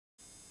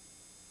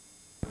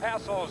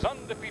Paso's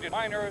undefeated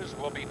Miners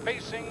will be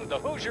facing the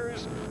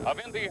Hoosiers of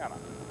Indiana.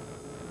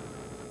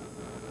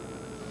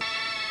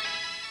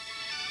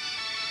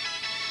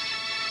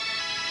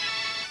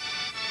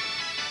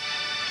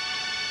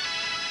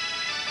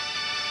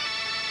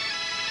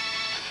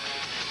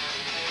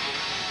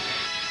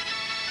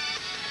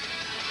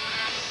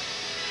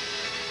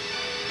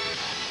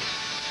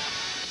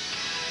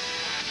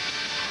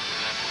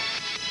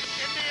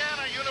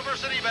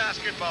 University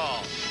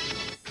basketball.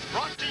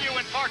 Brought to you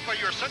in part by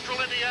your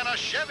Central Indiana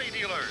Chevy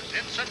dealers.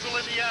 In Central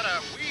Indiana,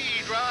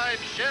 we drive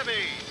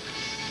Chevy.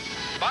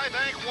 By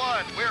Bank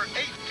One, we're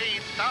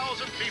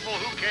 18,000 people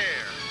who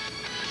care.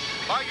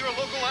 By your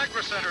local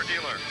AgriCenter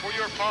dealer. For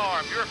your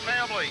farm, your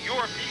family,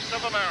 your piece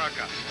of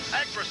America.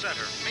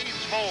 AgriCenter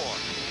means more.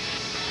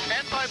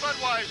 And by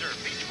Budweiser,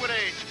 Beechwood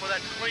Age for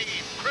that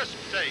clean, crisp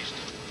taste.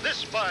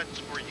 This Bud's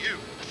for you.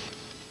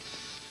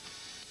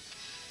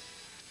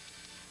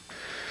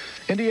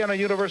 Indiana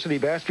University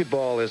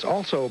basketball is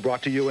also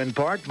brought to you in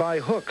part by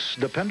Hook's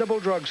Dependable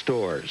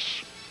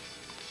Drugstores.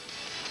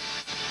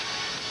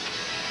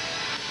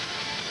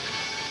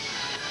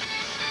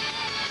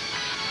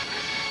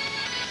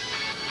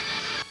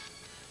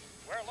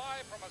 We're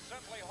live from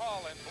Assembly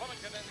Hall in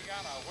Bloomington,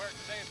 Indiana, where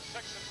today the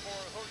 6-4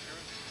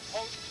 Hoosiers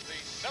host the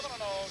 7-0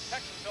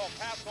 Texas El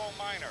Paso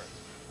Miners.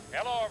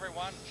 Hello,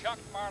 everyone. Chuck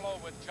Marlowe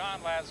with John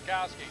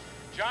Laskowski.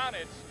 John,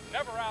 it's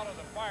never out of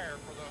the fire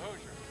for the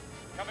Hoosiers.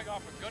 Coming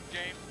off a good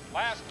game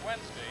last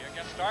Wednesday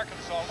against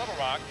Arkansas Little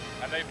Rock,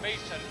 and they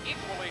faced an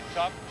equally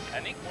tough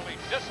and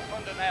equally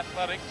disciplined and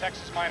athletic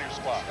Texas Miners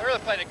squad. They really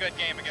played a good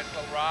game against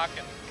Little Rock,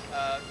 and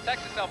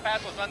Texas El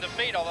Paso is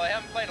undefeated, although they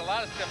haven't played a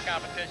lot of stiff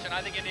competition.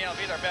 I think Indiana will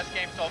be their best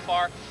game so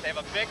far. They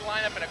have a big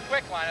lineup and a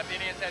quick lineup. The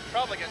Indians had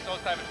trouble against those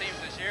type of teams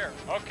this year.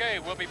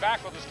 Okay, we'll be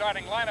back with the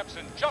starting lineups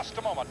in just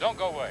a moment. Don't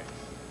go away.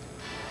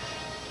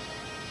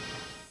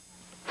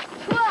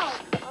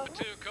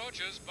 Two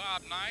coaches,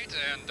 Bob Knight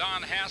and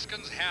Don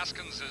Haskins.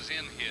 Haskins is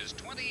in his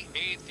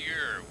 28th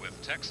year with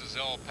Texas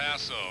El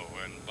Paso.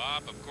 And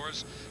Bob, of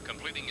course,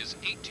 completing his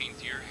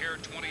 18th year here,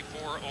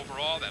 24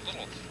 overall. That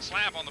little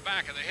slap on the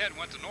back of the head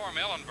went to Norm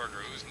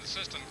Ellenberger, who's an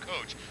assistant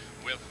coach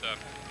with the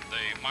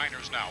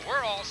Miners now.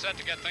 We're all set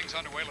to get things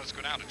underway. Let's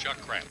go down to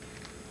Chuck Kraft.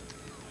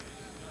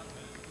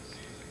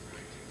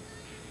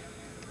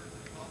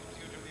 Welcome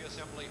you to the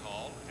Assembly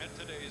Hall and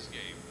today's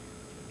game.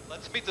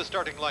 Let's meet the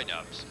starting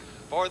lineups.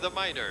 For the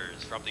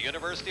Miners from the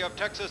University of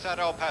Texas at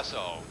El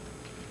Paso.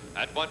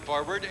 At one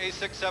forward, a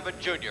 6'7"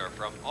 junior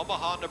from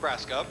Omaha,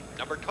 Nebraska,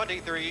 number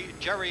 23,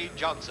 Jerry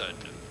Johnson.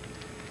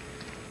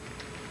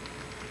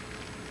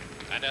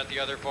 And at the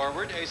other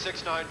forward, a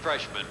 6'9"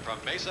 freshman from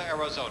Mesa,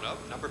 Arizona,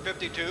 number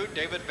 52,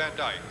 David Van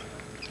Dyke.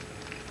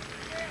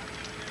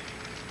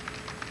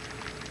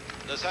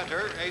 The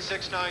center, a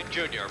 6'9"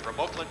 junior from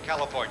Oakland,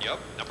 California,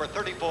 number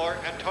 34,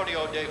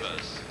 Antonio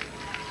Davis.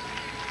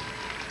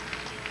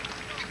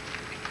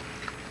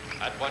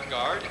 At one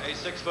guard, a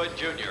 6-foot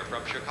junior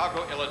from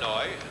Chicago,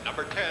 Illinois,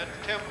 number 10,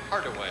 Tim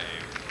Hardaway.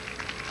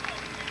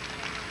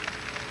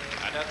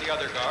 And at the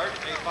other guard,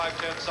 a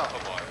 5'10"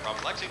 sophomore from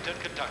Lexington,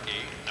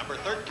 Kentucky, number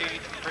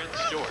 13, Prince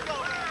Stewart.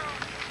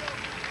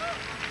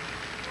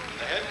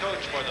 The head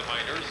coach for the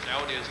Miners,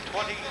 now in his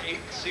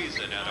 28th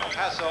season at El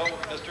Paso,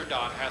 Mr.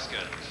 Don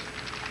Haskins.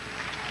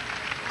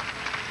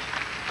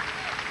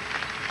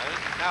 And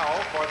now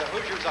for the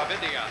Hoosiers of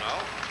Indiana.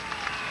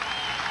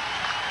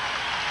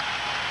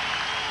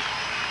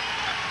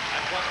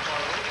 One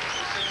forward,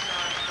 the 6'9"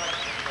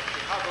 freshman from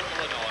Chicago,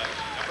 Illinois,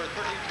 number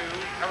 32,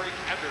 Eric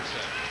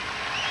Anderson.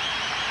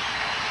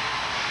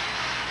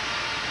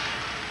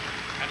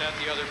 And at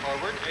the other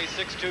forward, a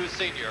 6'2"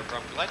 senior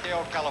from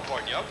Glendale,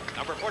 California,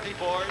 number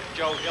 44,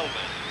 Joe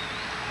Hillman.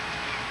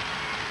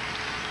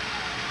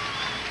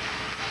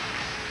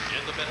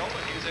 In the middle,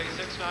 he's a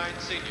 6'9"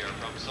 senior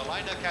from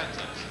Salina,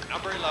 Kansas,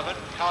 number 11,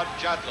 Todd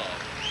Jadlow.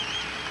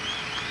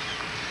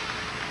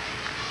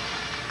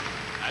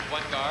 At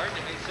one guard,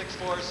 a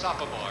 6'4"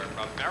 sophomore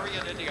from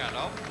Marion,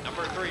 Indiana,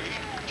 number 3,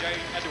 Jay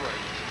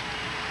Edwards.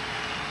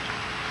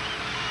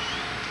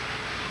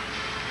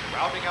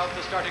 Rounding out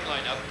the starting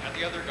lineup, at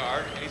the other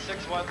guard, a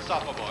 6'1"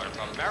 sophomore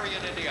from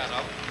Marion,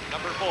 Indiana,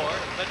 number 4,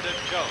 Lyndon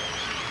Jones.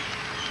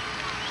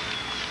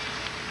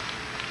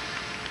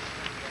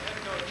 The head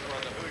coach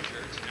for the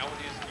Hoosiers, now in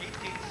his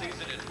 18th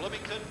season in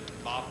Bloomington,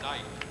 Bob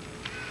Knight.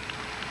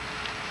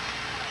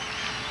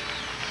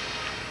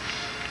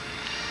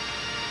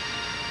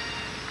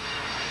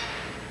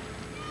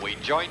 We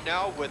join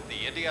now with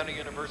the Indiana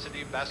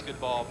University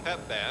Basketball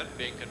Pep Band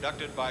being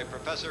conducted by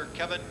Professor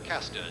Kevin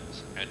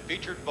Castens and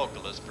featured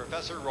vocalist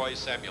Professor Roy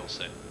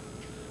Samuelson.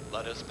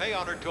 Let us pay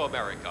honor to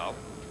America.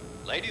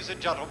 Ladies and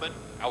gentlemen,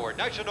 our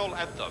national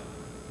anthem.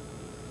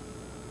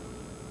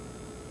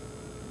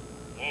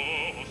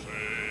 Oh,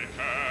 say,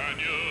 can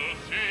you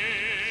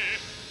see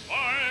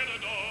by the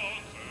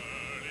dawn's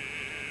early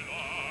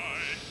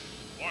light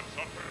what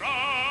so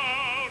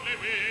proudly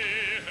we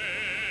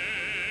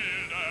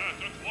hailed at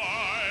the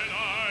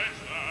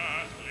twilight's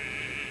last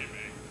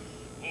gleaming,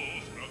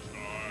 whose broad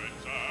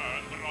stripes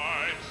and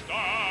bright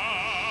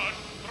stars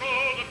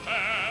through the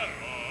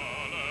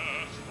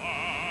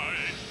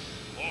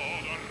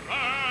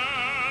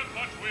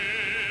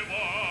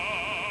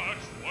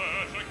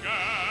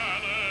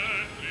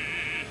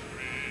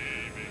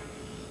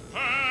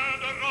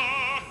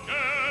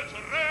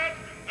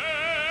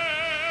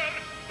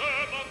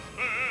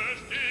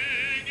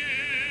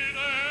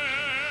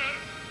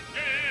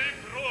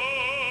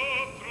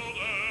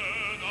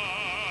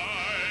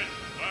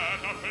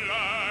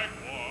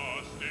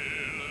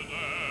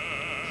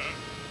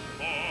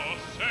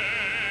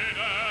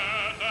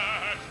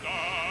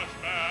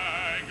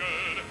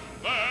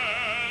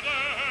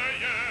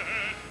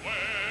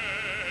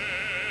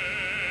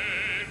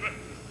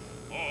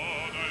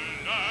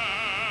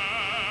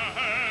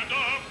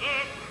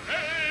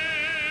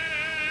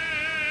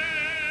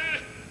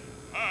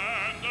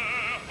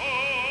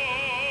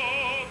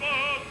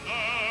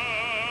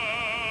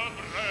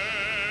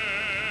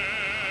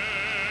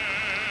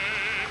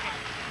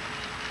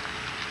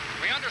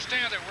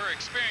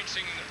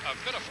experiencing a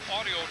bit of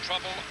audio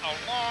trouble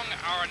along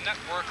our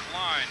network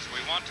lines. We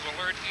want to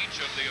alert each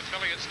of the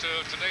affiliates to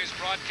today's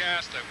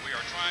broadcast that we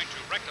are trying to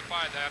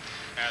rectify that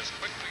as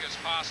quickly as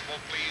possible.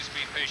 Please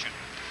be patient.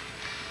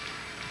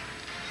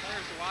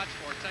 Players to watch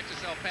for Texas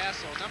El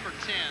Paso. Number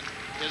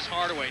 10 is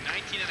Hardaway,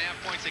 19.5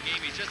 points a game.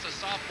 He's just a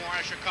sophomore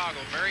out of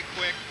Chicago, very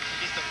quick.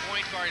 He's the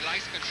point guard. He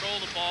likes to control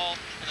the ball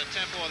and the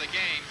tempo of the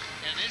game.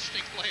 And an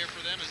interesting player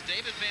for them is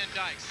David Van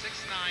Dyke,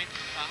 6'9",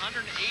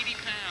 180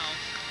 pounds,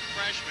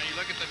 freshman. You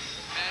look at the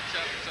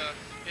matchups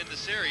in the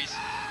series.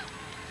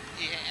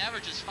 He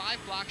averages 5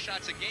 block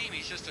shots a game.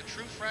 He's just a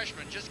true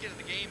freshman. Just getting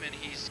the game in,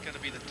 he's going to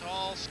be the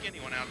tall,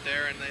 skinny one out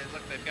there. And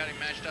they've got him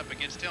matched up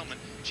against Tillman.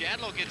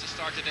 Jadlow gets a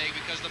start today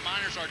because the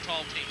Miners are a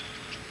tall team.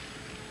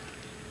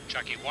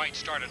 Chucky White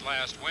started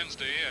last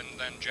Wednesday, and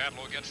then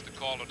Jadlow gets the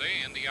call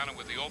today. Indiana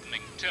with the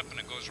opening tip, and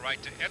it goes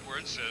right to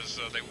Edwards as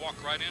they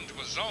walk right into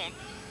a zone.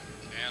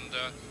 And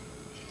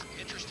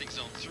interesting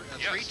zone. A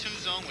yes.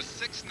 3-2 zone with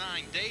 6'9"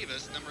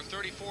 Davis, number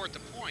 34 at the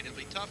point. It'll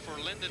be tough for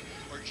Linden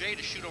or Jay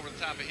to shoot over the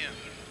top of him.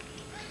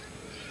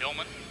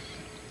 Hillman.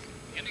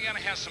 Indiana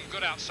has some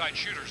good outside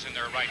shooters in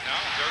there right now.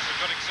 There's a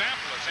good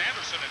example as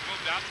Anderson had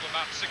moved out to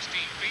about 16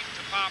 feet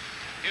to pop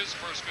his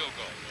first field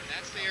goal. And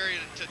that's the area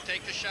to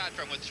take the shot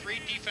from. With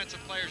 3 defensive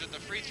players at the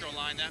free throw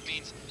line, that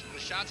means the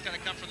shot's got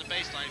to come from the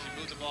baseline if you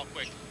move the ball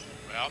quick.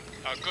 Well,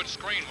 a good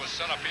screen was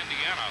set up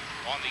Indiana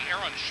on the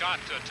errant shot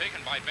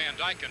taken by Van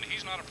Dyke, and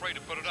he's not afraid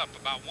to put it up.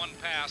 About one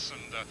pass,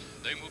 and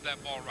they move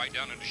that ball right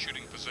down into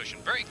shooting position.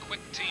 Very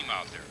quick team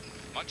out there,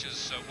 much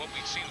as what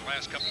we've seen the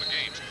last couple of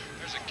games.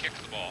 There's a kick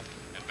to the ball,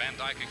 and Van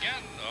Dyke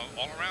again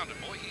all around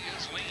it. Boy, he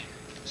is lean.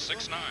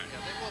 6'9".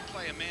 Yeah, they will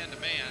play a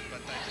man-to-man,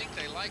 but I think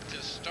they like to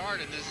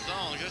start in this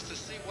zone just to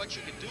see what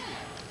you can do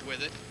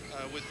with it.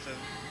 With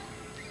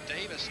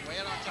Davis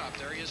way out on top.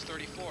 There he is,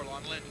 34,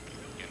 Lon Linden.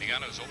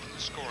 Indiana's opened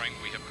the scoring.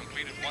 We have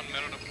completed 1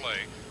 minute of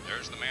play.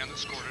 There's the man that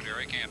scored it,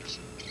 Eric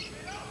Anderson.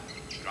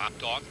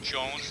 Dropped off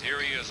Jones. Here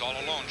he is all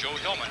alone. Joe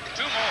Hillman.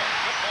 2 more.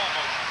 Good ball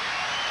motion.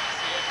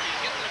 See, if he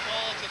gets the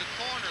ball to the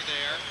corner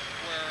there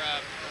where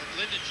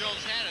Lyndon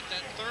Jones had it,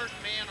 that third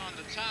man on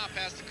the top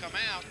has to come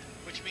out,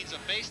 which means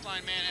a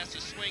baseline man has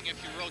to swing if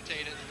you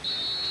rotate it.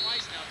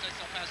 Twice now, Texas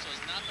El Paso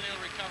has not been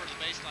able to recover the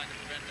baseline to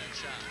prevent that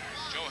shot.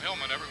 Joe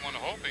Hillman, everyone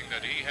hoping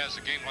that he has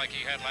a game like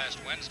he had last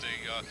Wednesday.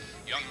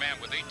 Young man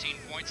with 18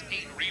 points,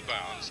 8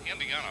 rebounds.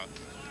 Indiana,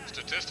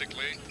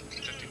 statistically,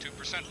 52%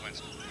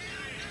 wins.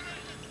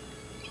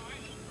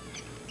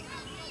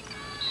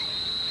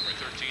 Number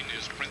 13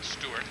 is Prince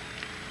Stewart.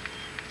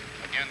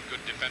 Again, good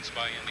defense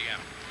by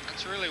Indiana.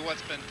 That's really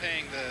what's been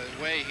paying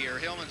the way here.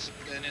 Hillman's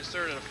been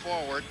inserted a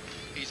forward.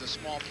 He's a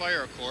small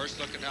player, of course.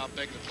 Look at how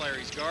big the player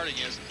he's guarding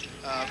is.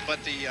 But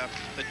the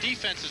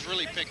defense has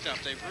really picked up.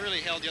 They've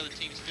really held the other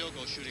team's field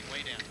goal shooting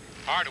way down.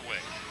 Hardaway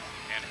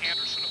and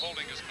Anderson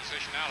holding his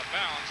position out of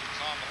bounds. It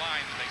was on the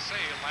line, and they say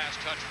a last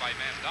touch by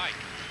Van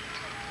Dyke.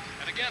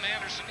 And again,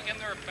 Anderson in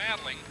there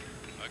battling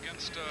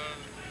against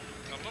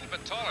a little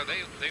bit taller.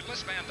 They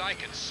list Van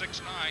Dyke at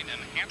 6'9", and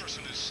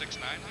Anderson is 6'9".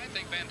 I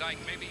think Van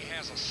Dyke maybe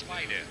has a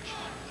slight edge.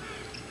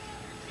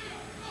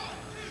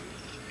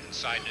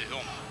 Inside to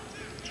Hillman.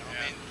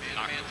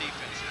 Man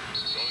defense.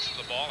 Goes to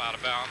the ball, out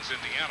of bounds,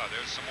 Indiana.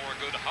 There's some more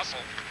good hustle.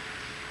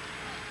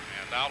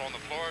 And out on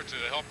the floor to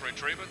help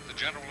retrieve it, the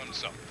general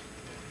himself.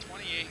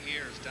 28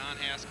 years, Don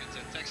Haskins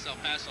at Texas El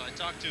Paso. I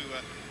talked to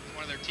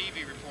one of their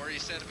TV reporters.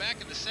 He said back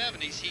in the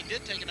 70s, he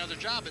did take another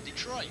job at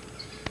Detroit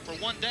for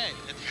 1 day.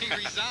 And he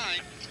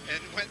resigned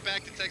and went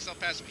back to Texas El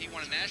Paso. He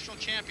won a national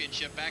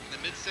championship back in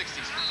the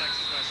mid-60s for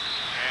Texas Western.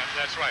 And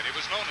that's right. It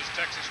was known as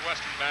Texas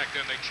Western back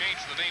then. They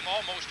changed the name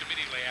almost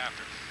immediately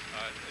after.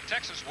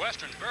 Texas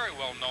Western, very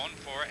well known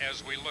for,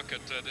 as we look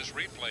at this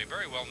replay,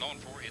 very well known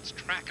for its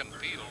track and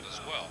field as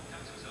well.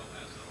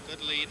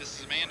 Good lead. This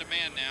is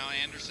man-to-man now.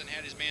 Anderson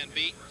had his man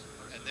beat.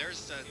 And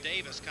there's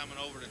Davis coming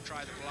over to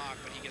try the block,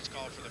 but he gets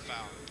called for the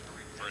foul.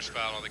 First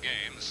foul of the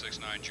game, the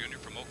 6'9" junior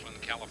from Oakland,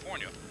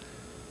 California.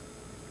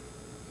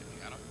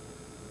 Indiana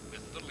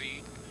with the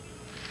lead.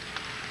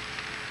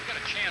 We got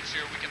a chance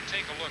here. We can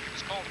take a look. It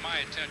was called to my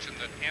attention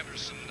that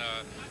Anderson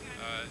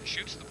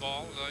shoots the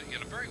ball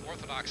in a very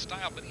orthodox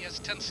style, but he has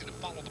a tendency to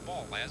follow the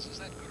ball. Laz, is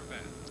that good or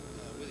bad?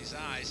 With his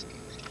eyes.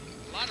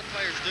 A lot of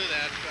players do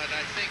that, but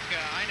I think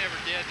I never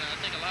did, and I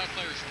think a lot of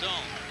players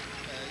don't.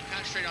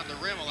 Concentrate on the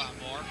rim a lot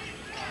more.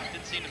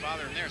 Didn't seem to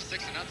bother him there.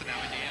 6-0 now,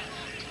 Indiana.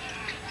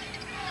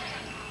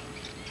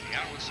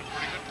 Indiana with some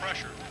pretty good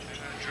pressure.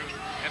 Drew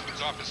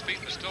Edwards off his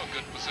feet, but still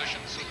good position,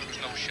 so there was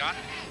no shot.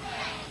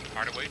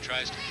 Hardaway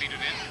tries to feed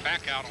it in,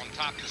 back out on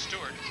top to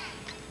Stewart.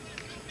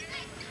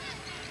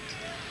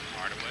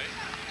 Hardaway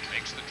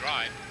makes the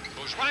drive,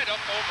 goes right up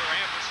over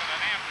Anderson,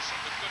 and Anderson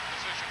with good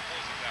position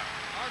pulls it down.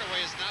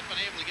 Hardaway has not been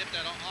able to get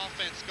that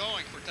offense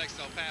going for Texas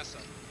El Paso.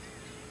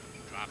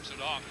 Drops it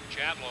off.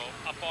 Jadlow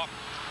up off.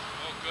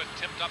 Oh, good.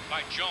 Tipped up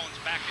by Jones.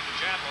 Back into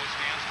Jadlow's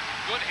hands.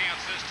 Good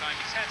hands this time.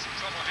 He's had some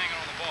trouble hanging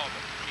on the ball,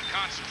 but he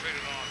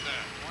concentrated on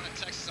that. One of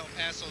Texas El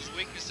Paso's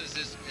weaknesses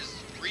is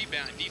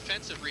rebounding,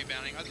 defensive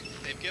rebounding.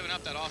 They've given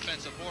up that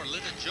offensive board.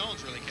 Lyndon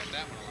Jones really kept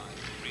that one alive.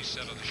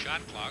 reset of the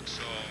shot clock,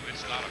 so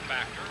it's not a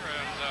factor.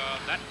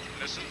 And that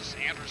misses.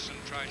 Anderson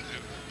tried to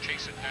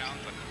chase it down,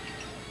 but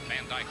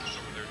Van Dyke was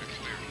over there to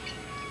clear.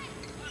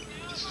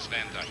 This is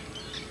Van Dyke.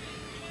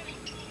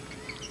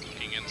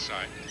 Looking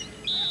inside.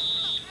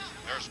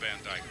 There's Van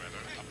Dyke, rather.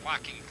 A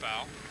blocking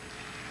foul.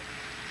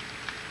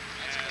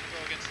 That's going to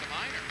go against the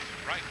Miners.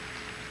 Right.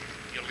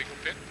 Illegal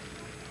pick.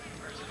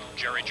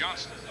 Jerry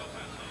Johnson.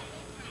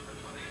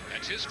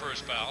 That's his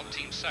first foul,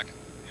 team second.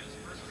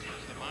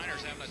 The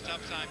Miners having a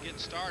tough time getting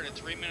started.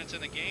 3 minutes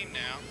in the game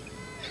now,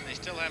 and they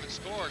still haven't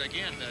scored.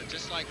 Again,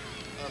 just like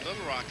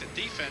Little Rock,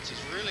 the defense has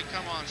really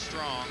come on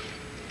strong.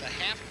 The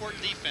half-court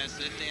defense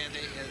that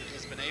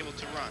has been able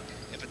to run.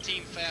 If a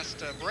team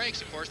fast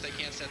breaks, of course, they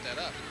can't set that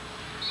up.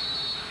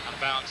 Out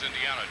of bounds,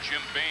 Indiana.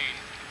 Jim Bain,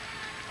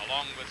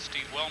 along with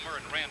Steve Welmer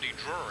and Randy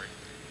Drury,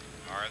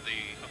 are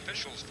the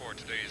officials for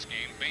today's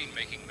game. Bain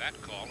making that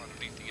call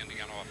underneath the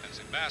Indiana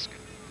offensive basket.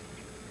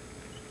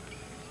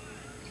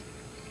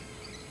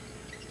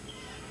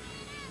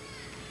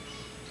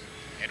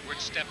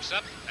 Edwards steps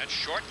up. That's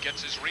short.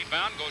 Gets his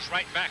rebound. Goes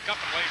right back up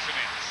and lays it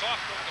in.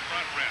 Soft over the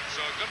front rim. So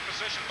a good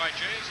position by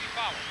Jay as he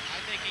fouled. I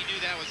think he knew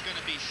that was going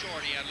to be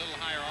short. He had a little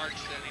higher arch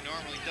than he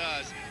normally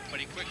does, but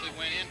he quickly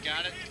went in,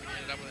 got it, and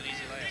ended up with an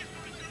easy layup.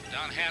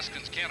 Don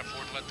Haskins can't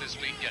afford to let this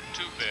lead get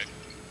too big.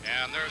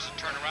 And there's a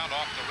turnaround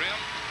off the rim.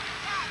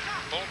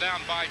 Pulled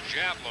down by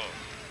Jablow.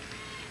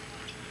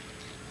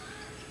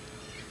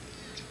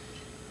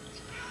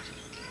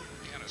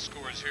 Indiana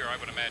scores here. I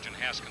would imagine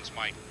Haskins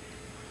might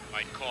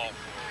call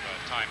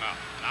for timeout.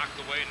 Knocked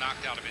away,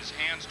 knocked out of his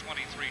hands.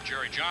 23,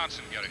 Jerry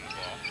Johnson getting the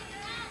ball.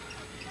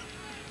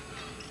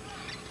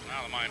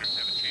 Now the Miners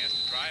have a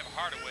chance to drive.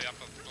 Hardaway up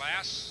the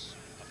glass.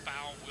 A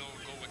foul will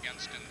go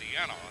against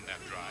Indiana on that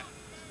drive.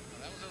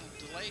 Well, that was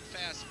a delayed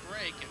fast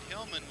break, and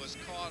Hillman was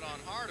caught on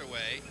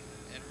Hardaway,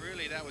 and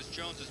really that was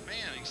Jones's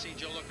man. You can see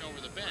Joe looking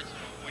over the bench.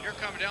 When you're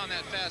coming down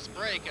that fast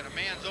break and a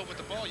man's over with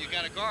the ball, you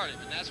got to guard him,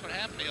 and that's what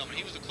happened to Hillman.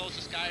 He was the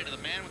closest guy to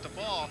the man with the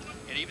ball,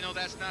 and even though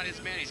that's not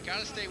his man, he's got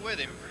to stay with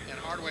him, and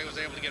Hardaway was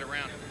able to get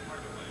around him.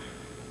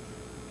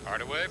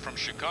 Hardaway from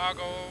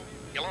Chicago,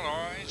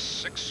 Illinois,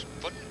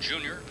 6-foot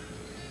junior.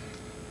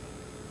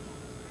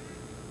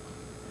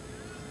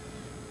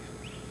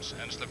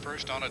 Sends the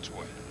first on its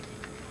way.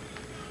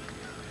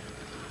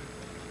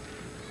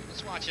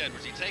 Let's watch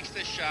Edwards. He takes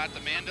this shot. The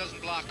man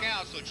doesn't block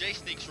out, so Jay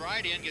sneaks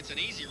right in, gets an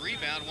easy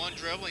rebound, one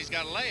dribble, and he's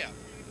got a layup.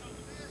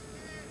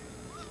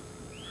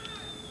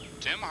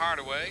 Tim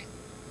Hardaway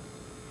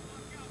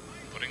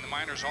putting the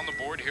Miners on the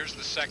board. Here's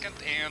the second,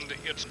 and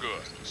it's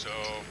good. So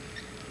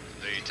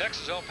the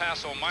Texas El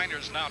Paso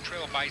Miners now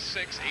trail by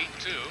 6,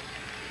 8-2,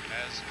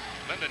 as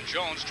Lyndon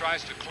Jones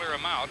tries to clear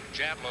him out.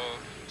 Jadlow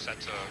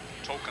sets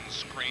a token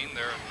screen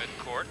there at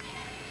midcourt.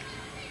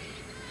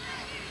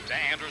 To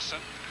Anderson.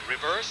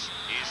 Reverse.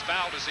 He's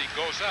fouled as he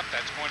goes up.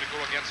 That's going to go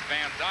against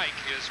Van Dyke,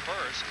 his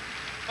first.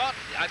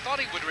 I thought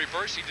he would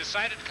reverse. He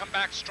decided to come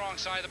back strong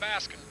side of the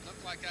basket. It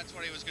looked like that's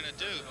what he was going to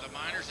do. The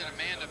Miners in a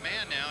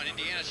man-to-man now, and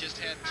Indiana's just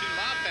had 2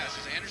 lob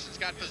passes. Anderson's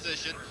got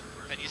position,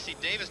 and you see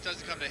Davis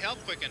doesn't come to help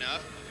quick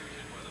enough.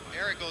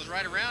 Eric goes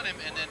right around him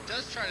and then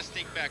does try to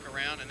sneak back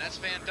around, and that's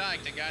Van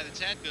Dyke, the guy that's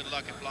had good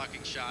luck at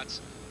blocking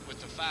shots with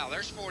the foul.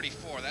 There's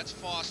 44. That's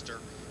Foster.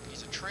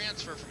 He's a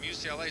transfer from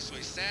UCLA, so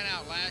he sat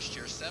out last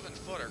year,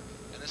 7-footer.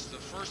 And this is the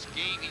first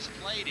game he's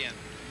played in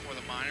for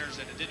the Miners,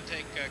 and it didn't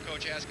take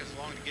Coach Haskins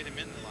long to get him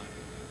in the line.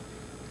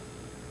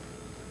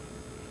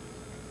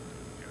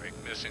 Eric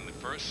missing the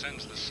first,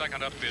 sends the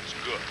second up. It's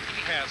good.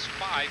 He has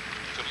 5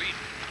 to lead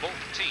both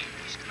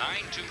teams.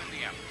 9-2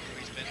 Indiana.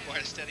 He's been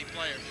quite a steady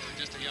player for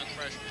just a young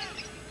freshman.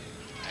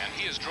 And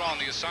he has drawn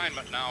the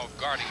assignment now of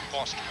guarding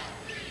Foster.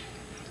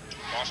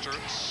 Foster,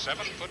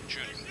 7-foot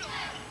junior.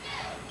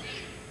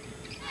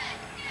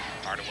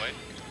 Hardaway.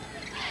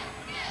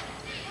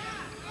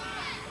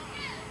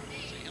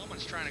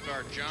 Trying to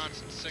guard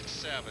Johnson,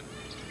 6'7",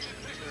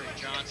 Jerry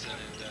Johnson,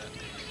 and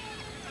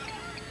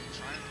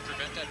trying to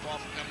prevent that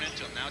ball from coming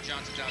into him. Now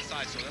Johnson's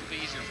outside, so that'll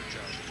be easier for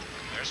Joe.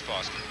 There's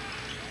Foster.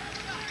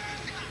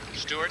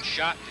 Stewart's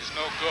shot is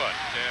no good,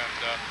 and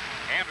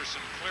Anderson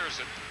clears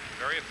it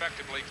very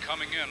effectively,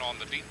 coming in on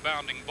the deep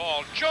bounding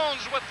ball.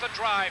 Jones with the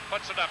drive,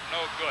 puts it up,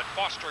 no good.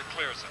 Foster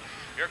clears it.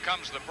 Here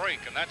comes the break,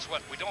 and that's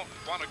what we don't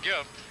want to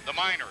give the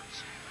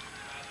Miners.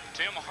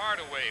 Tim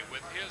Hardaway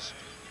with his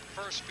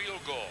first field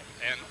goal,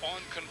 and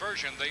on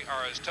conversion they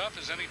are as tough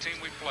as any team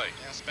we've played.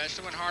 Yeah,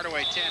 especially when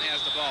Hardaway 10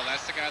 has the ball.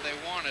 That's the guy they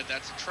wanted.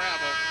 That's a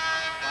travel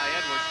by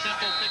Edwards.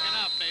 Simple picking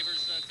up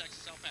favors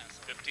Texas El Paso.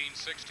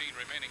 15-16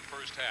 remaining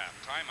first half.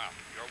 Timeout.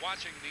 You're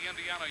watching the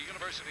Indiana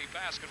University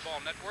Basketball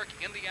Network.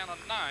 Indiana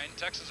 9,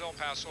 Texas El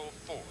Paso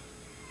 4.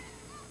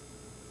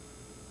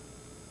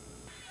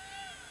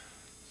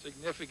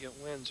 Significant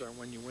wins are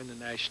when you win the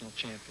national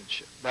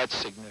championship. That's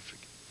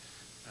significant.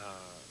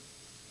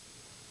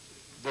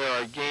 There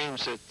are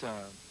games that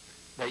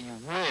you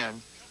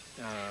win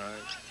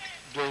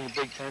during the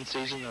Big Ten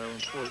season that are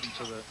important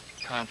to the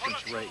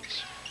conference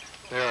race.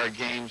 There are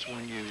games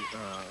when you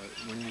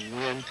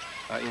win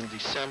in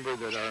December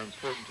that are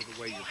important to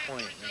the way you're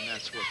playing, and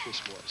that's what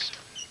this was.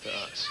 to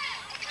us.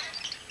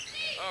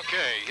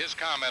 Okay, his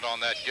comment on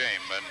that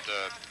game. And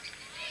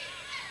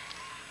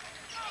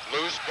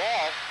loose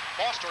ball.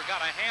 Foster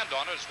got a hand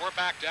on it as we're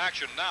back to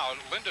action now.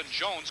 Lyndon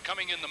Jones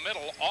coming in the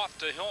middle, off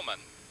to Hillman.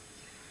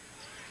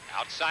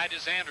 Outside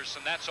is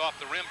Anderson. That's off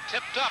the rim.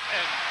 Tipped up.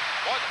 And,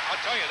 boy,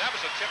 I'll tell you, that was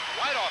a tip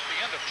right off the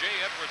end of Jay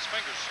Edwards'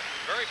 fingers.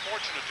 Very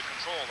fortunate to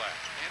control that.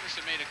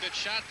 Anderson made a good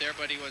shot there,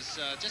 but he was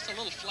just a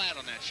little flat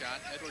on that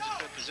shot. Edwards in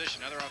good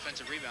position. Another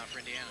offensive rebound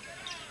for Indiana.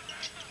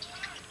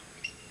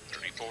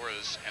 34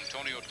 is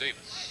Antonio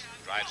Davis.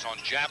 Drives on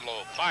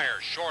Jadlow.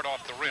 Fires short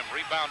off the rim.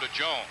 Rebound to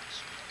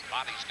Jones.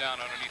 Bodies down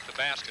underneath the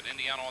basket.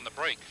 Indiana on the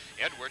break.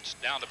 Edwards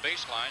down the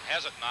baseline.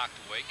 Has it knocked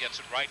away.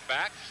 Gets it right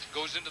back.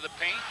 Goes into the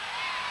paint.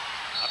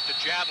 Up to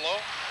Jadlow.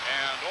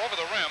 And over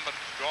the rim, but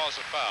draws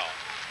a foul.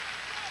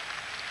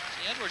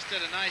 See, Edwards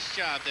did a nice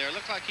job there.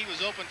 Looked like he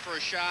was open for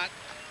a shot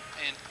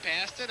and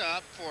passed it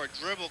up for a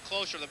dribble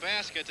closer to the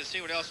basket to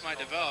see what else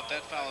might develop.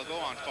 That foul will go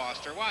on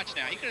Foster. Watch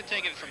now. He could have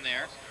taken it from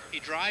there. He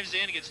drives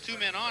in, gets 2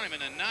 men on him,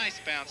 and a nice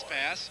bounce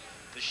pass.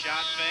 The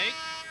shot fake.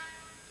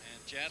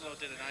 And Jadlow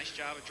did a nice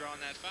job of drawing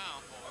that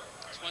foul.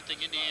 That's one thing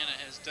Indiana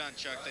has done,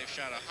 Chuck. They've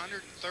shot 130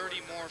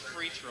 more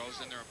free throws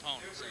than their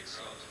opponents. It's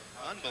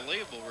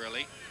unbelievable,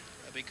 really,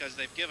 because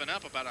they've given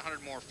up about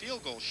 100 more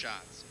field goal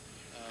shots.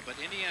 But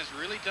Indiana's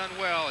really done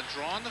well in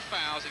drawing the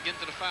fouls and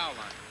getting to the foul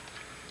line.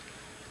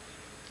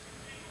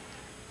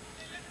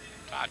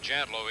 Todd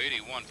Jadlow,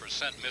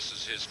 81%,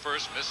 misses his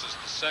first, misses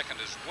the second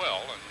as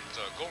well, and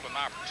a golden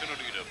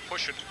opportunity to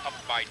push it up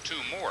by 2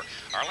 more.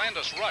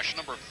 Arlandis Rush,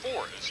 number 4,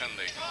 is in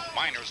the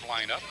Miners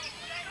lineup.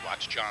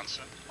 Watch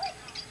Johnson.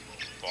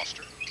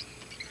 Foster.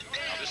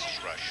 Now this is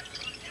Rush.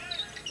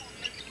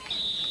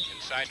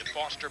 Inside to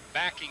Foster,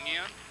 backing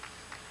in,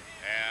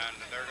 and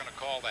they're going to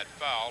call that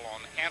foul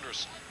on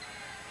Anderson.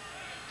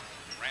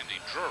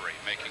 Randy Drury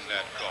making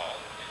that call.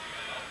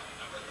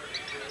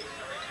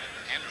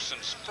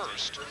 Anderson's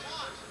first,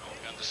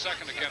 and the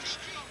second against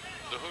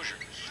the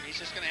Hoosiers. He's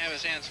just going to have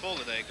his hands full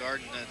today,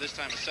 guarding this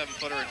time a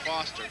 7-footer in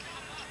Foster.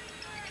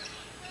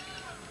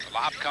 The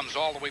lob comes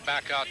all the way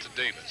back out to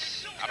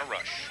Davis. Out of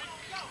Rush.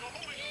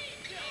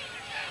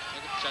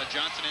 Look at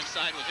Johnson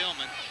inside with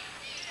Hillman.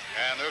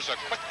 And there's a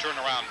quick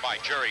turnaround by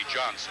Jerry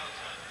Johnson.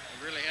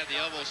 He really had the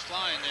elbows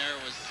flying there.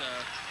 Was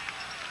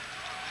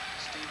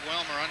Steve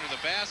Welmer under the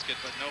basket,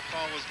 but no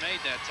call was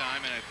made that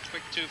time, and a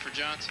quick 2 for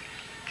Johnson.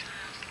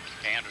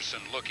 Anderson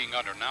looking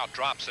under, now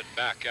drops it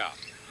back out.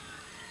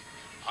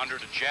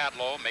 Under to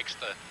Jadlow, makes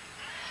the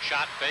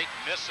shot fake,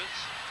 misses.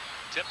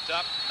 Tipped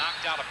up,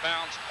 knocked out of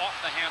bounds, off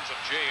the hands of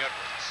Jay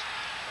Edwards.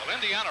 Well,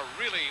 Indiana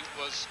really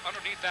was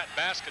underneath that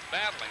basket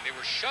battling. They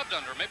were shoved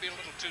under maybe a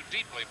little too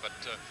deeply, but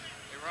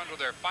they were under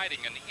there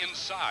fighting and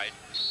inside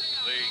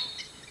the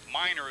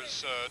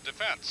Miners'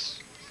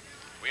 defense.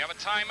 We have a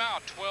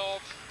timeout, 13:29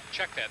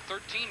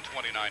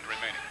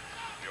 remaining.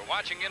 You're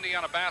watching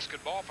Indiana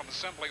basketball from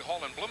Assembly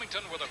Hall in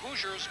Bloomington, where the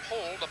Hoosiers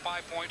hold a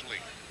 5-point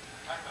lead.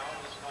 Timeout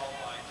was called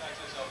by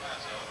Texas El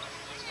Paso.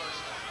 It's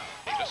first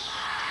timeout. Davis.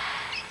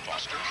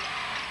 Foster.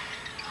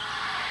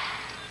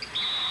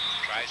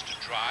 Tries to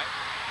drive.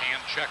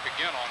 Hand check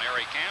again on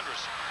Eric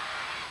Anderson.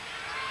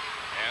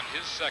 And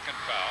his second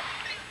foul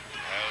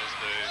as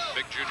the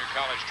big junior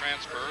college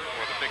transfer,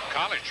 or the big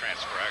college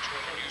transfer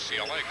actually from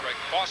UCLA, Greg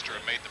Foster,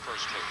 had made the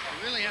first move.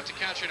 You really have to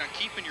concentrate on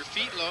keeping your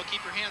feet low,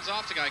 keep your hands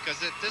off the guy, because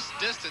at this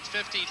distance,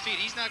 15 feet,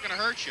 he's not going to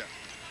hurt you.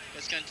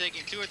 It's going to take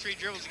him 2 or 3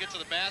 dribbles to get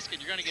to the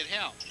basket. You're going to get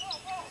help.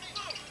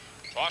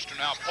 Foster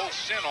now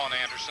posts in on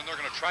Anderson. They're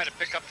going to try to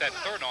pick up that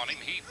third on him.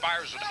 He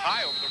fires it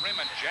high over the rim,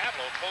 and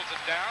Jadlow pulls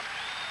it down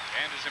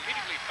and is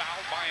immediately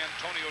fouled by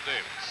Antonio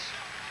Davis.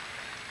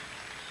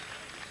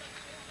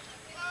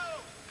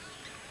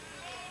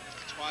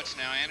 Watch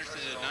now,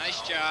 Anderson did a nice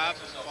job.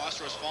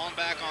 Foster was falling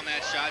back on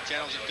that shot.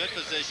 Jadlow's in good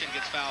position,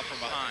 gets fouled from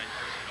behind.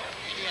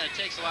 Indiana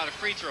takes a lot of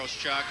free throws,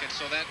 Chuck, and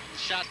so that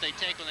shot they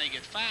take when they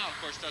get fouled, of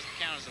course, doesn't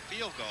count as a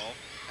field goal,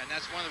 and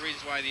that's one of the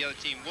reasons why the other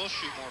team will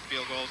shoot more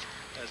field goals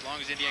as long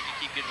as Indiana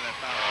can keep getting to that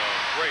foul.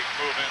 Great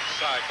move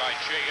inside by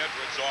Jay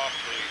Edwards off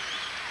the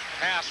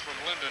pass from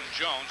Lyndon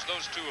Jones.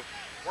 Those two have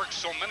worked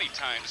so many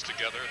times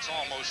together, it's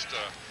almost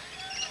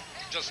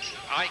just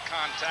eye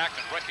contact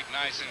and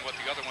recognizing what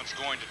the other one's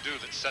going to do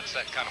that sets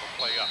that kind of a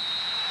play up.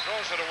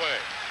 Throws it away.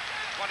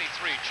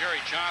 23, Jerry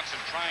Johnson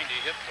trying to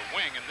hit the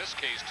wing, in this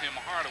case Tim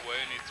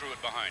Hardaway, and he threw it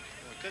behind him.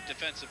 Well, good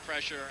defensive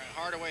pressure.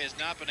 Hardaway has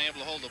not been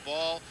able to hold the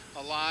ball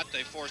a lot.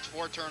 They forced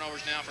 4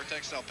 turnovers now for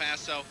Texas El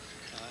Paso.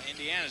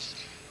 Indiana's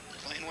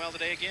playing well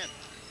today again.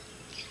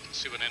 Let's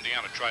see what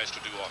Indiana tries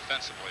to do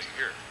offensively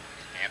here.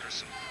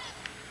 Anderson.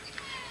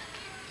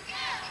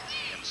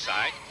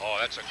 Inside. Oh,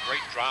 that's a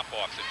great drop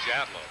off to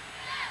Jadlow.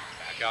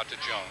 Back out to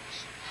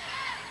Jones.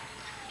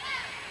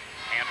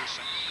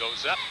 Anderson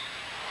goes up,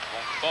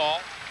 won't fall,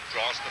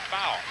 draws the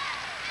foul.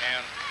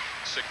 And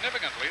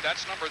significantly,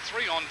 that's number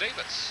 3 on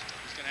Davis.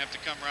 He's going to have to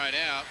come right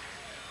out.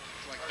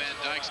 Looks like Van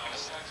Dyke's going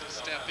to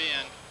step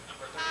in.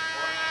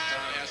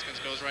 Don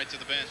Haskins goes right to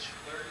the bench.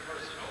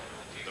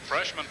 The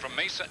freshman from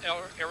Mesa,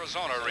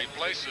 Arizona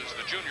replaces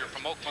the junior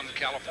from Oakland,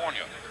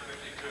 California.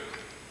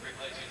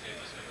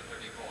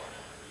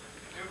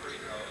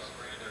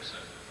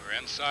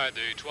 Inside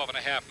the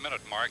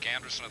 12.5-minute mark,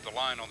 Anderson at the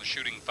line on the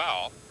shooting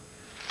foul.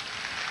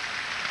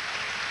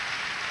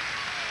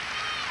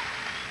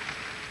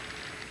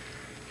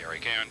 Gary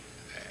Cairn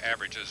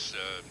averages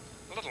a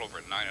little over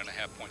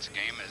 9.5 points a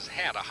game, has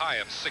had a high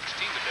of 16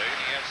 today, and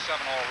he has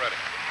 7 already.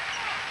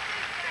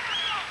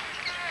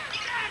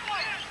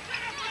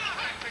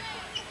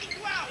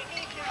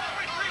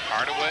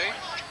 Hardaway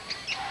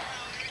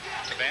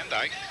to Van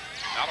Dyke.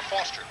 Now to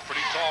Foster.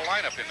 Pretty tall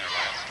lineup in there,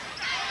 lads.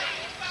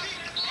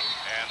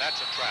 And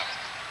that's a travel.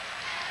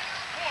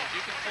 If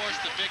you can force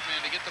the big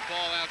man to get the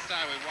ball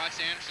outside, we watched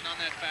Anderson on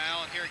that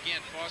foul, and here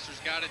again, Foster's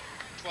got it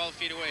 12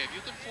 feet away. If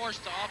you can force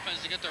the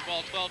offense to get their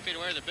ball 12 feet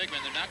away to the big man,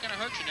 they're not going to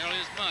hurt you nearly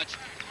as much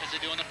as they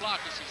do on the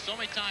block. We see so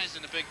many times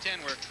in the Big Ten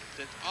where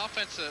the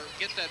offense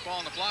get that ball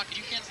on the block, and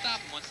you can't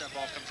stop them once that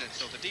ball comes in.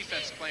 So the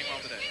defense is playing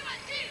well today.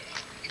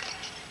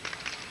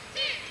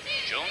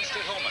 Jones to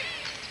Hillman.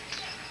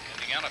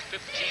 Indiana 15-6.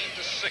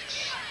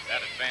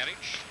 That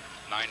advantage,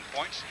 9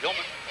 points.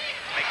 Hillman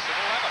makes it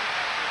 11.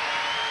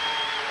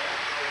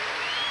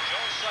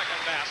 Jones'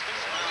 second basket.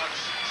 Now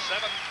it's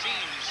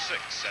 17-6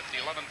 at the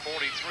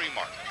 11:43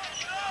 mark.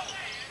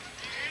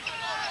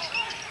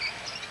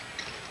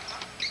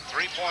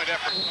 3-point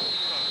effort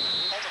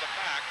over the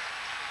back.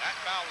 That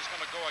foul is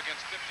going to go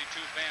against 52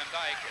 Van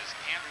Dyke as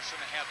Anderson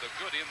had the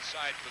good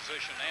inside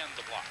position and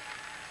the block.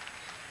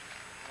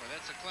 Well,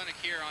 that's a clinic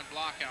here on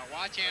block out.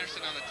 Watch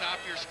Anderson on the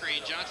top of your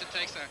screen. Johnson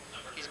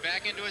he's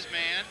back into his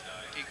man.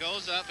 He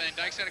goes up, and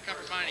Dyke's got to come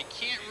from behind. He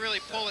can't really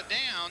pull it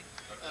down,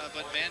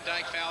 but Van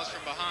Dyke fouls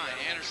from behind.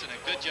 Anderson, a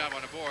good job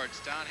on the boards.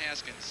 Don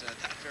Haskins,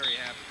 not very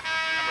happy.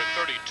 Number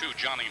 32,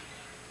 Johnny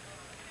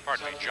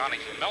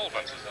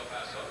Melvin,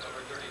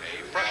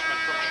 a freshman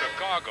from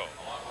Chicago,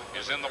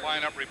 is in the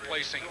lineup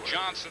replacing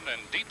Johnson, and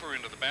deeper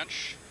into the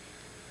bench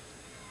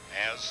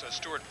as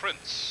Stuart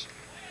Prince.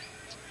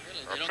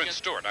 Or Prince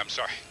Stewart, I'm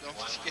sorry. Don't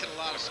get a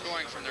lot of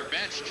scoring from their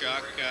bench,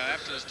 Chuck.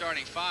 After the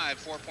starting 5,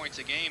 4 points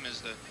a game is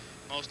the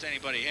most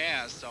anybody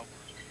has. So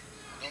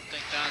I don't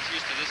think Don's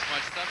used to this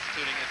much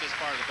substituting at this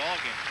part of the ball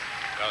game.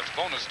 Well, it's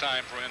bonus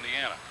time for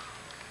Indiana.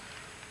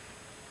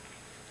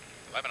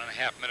 11.5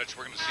 minutes.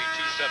 We're going to see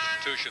 2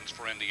 substitutions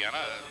for Indiana.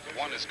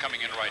 One is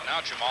coming in right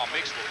now. Jamal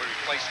Meeks will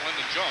replace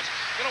Lyndon Jones.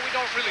 You know, we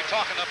don't really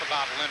talk enough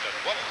about Lyndon.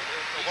 What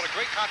a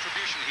great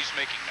contribution he's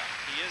making now.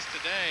 He is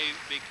today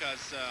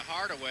because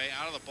Hardaway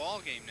out of the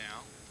ball game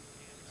now.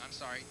 I'm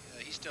sorry,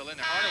 he's still in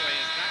there. Hardaway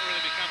has not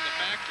really become the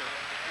factor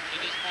at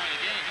this point of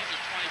the game. He's a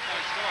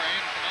 20-point scorer.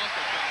 Anderson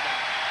also comes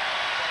back.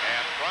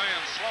 And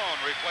Brian Sloan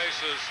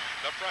replaces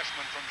the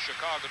freshman from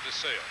Chicago,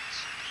 DeSales.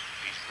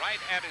 He's right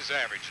at his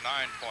average, 9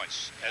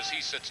 points, as he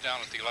sits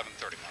down at the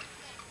 11:30 mark.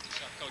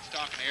 So Coach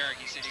talking to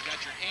Eric, he said, you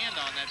got your hand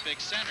on that big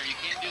center. You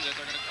can't do that.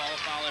 They're going to call a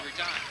foul every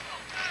time.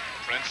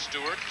 Prince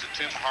Stewart to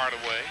Tim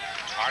Hardaway.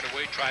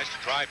 Hardaway tries to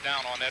drive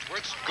down on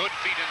Edwards. Good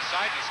feet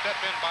inside, and step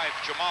in by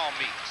Jamal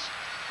Meeks.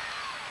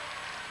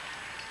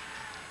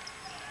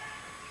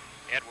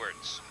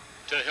 Edwards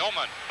to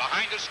Hillman,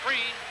 behind the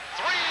screen.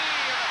 3,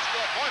 and that's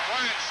good. Boy,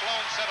 Brian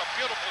Sloan set a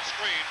beautiful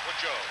screen for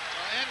Joe.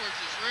 Well, Edwards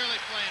is really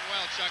playing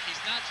well, Chuck. He's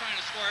not trying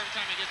to score every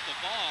time he gets the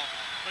ball,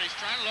 but he's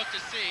trying to look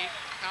to see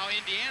how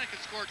Indiana can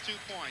score 2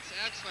 points.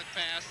 Excellent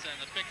pass, and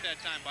the pick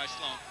that time by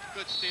Sloan.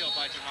 Good steal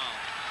by Jamal.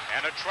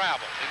 And a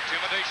travel.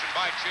 Intimidation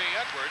by Jay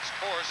Edwards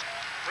forced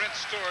Prince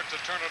Stewart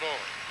to turn it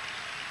over.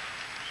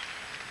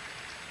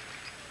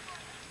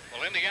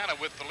 Well, Indiana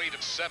with the lead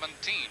of 17,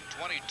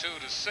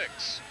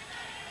 22-6.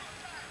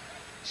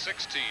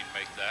 16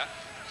 make that.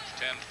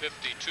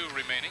 10:52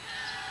 remaining.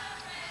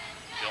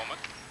 Hillman,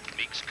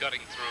 Meeks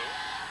cutting through.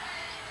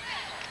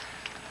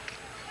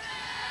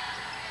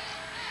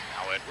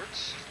 Now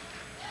Edwards.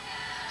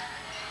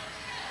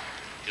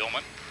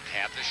 Hillman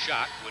had the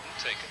shot, wouldn't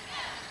take it.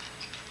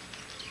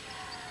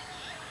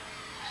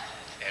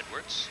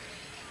 Edwards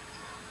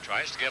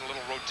tries to get a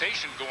little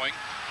rotation going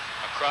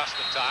across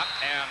the top,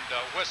 and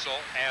whistle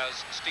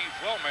as Steve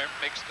Wilmer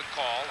makes the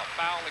call, a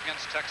foul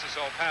against Texas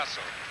El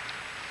Paso.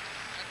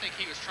 I think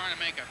he was trying to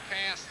make a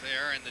pass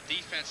there, and the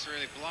defense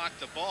really blocked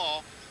the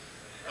ball,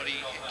 but he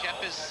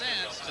kept his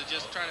sense to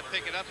just try to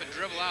pick it up and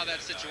dribble out of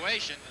that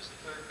situation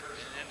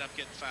and end up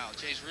getting fouled.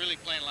 Jay's really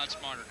playing a lot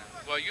smarter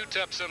now. Well,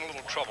 UTEP's in a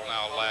little trouble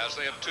now, Laz.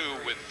 They have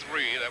 2 with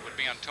 3. That would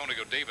be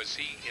Antonio Davis.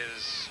 He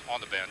is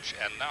on the bench,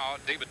 and now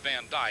David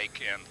Van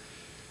Dyke, and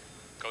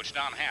Coach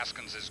Don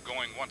Haskins is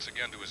going once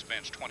again to his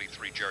bench.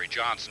 23, Jerry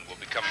Johnson will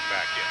be coming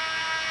back in.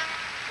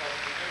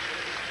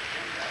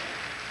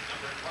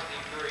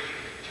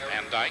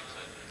 Van Dyke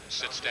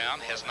sits down,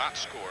 has not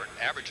scored,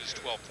 averages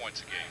 12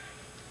 points a game.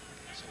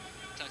 So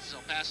Texas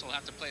El Paso will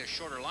have to play a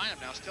shorter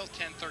lineup now. Still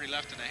 10:30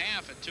 left in the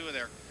half, and 2 of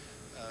their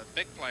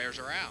big players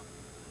are out.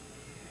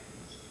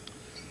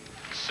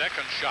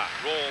 Second shot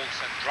rolls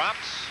and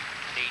drops.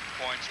 8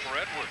 points for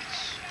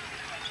Edwards.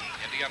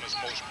 Indiana's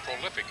most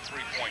prolific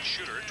 3-point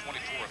shooter,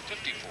 24 of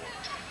 54.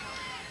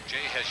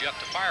 Jay has yet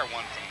to fire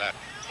one from that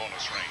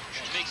bonus range.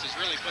 Well, Meeks is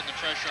really putting the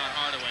pressure on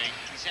Hardaway.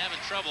 He's having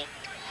trouble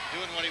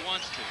doing what he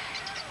wants to.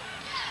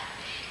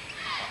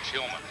 Watch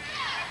Hillman.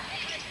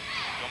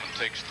 Hillman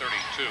takes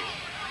 32.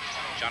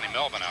 Johnny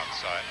Melvin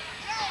outside.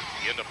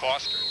 Into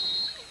Foster.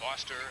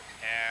 Foster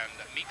and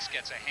Meeks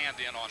gets a hand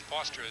in on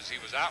Foster as he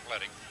was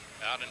outletting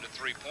out into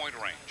three-point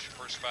range.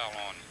 First foul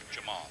on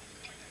Jamal.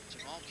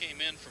 Jamal came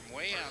in from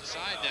way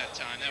outside that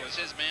time. That was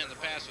his man the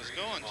pass was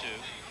going to.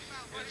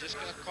 Just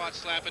got caught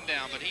slapping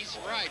down, but he's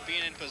right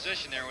being in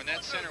position there. When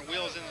that center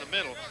wheels into the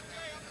middle,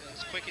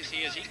 as quick as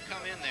he is, he can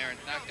come in there and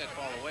knock that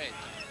ball away.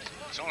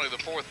 It's only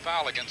the fourth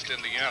foul against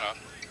Indiana.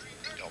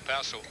 El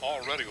Paso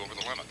already over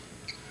the limit.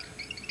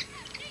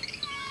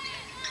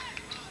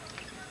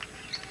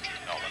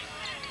 Melvin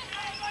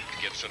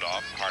gets it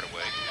off.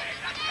 Hardaway.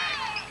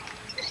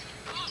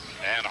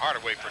 And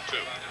Hardaway for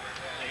two.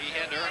 He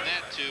had to earn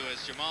that too,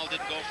 as Jamal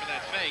didn't go for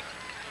that fake.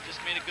 He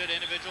just made a good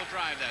individual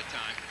drive that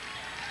time.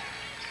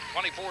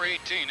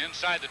 24-18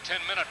 inside the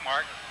 10-minute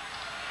mark.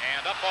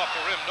 And up off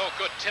the rim, no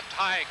good. Tipped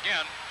high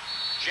again.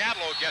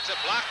 Jadlow gets it,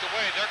 blocked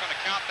away. They're going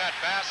to count that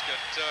basket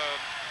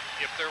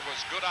if there was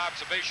good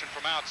observation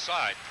from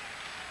outside.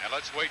 And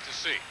let's wait to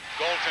see.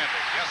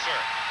 Goaltending, yes, sir.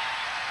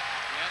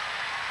 Yep.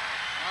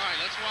 All right,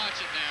 let's watch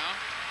it now.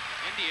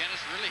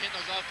 Indiana's really hitting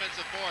those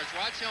offensive boards.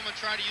 Watch Hillman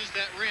try to use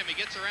that rim. He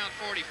gets around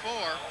 44,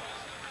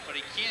 but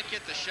he can't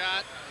get the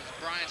shot. There's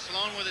Brian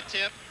Sloan with a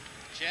tip.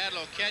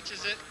 Jadlow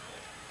catches it,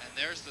 and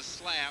there's the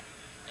slap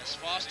as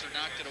Foster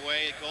knocked it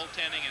away.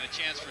 Goaltending and a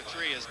chance for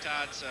three as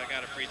Todd's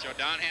got a free throw.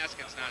 Don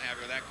Haskins not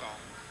happy with that call.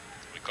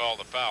 We call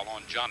the foul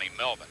on Johnny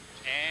Melvin,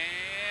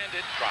 and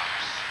it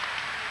drops.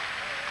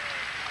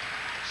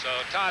 So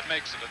Todd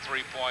makes it a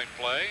three-point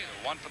play,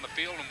 one from the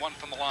field and one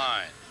from the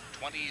line.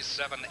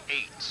 27-8,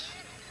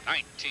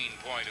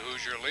 19-point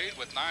Hoosier lead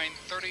with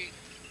 9:30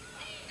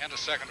 and a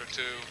second or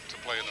two to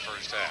play in the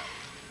first half.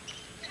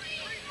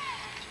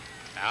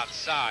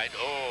 Outside,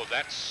 oh,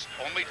 that's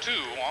only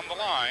two on the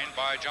line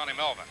by Johnny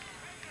Melvin.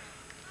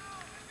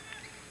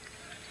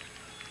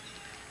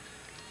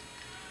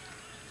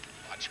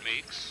 Watch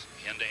Meeks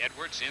into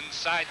Edwards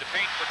inside the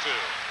paint for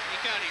two. He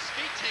got his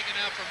feet taken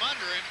out from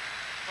under him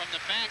from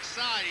the back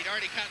side. He'd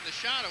already gotten the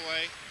shot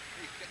away.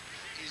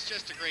 He's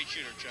just a great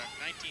shooter, Chuck.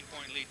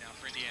 19-point lead now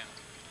for Indiana.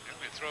 And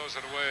he throws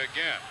it away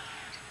again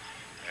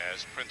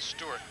as Prince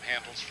Stewart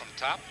handles from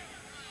top.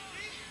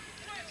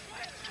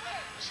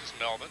 This is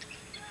Melvin.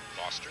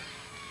 Foster.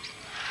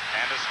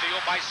 And a steal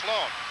by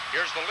Sloan.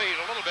 Here's the lead,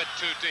 a little bit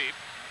too deep.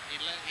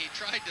 He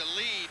tried to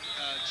lead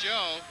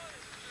Joe.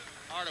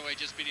 Hardaway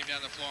just beat him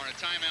down the floor, and a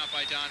timeout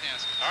by Don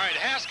Haskins. All right,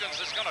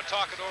 Haskins is going to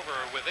talk it over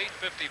with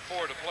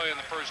 8:54 to play in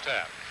the first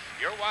half.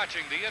 You're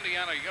watching the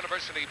Indiana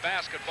University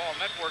Basketball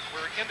Network,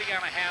 where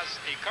Indiana has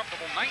a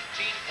comfortable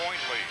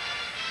 19-point lead.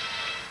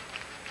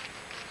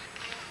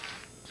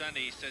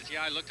 Sunday, he says,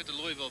 yeah, I looked at the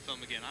Louisville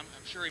film again. I'm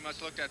sure he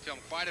must have looked at that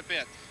film quite a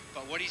bit.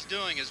 But what he's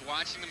doing is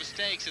watching the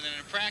mistakes, and then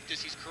in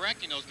practice, he's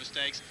correcting those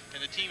mistakes, and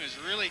the team has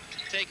really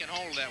taken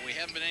hold of that. We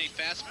haven't been any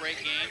fast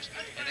break games,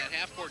 and that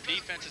half-court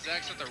defense is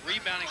excellent. The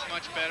rebounding's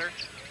much better.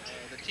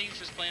 The team's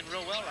just playing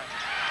real well right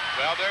now.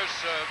 Well, there's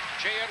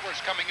Jay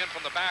Edwards coming in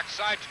from the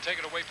backside to take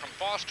it away from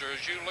Foster.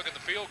 As you look at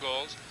the field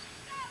goals,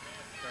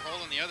 they're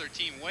holding the other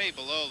team way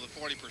below the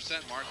 40%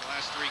 mark the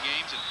last three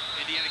games, and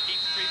Indiana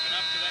keeps creeping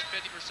up to that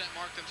 50%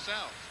 mark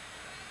themselves.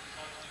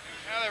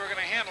 Now they were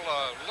going to handle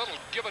a little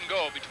give and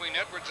go between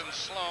Edwards and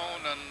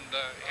Sloan, and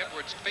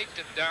Edwards faked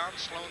it down.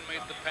 Sloan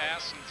made the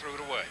pass and threw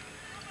it away.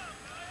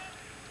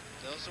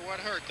 Those are what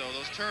hurt, though,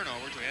 those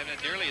turnovers. We haven't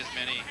had nearly as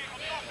many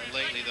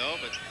lately,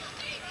 though, but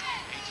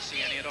hate to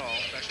see any at all,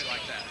 especially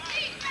like that.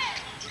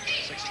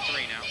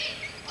 6-3 now.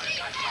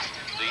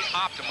 The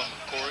optimum,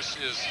 of course,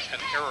 is an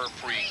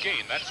error-free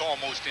game. That's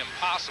almost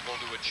impossible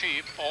to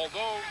achieve,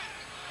 although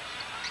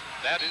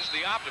that is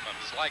the optimum.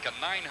 It's like a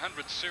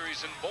 900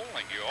 series in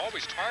bowling. You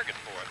always target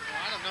for it. Well,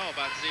 I don't know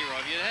about zero.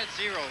 If you had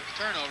zero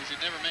turnovers,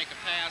 you'd never make a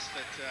pass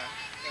that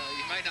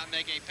you might not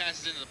make any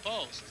passes into the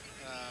post.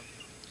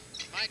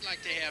 I'd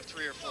like to have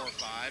 3 or 4 or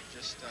 5,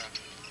 just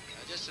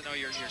to know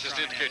you're just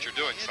trying. Indicate you're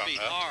doing something.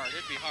 It'd be hard.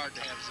 It'd be hard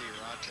to have zero,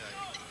 I'll tell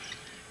you.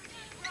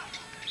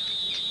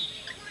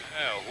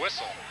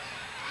 Whistle,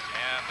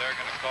 and they're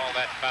going to call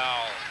that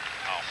foul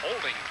a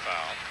holding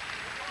foul.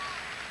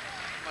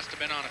 Must have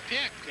been on a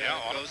pick. Yeah,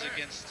 goes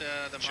against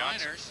the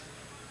Miners.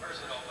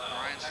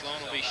 Brian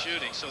Sloan will be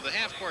shooting. So the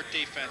half-court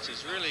defense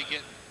is really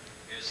getting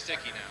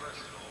sticky now.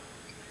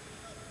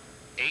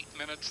 8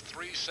 minutes,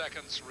 3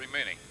 seconds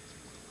remaining.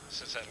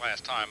 Since that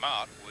last time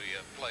out, we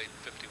have played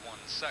 51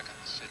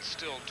 seconds. It's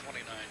still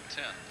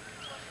 29-10.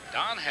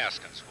 Don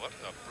Haskins, what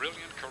a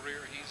brilliant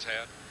career he's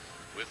had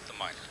with the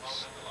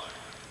Miners.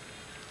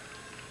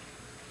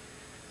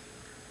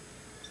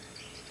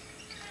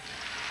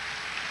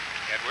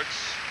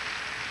 Edwards,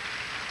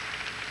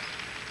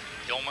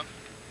 Hillman,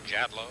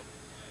 Jadlow,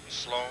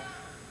 Sloan,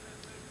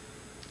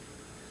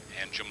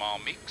 and Jamal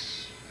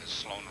Meeks as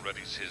Sloan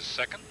readies his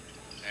second,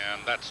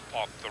 and that's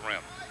off the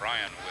rim.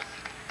 Bryan with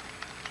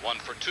 1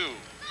 for 2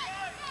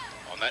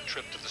 on that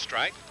trip to the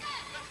stripe,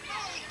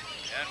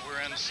 and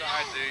we're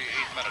inside the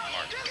 8-minute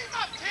mark.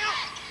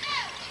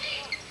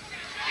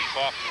 Deep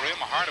off the rim,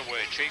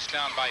 Hardaway chased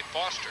down by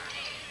Foster.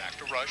 Back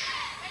to Rush.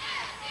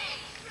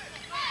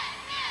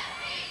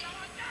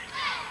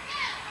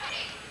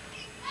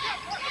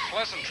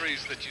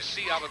 pleasantries that you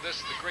see out of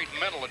this, the great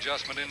mental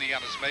adjustment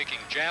Indiana's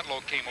making. Jadlow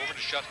came over to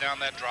shut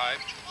down that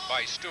drive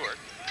by Stewart.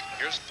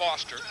 Here's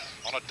Foster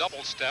on a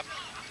double step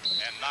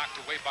and knocked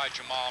away by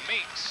Jamal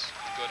Meeks.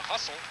 Good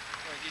hustle.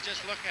 Well, you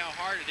just look how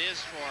hard it is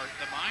for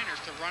the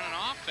Miners to run an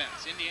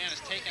offense.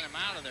 Indiana's taking them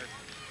out of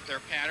their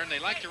pattern. They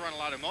like to run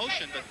a lot of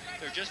motion, but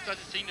there just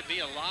doesn't seem to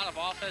be a lot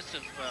of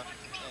offensive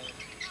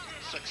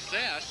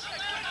success.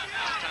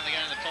 Last time they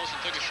got in the post and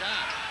took a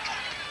shot.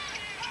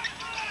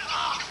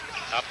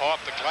 Up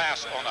off the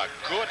glass on a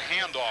good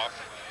handoff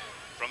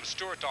from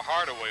Stewart to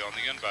Hardaway on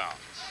the inbounds.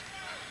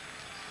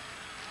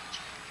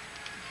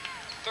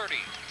 30-12.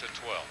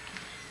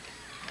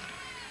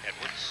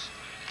 Edwards.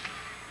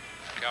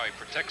 Look how he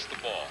protects the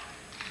ball.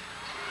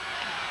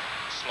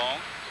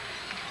 Sloan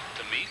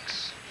to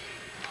Meeks.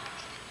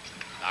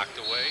 Knocked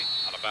away,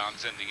 out of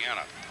bounds,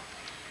 Indiana.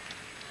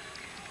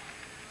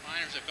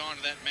 Miners have gone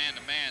to that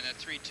man-to-man. That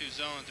 3-2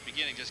 zone at the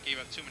beginning just gave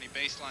up too many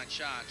baseline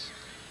shots.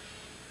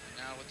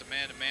 Now with the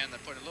man-to-man,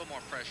 they're putting a little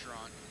more pressure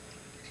on.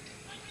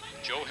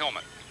 Joe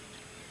Hillman.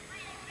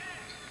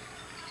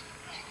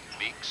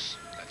 Meeks,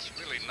 that's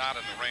really not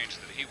in the range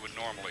that he would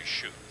normally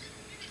shoot.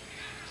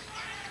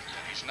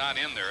 He's not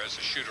in there as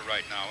a shooter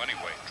right now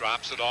anyway.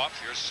 Drops it off.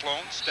 Here's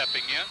Sloan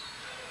stepping in.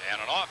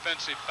 And an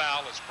offensive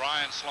foul as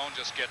Brian Sloan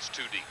just gets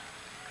too deep.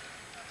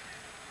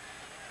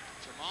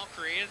 Jamal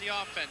created the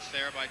offense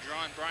there by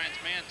drawing Brian's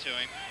man to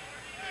him.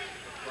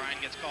 Brian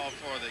gets called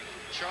for the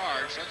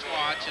charge. Let's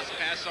watch. His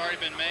pass has already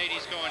been made.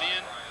 He's going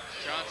in.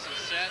 Johnson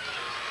set.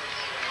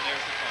 And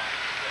there's the call.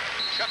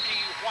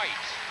 Chucky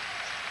White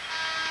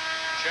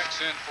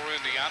checks in for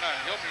Indiana, and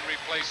he'll be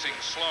replacing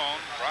Sloan.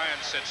 Brian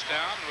sits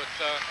down with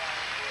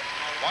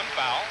one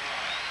foul.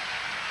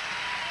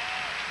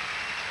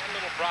 A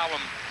little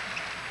problem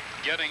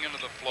getting into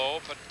the flow,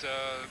 but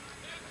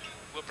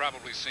we'll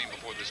probably see him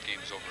before this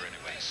game's over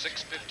anyway.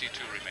 6:52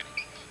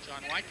 remaining.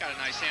 John White got a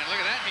nice hand.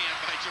 Look at that hand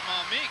by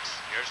Jamal Meeks.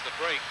 Here's the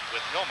break with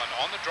Hillman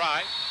on the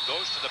drive.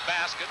 Goes to the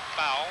basket.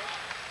 Foul.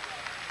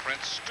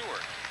 Prince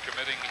Stewart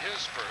committing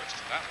his first.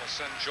 That will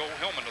send Joe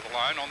Hillman to the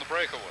line on the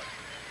breakaway.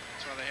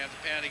 That's why they have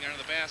the padding under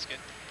the basket.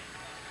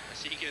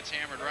 As he gets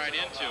hammered right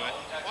into it.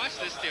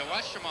 Watch this deal.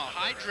 Watch Jamal.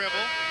 High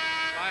dribble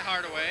by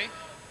Hardaway.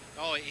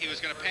 Oh, he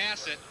was going to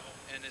pass it,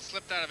 and it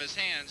slipped out of his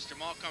hands.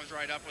 Jamal comes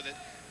right up with it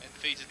and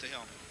feeds it to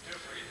Hillman.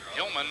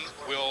 Hillman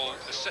will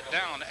sit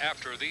down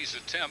after these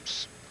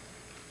attempts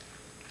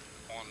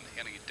on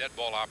any dead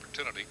ball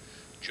opportunity.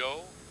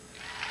 Joe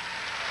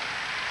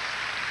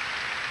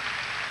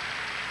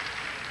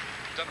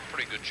done a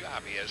pretty good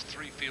job. He has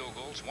 3 field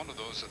goals. One of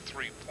those a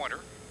 3-pointer.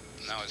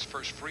 Now his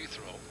first free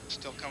throw.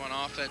 Still coming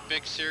off that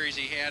big series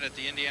he had at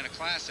the Indiana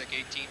Classic.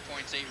 18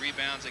 points, 8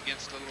 rebounds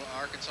against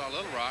Arkansas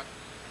Little Rock.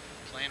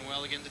 Playing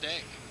well again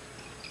today.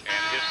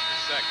 And hits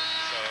the second.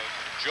 So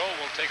Joe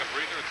will take a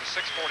breather at the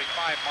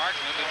 6:45 mark,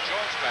 and then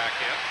Jones back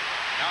in.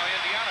 Now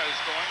Indiana is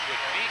going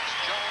with Meeks,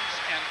 Jones,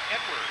 and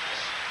Edwards,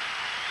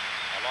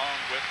 along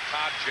with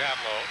Todd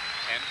Jadlow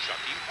and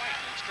Chucky White.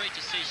 It's great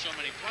to see so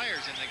many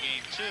players in the game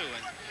too,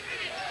 and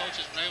the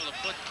coach has been able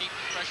to keep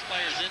fresh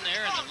players in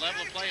there, and the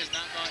level of play has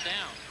not gone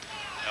down.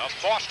 Now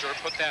Foster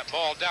put that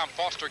ball down.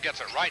 Foster gets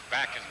it right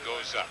back and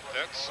goes up.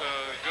 That's a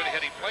good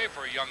heady play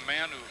for a young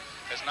man who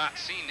has not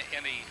seen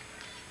any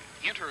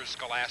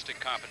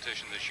interscholastic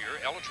competition this year,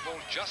 eligible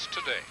just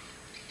today.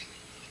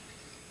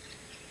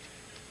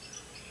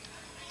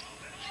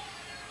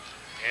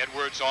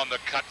 Edwards on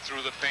the cut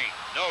through the paint.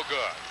 No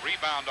good.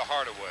 Rebound to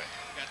Hardaway.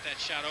 Got that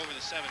shot over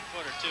the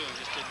 7-footer too, and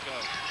just didn't go.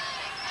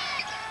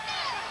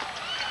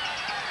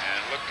 And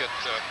look at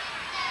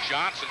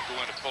Johnson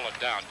going to pull it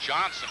down.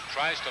 Johnson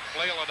tries to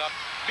flail it up.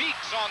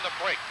 Meeks on the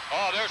break.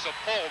 Oh, there's a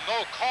pull.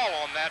 No call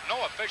on that.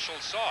 No official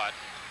saw it.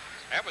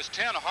 That was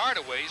 10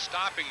 Hardaway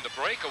stopping the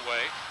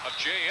breakaway of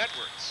Jay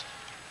Edwards.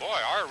 Boy,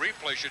 our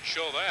replay should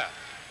show that.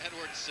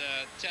 Edwards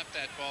tapped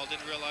that ball,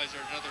 didn't realize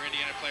there was another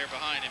Indiana player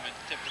behind him, and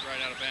tipped it right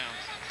out of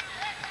bounds.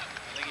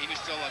 I think he was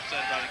still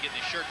upset about it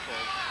getting his shirt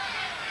pulled.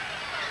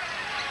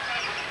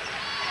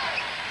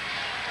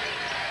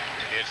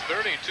 It's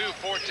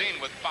 32-14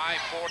 with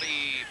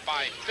 5:50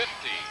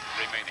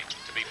 remaining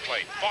to be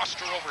played.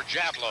 Foster over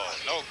Jadlow.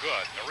 No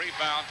good. The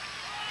rebound.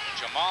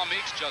 Jamal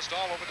Meeks just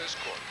all over this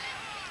court.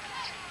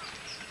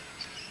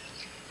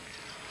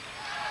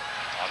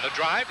 On the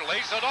drive,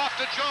 lays it off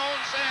to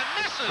Jones and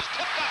misses.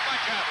 Tipped up by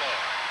Jadlow.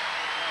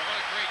 Oh,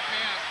 what a great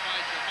pass by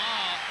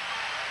Jamal.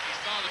 He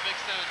saw the big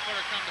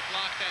 7-footer come to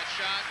block that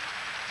shot.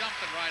 Dumped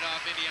it right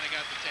off. Indiana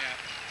got the tap.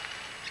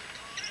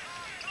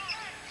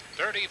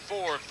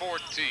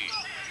 34-14.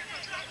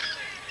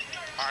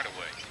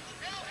 Hardaway.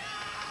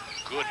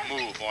 Good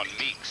move on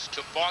Meeks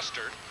to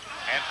Foster.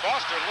 And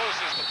Foster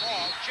loses the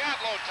ball.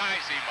 Jadlow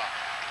ties him up.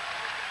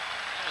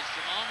 That was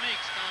Jamal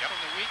Meeks coming from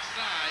the weak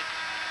side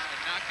and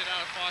knocked it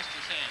out of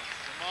Foster's hands.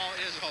 Jamal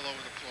is all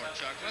over the floor,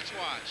 Chuck. Let's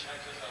watch.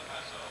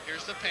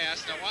 Here's the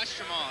pass. Now watch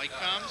Jamal. He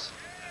comes.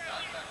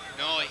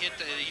 No, he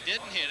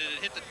didn't hit it.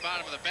 It hit the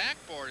bottom of the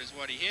backboard is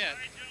what he hit.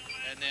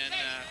 And then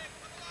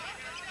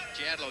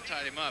Jadlow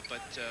tied him up,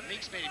 but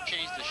Meeks made him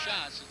change the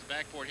shot since the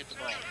backboard hit the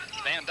ball.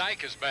 Van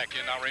Dyke is back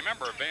in. Now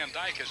remember, Van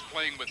Dyke is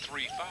playing with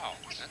 3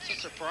 fouls. That's a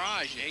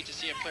surprise. You hate to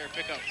see a player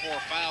pick up 4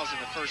 fouls in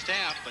the first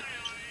half, but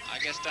I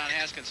guess Don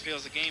Haskins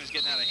feels the game's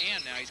getting out of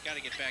hand now. He's got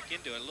to get back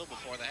into it a little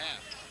before the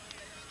half.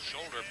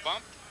 Shoulder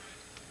bump,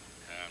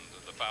 and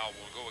the foul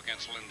will go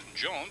against Lyndon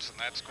Jones, and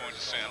that's going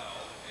to send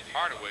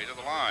Hardaway to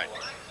the line.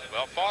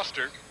 Well,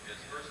 Foster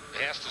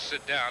has to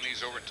sit down.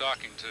 He's over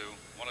talking to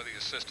one of the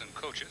assistant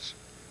coaches,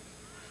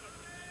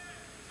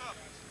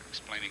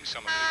 explaining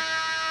some of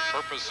the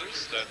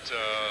purposes that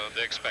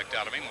they expect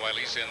out of him while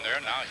he's in there.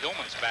 Now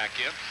Hillman's back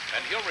in,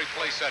 and he'll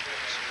replace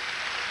Edwards.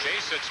 Jay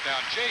sits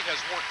down. Jay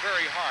has worked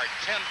very hard.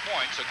 10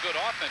 points, a good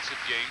offensive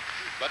game.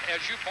 But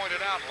as you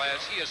pointed out,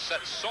 Laz, he has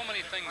set so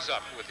many things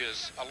up with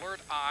his alert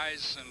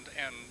eyes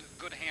and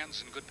good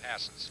hands and good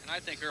passes. And I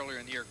think earlier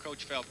in the year,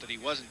 Coach felt that he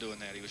wasn't doing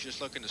that. He was just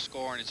looking to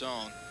score on his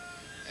own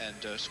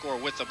and score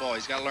with the ball.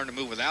 He's got to learn to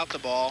move without the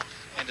ball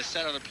and to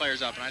set other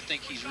players up. And I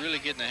think he's really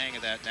getting the hang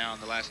of that now in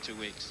the last 2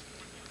 weeks.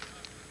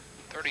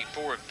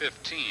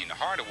 34-15.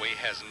 Hardaway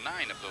has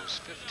 9 of those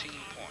 15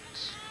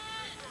 points.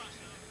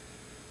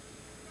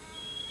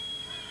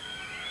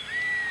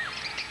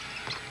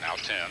 Now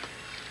 10.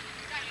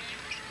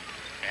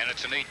 And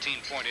it's an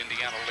 18-point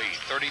Indiana lead.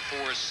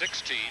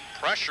 34-16.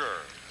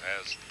 Pressure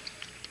as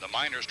the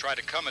Miners try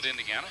to come at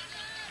Indiana,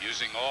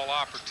 using all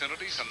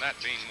opportunities, and that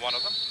being one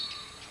of them.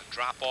 A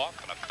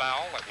drop-off and a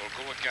foul that will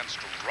go against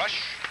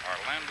Rush,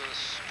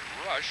 Arlandis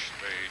Rush,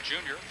 the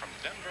junior from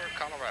Denver,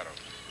 Colorado.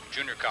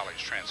 Junior college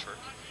transfer.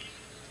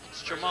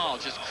 It's Jamal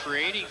just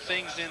creating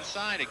things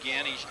inside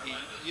again.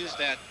 He used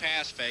that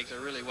pass fake.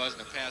 There really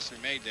wasn't a pass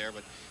he made there,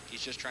 but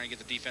he's just trying to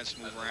get the defense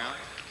to move around.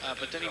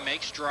 But then he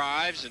makes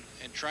drives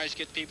and tries to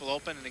get people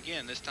open. And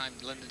again, this time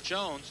Lyndon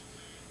Jones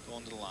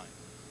going to the line.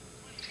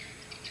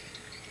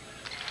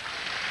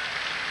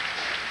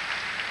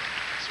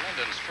 It's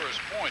Lyndon's first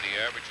point. He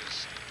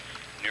averages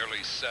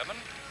nearly 7.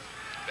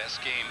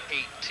 Best game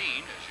 18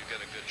 as you get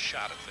a good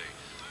shot at the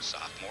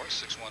sophomore,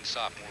 6'1"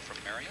 sophomore from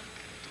Marion.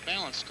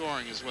 Balanced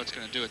scoring is what's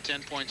going to do it.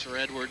 10 points for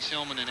Edwards.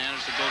 Hillman and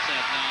Anderson both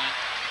have 9.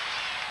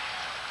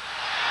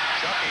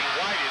 Chucky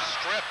White is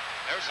stripped.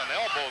 There's an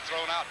elbow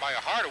thrown out by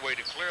Hardaway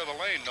to clear the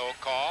lane. No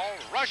call.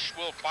 Rush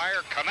will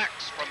fire.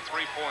 Connects from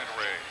 3-point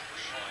range.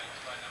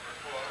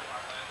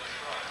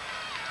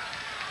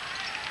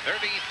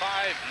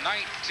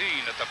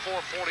 35-19 at the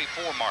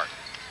 4:44 mark.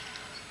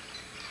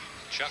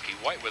 Chucky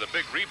White with a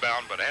big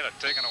rebound, but had it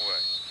taken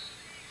away.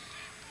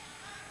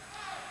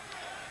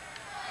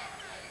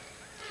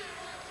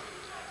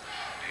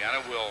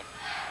 Indiana will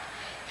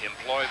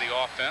employ the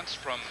offense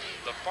from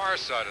the far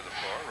side of the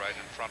floor, right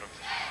in front of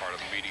part of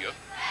the media.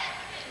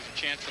 There's a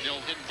chance for the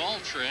old hidden ball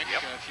trick.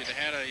 Yep. If you'd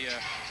had a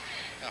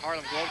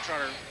Harlem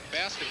Globetrotter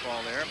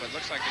basketball there, but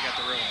looks like they got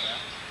the real one back.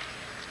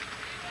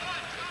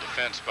 Good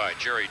defense by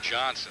Jerry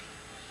Johnson.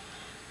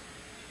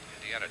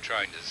 Indiana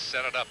trying to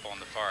set it up on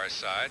the far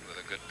side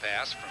with a good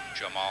pass from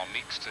Jamal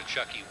Meeks to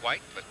Chucky White,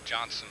 but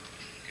Johnson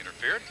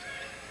interfered.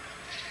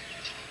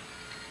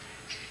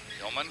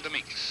 Hillman to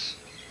Meeks.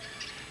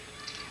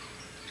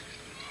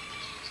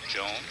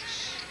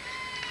 Jones.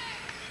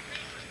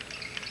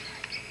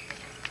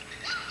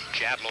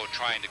 Jadlow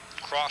trying to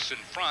cross in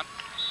front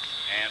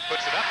and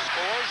puts it up,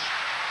 scores,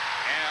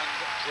 and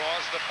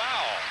draws the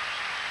foul.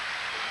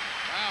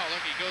 Wow,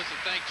 look, he goes to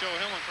thank Joe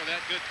Hillman for that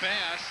good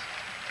pass.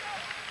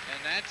 And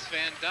that's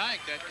Van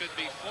Dyke. That could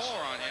be 4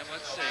 on him.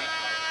 Let's see.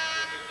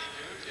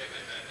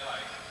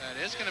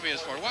 That is going to be his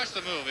 4. Watch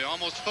the move. He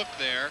almost hooked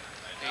there.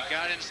 He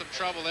got in some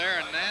trouble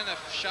there, and then the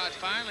shot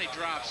finally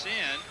drops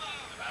in.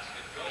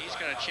 He's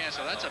got a chance.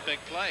 So that's a big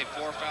play.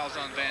 4 fouls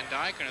on Van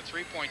Dyke and a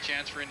 3-point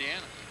chance for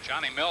Indiana.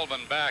 Johnny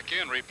Melvin back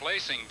in,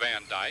 replacing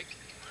Van Dyke,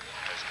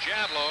 as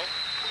Jadlow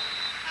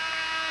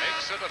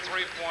makes it a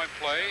 3-point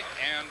play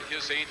and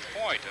his 8th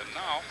point. And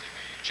now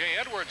Jay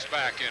Edwards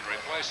back in,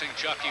 replacing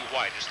Chucky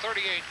White. It's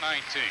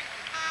 38-19.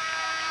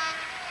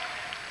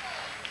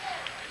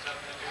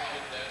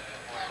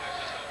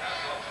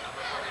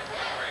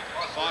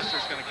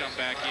 Foster's going to come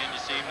back in. You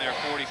see him there,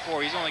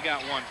 44. He's only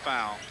got 1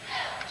 foul,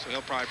 so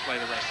he'll probably play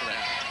the rest of the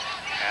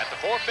half. At the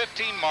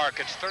 4:15 mark,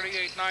 it's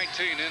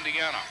 38-19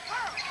 Indiana.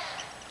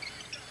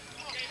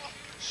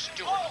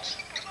 Stewart.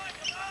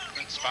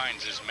 Prince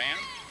finds his man.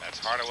 That's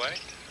Hardaway.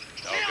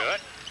 No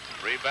good.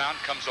 Rebound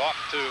comes off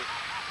to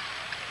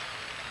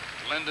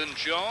Lyndon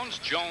Jones.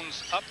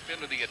 Jones up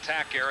into the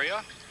attack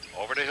area.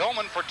 Over to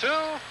Hillman for 2.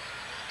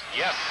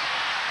 Yes.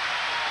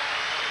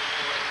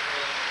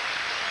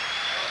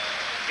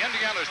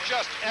 Indiana's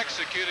just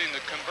executing the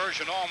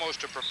conversion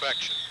almost to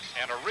perfection.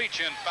 And a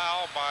reach-in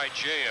foul by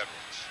Jay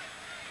Edwards.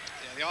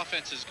 Yeah, the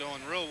offense is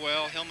going real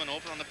well. Hillman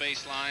open on the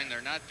baseline.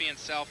 They're not being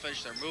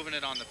selfish. They're moving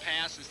it on the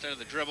pass instead of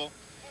the dribble.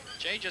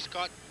 Jay just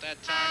caught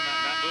that time,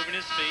 not moving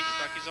his feet,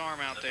 stuck his arm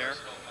out there.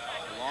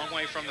 A long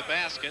way from the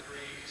basket.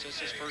 This is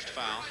his first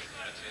foul.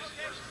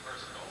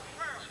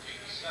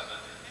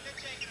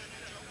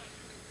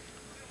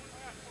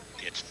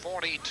 It's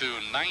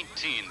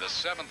 40-19. The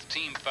 7th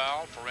team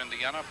foul for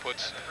Indiana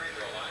puts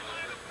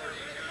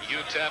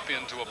UTEP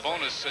into a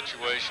bonus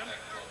situation.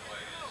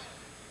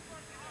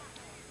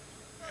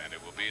 And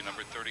it will be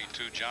number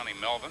 32, Johnny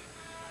Melvin,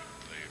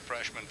 the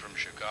freshman from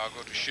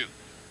Chicago, to shoot.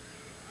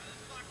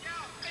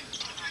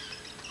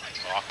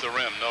 Off the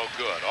rim, no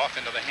good. Off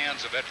into the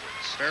hands of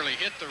Edwards. Barely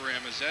hit the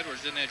rim as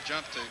Edwards didn't have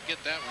jump to get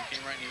that one.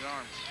 Came right in his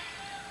arms.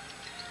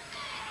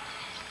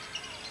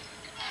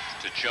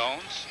 To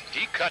Jones.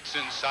 He cuts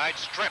inside,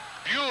 strip.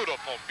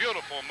 Beautiful,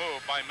 beautiful move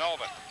by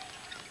Melvin.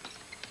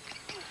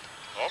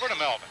 Over to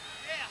Melvin.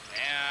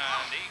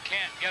 And he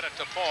can't get it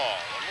to fall.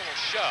 A little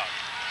shove.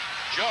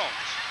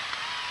 Jones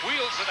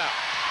wheels it out.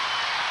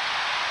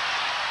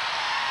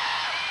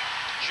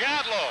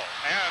 Jadlow,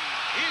 and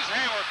he's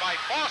hammered by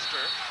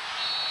Foster.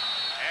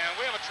 And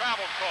we have a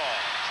travel call.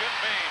 Jim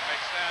Bain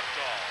makes that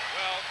call.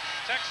 Well,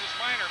 Texas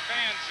minor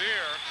fans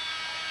here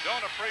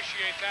don't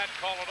appreciate that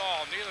call at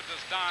all. Neither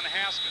does Don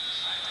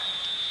Haskins.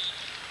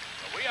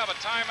 But we have a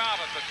timeout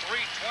at the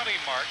 3:20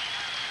 mark.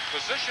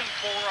 Position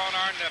 4 on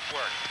our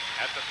network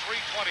at the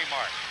 3:20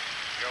 mark.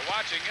 You're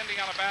watching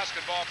Indiana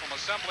basketball from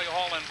Assembly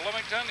Hall in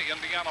Bloomington.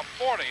 Indiana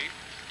 40,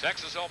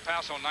 Texas El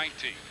Paso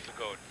 19. To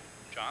go,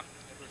 John.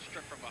 Edwards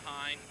strip from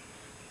behind.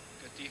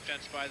 Good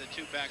defense by the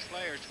two back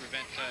players to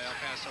prevent El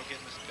Paso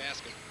getting this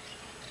basket.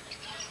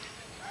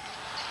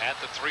 At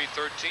the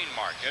 3:13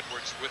 mark,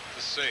 Edwards with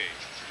the save.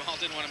 Jamal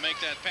didn't want to make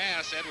that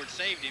pass. Edwards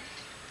saved him.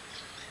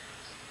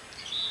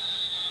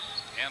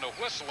 And a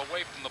whistle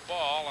away from the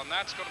ball, and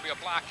that's going to be a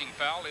blocking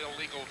foul.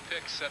 Illegal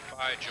pick set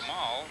by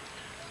Jamal.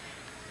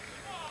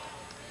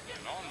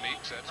 And on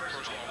Meeks, that's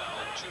personal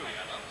number 2.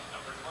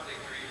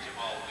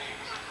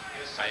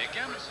 I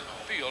again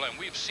feel, and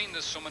we've seen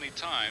this so many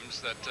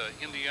times, that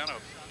Indiana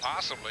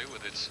possibly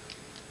with its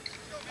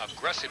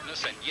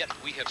aggressiveness, and yet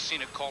we have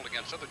seen it called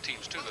against other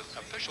teams too. The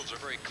officials are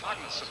very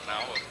cognizant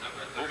now of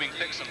moving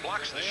picks and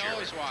blocks this year. They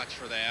always watch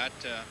for that.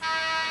 You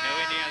know,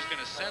 Indiana's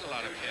going to set a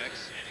lot of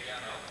picks.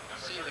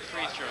 See the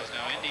free throws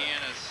now.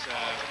 Indiana's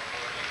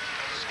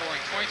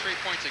scoring 23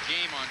 points a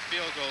game on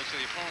field goals to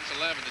the opponent's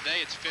 11. Today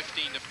it's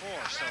 15-4,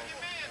 so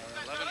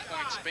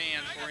 11-point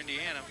span for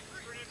Indiana.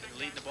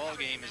 Leading the ball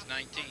game is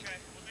 19.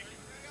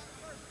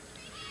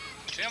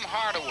 Tim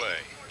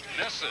Hardaway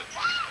misses.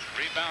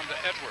 Rebound to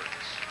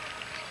Edwards.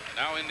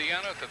 Now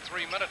Indiana at the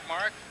 3-minute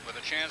mark with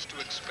a chance to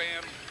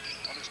expand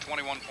on his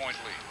 21-point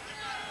lead.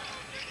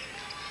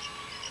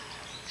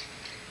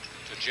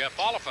 To Jeff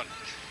Oliphant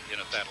in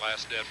at that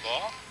last dead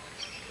ball.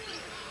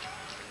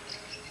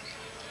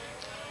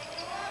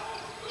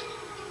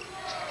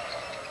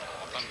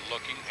 Oliphant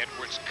looking,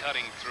 Edwards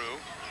cutting through.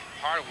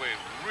 Hardaway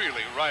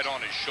really right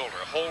on his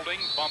shoulder, holding,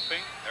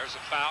 bumping. There's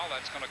a foul.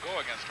 That's going to go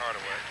against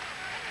Hardaway.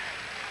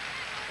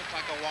 Looked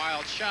like a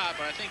wild shot,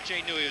 but I think Jay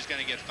knew he was going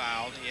to get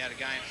fouled. He had a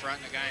guy in front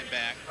and a guy in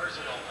back.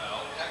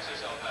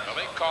 Well,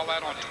 they call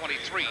that on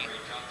 23.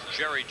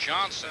 Jerry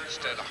Johnson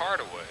instead of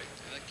Hardaway.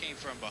 That came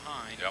from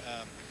behind. Yep.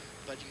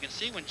 But you can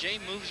see when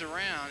Jay moves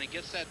around and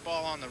gets that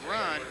ball on the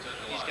run,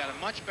 he's got a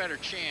much better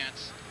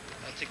chance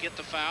to get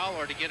the foul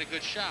or to get a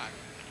good shot.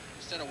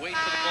 Instead of waiting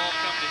for the ball to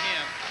come to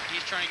him,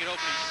 he's trying to get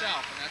open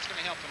himself, and that's going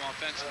to help him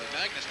offensively.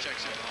 Magnus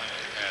checks in line.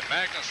 And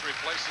Magnus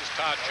replaces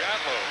Todd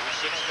Jadlow, who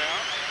sits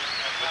down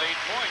with 8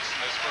 points in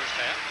this first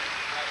half.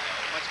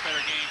 Much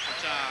better game for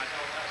Todd,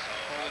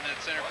 holding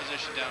that center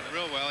position down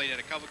real well. He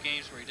had a couple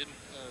games where he didn't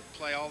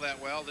play all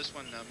that well. This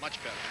one, much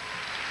better.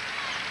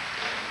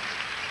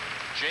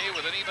 Jay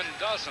with an even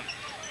dozen.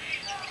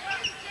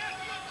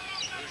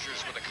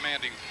 Hoosiers with a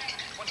commanding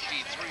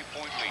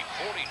 23-point lead,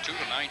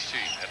 42-19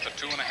 at the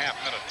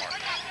 2.5-minute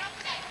mark.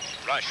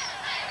 Rush.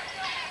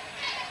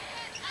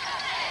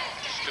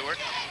 Stewart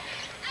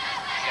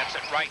gets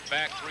it right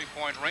back,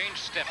 3-point range,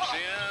 steps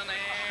in,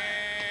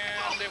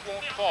 and it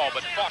won't fall,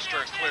 but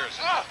Foster clears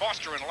it.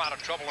 Foster in a lot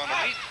of trouble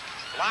underneath.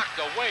 Blocked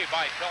away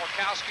by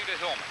Pelkowski to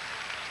Hillman.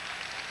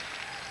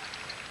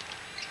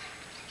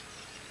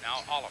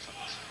 Now Oliphant.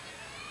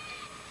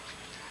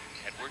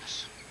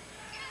 Edwards.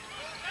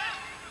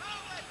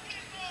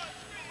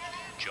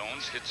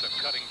 Jones hits a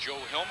cutting Joe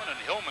Hillman, and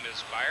Hillman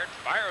is fired,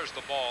 fires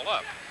the ball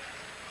up.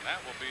 And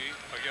that will be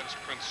against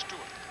Prince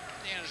Stewart.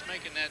 Indiana's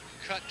making that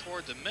cut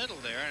toward the middle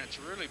there, and it's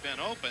really been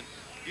open.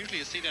 Usually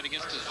you see that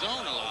against the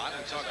zone a lot.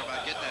 We talk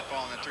about getting that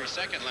ball in the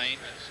 3-second lane,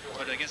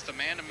 but against the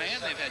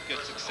man-to-man, they've had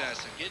good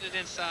success. And getting it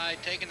inside,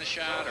 taking the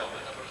shot, or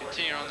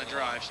continuing on the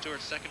drive.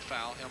 Stewart's second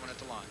foul, Hillman at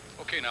the line.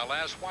 Okay, now,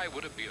 Laz, why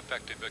would it be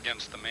effective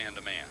against the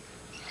man-to-man?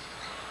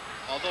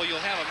 Although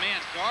you'll have a man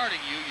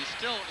guarding you, you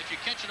still, if you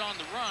catch it on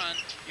the run,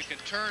 you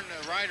can turn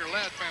right or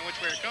left, depending on which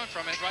way you're coming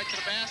from, and right to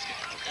the basket.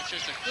 It's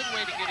just a good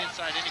way to get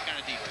inside any kind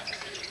of defense.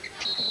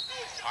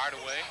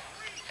 Hardaway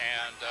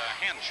and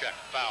hand check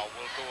foul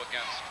will go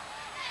against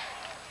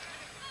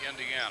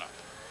Indiana.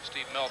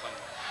 Steve Melvin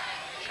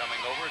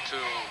coming over to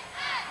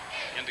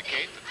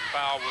indicate that the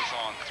foul was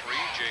on 3,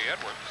 Jay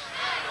Edwards.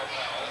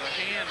 The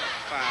hand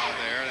foul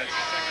there. That's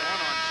the second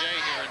one on Jay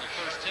here in the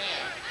first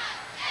half.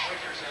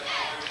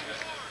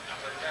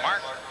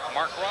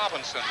 Mark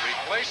Robinson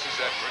replaces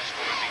Edwards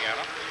for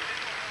Indiana.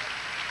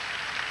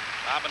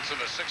 Robinson,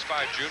 a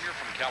 6'5" junior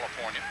from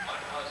California.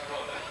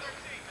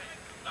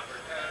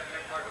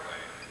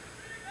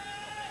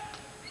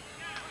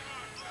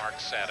 Mark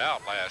sat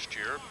out last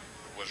year,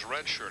 was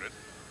redshirted,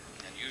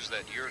 and used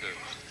that year to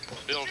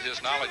build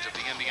his knowledge of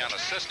the Indiana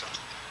system.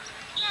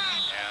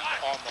 And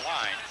on the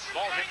line,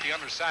 ball hit the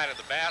underside of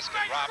the basket.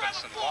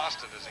 Robinson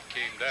lost it as it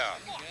came down.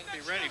 You got to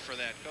be ready for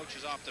that. Coach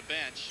is off the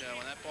bench.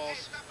 When that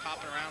ball's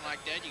popping around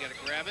like that, you got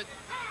to grab it,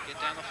 get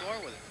down the floor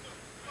with it.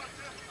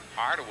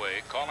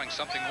 Hardaway calling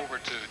something over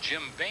to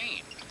Jim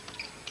Bain.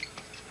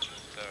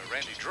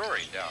 Randy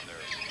Drury down there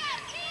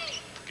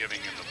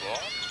giving him the ball.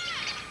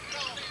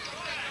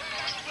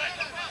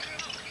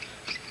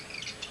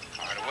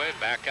 Hardaway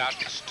back out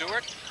to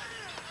Stewart.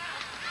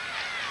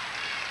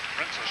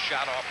 Prince a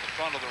shot off the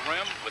front of the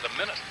rim with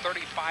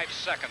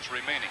 1:35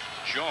 remaining.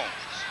 Jones.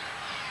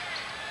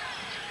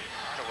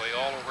 Hardaway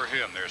all over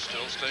him. They're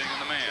still staying in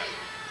the man.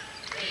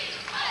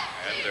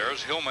 And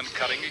there's Hillman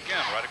cutting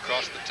again right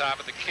across the top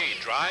of the key.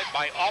 Drive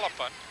by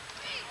Oliphant.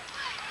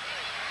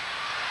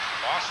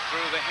 Lost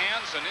through the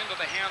hands and into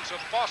the hands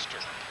of Foster.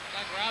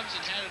 Like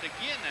Robinson had it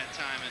again that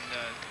time and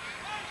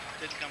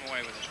didn't come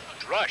away with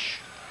it. Rush,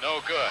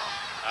 no good.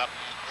 Up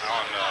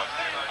on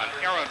an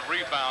errant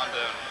rebound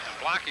and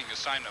blocking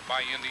assignment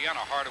by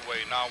Indiana.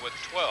 Hardaway now with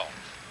 12.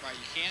 Right,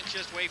 you can't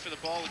just wait for the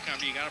ball to come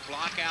to you. You got to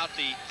block out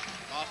the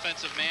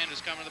offensive man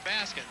who's coming to the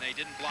basket. And they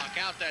didn't block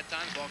out that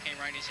time. The ball came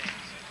right in his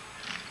hands.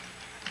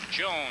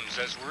 Jones,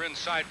 as we're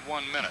inside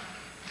 1 minute.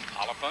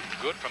 Oliphant,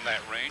 good from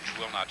that range,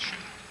 will not shoot.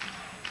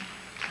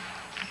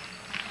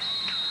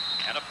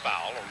 And a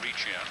foul, a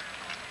reach in.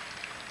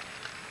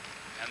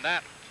 And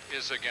that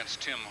is against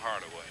Tim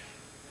Hardaway.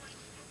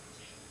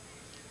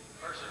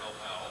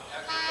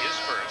 His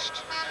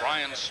first.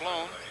 Brian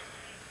Sloan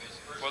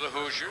for the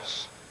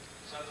Hoosiers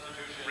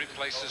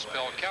replaces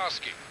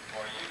Belkowski.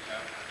 For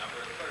UTEP, number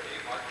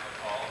 30, Mark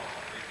McCall,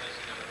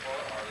 replacing number 4,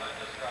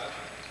 Orlando Scott.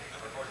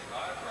 Number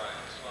 45,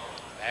 Brian Sloan.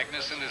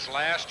 Magnus in his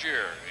last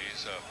year.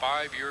 He's a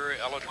 5-year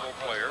eligible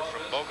player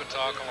from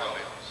Bogota,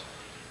 Colombia.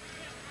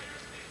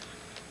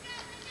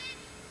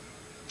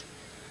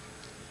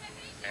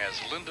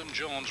 As Lyndon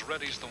Jones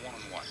readies the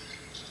 1-and-1.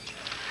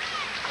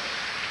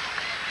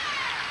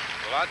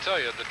 Well, I tell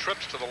you, the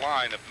trips to the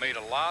line have made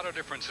a lot of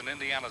difference in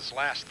Indiana's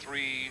last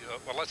three,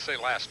 well, let's say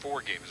last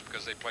 4 games,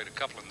 because they played a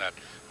couple in that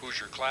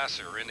Hoosier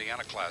Classic or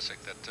Indiana Classic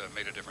that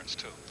made a difference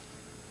too.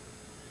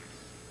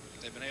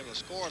 They've been able to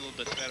score a little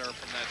bit better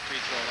from that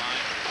free throw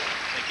line.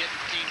 They get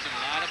teams in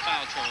a lot of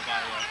foul trouble by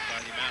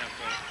the amount of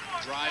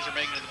drives they're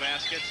making to the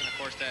baskets, and of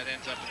course that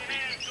ends up in free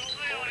throws.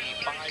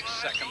 45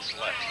 seconds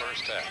left,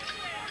 first half.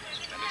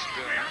 And it's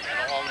been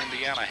an all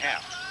Indiana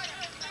half.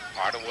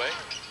 Hardaway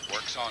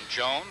works on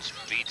Jones,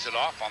 feeds it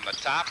off on the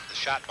top. The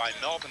shot by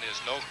Melvin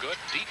is no good,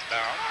 deep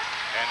down,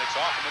 and it's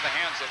off into the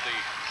hands of the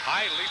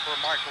high leaper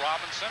Mark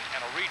Robinson,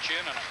 and a reach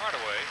in, and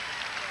Hardaway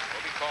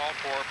will be called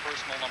for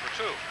personal number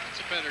 2.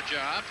 It's a better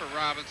job for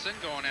Robinson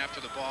going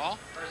after the ball.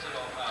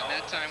 And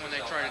that time when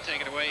they tried to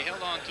take it away, he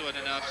held on to it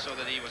enough so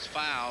that he was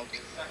fouled.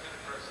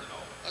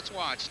 Let's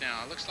watch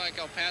now. It looks like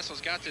El Paso's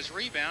got this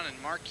rebound, and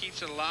Mark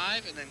keeps it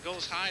alive and then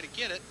goes high to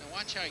get it. And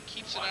watch how he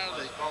keeps it out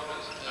of the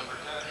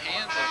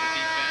hands of the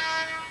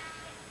defense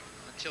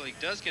until he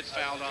does get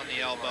fouled on the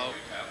elbow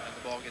and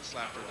the ball gets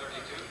slapped away.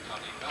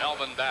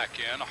 Melvin back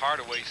in.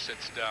 Hardaway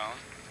sits down.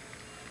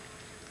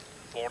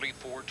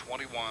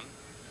 44-21.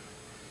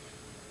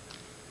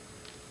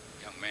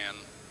 Young man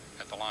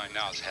at the line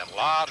now has had a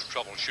lot of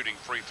trouble shooting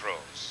free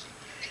throws.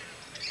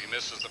 He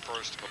misses the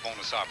first of a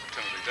bonus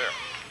opportunity there.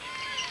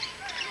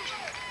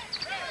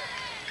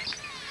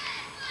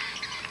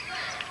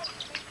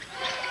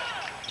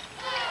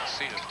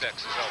 See if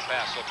Texas El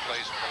Paso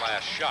plays for the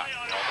last shot.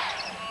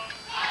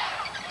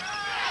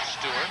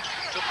 Stewart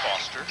to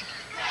Foster.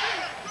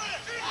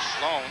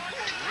 Sloan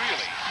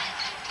really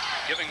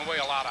giving away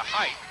a lot of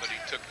height, but he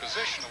took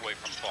position away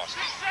from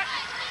Foster.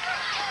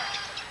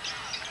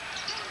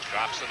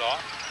 Drops it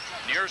off.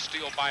 Near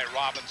steal by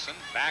Robinson.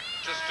 Back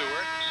to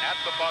Stewart. At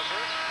the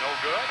buzzer. No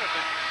good.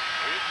 And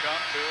we've come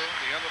to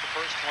the end of the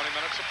first 20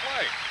 minutes of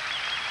play.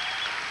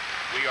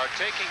 We are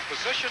taking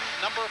position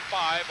number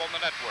 5 on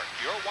the network.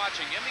 You're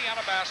watching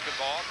Indiana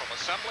basketball from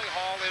Assembly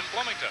Hall in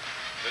Bloomington.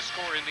 The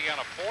score,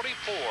 Indiana 44,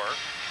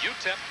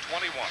 UTEP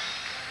 21.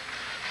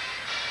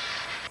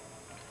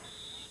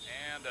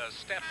 And a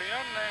step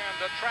in and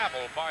a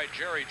travel by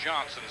Jerry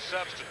Johnson.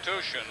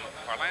 Substitution,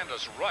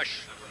 Orlando's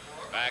Rush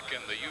back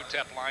in the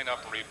UTEP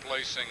lineup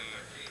replacing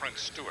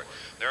Prince Stewart.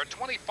 There are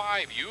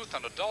 25 youth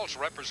and adults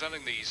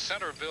representing the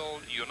Centerville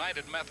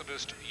United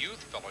Methodist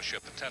Youth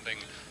Fellowship attending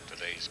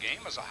today's game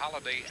as a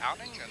holiday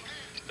outing, and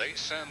they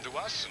send to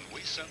us and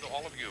we send to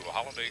all of you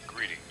holiday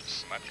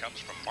greetings. And that comes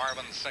from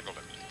Marvin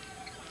Singleton.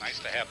 Nice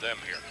to have them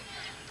here.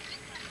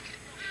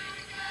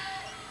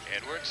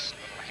 Edwards,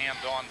 little hand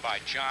on by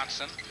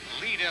Johnson.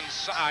 Lead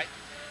inside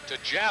to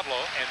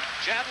Jablow, and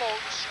Jablow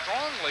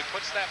strongly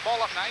puts that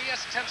ball up. Now he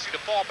has a tendency to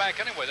fall back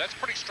anyway. That's a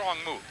pretty strong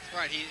move.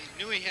 Right, he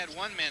knew he had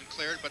one man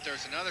cleared, but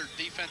there's another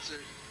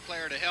defensive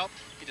player to help.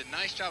 He did a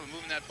nice job of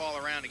moving that ball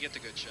around to get the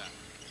good shot.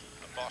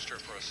 Foster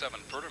for a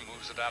 7-footer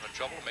moves it out of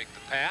trouble to make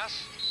the pass.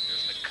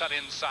 Here's cut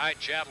inside.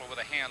 Jadlow with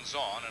a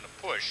hands-on and a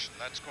push.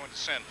 That's going to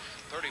send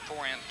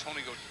 34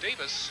 Antonio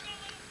Davis.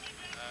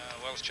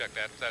 Well, let's check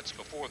that. That's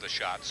before the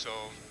shot. So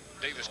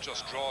Davis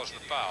just draws the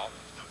foul.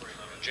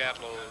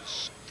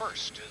 Jadlow's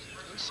first.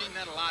 We've seen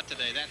that a lot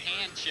today. That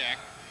hand check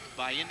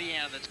by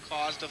Indiana that's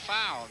caused a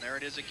foul. And there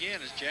it is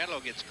again as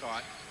Jadlow gets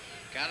caught.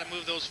 Got to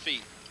move those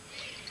feet.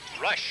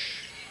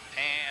 Rush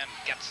and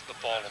gets the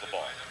ball of the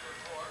ball.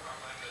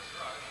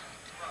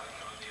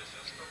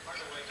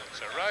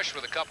 So Rush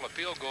with a couple of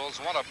field goals,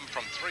 one of them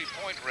from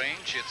three-point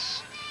range.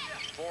 It's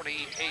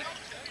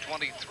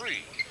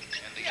 48-23.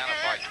 Indiana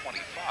by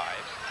 25.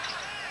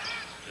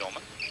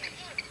 Hillman.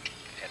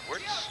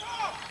 Edwards.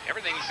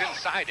 Everything's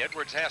inside.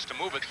 Edwards has to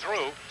move it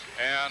through.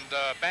 And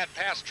bad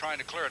pass trying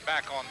to clear it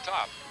back on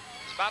top.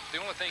 It's about the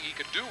only thing he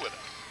could do with it.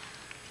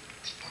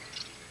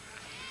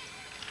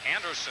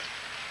 Anderson.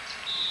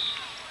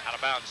 Out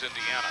of bounds,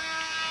 Indiana.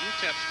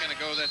 UTEP's going to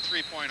go that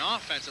three-point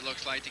offense, it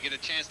looks like, to get a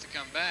chance to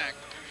come back.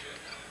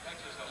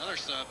 Another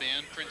sub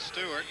in, Prince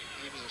Stewart.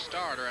 He was a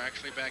starter,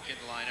 actually, back in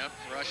the lineup.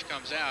 Rush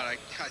comes out. I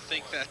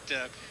think that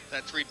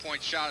that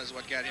three-point shot is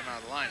what got him out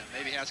of the lineup.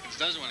 Maybe Haskins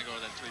doesn't want to go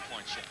with that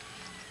three-point shot.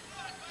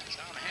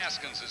 Don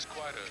Haskins is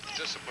quite a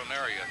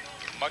disciplinarian,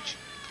 much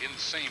in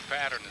the same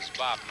pattern as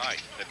Bob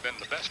Knight. They've been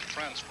the best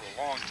friends for a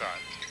long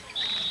time.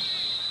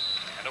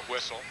 And a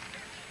whistle.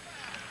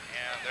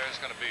 And there's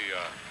going to be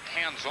a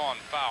hands-on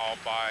foul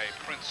by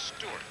Prince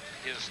Stewart,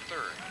 his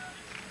third.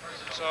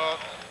 So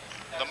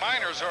the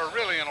Miners are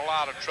really in a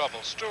lot of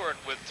trouble. Stewart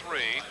with 3.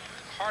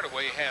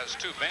 Hardaway has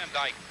 2. Van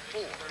Dyke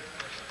 4.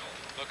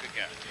 Look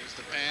again. Here's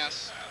the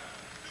pass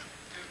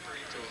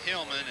to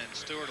Hillman, and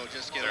Stewart will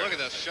just get, look at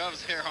the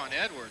shoves there on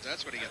Edwards.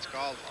 That's what he gets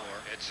called for.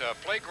 It's a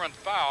flagrant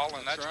foul,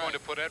 and that's right. going to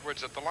put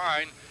Edwards at the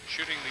line,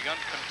 shooting the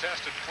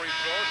uncontested free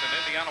throws, and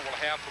Indiana will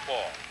have the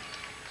ball.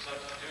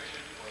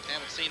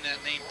 Haven't seen that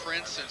name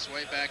Prince since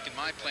way back in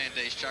my playing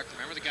days, Chuck.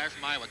 Remember the guy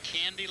from Iowa,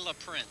 Candy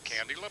LaPrince?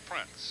 Candy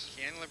LaPrince.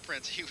 Candy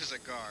LaPrince, he was a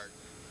guard.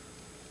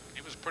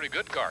 He was a pretty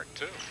good guard,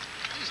 too.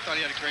 I just thought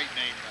he had a great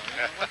name, though.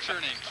 You know, what's your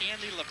name?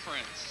 Candy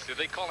LaPrince.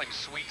 Did they call him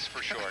Sweets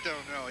for short? I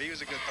don't know. He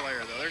was a good player,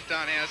 though. There's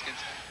Don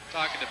Haskins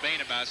talking to Bain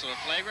about it. So a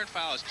flagrant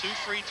foul is 2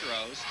 free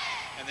throws,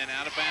 and then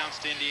out of bounds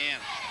to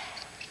Indiana.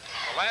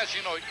 Well, as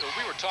you know,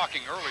 we were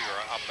talking earlier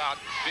about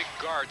big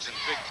guards and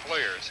big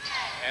players.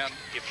 And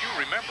if you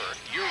remember,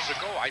 years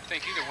ago, I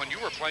think either when you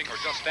were playing or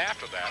just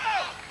after that,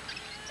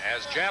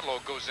 as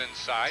Jadlow goes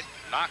inside,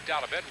 knocked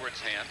out of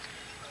Edwards' hand.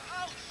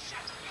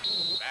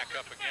 Back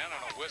up again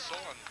on a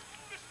whistle, and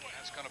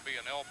that's going to be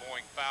an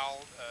elbowing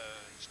foul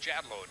as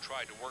Jadlow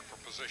tried to work for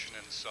position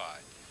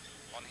inside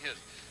on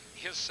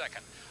his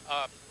second.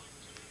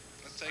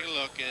 Let's take a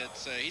look.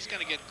 It's he's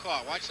going to get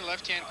caught. Watch the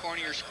left-hand corner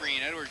of your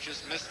screen. Edwards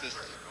just missed this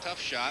tough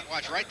shot.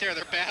 Watch right there.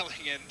 They're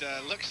battling,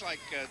 and looks like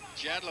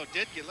Jadlow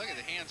did get. Look at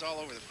the hands all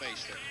over the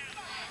face there.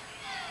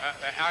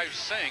 I was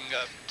saying,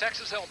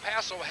 Texas El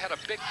Paso had a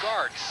big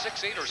guard,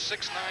 6'8" or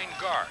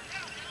 6'9" guard.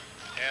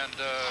 And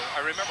I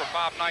remember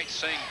Bob Knight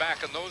saying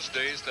back in those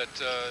days that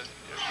it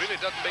really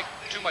doesn't make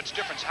too much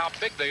difference how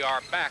big they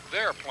are back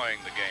there playing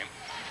the game.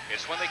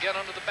 It's when they get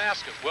under the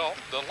basket. Well,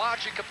 the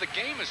logic of the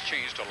game has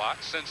changed a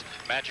lot since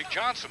Magic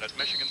Johnson at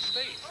Michigan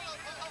State.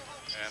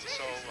 And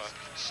so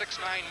 6'9"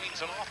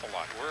 means an awful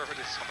lot, wherever it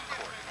is on the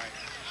court. Right?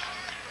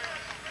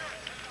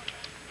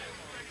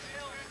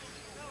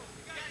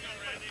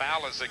 The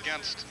foul is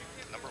against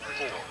number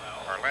 4,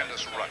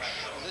 Arlandis Rush.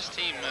 Well, this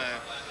team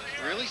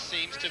really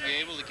seems to be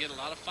able to get a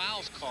lot of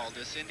fouls called,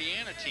 this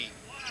Indiana team.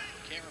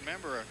 Can't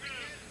remember a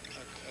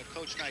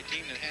Coach Knight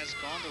team that has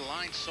gone to the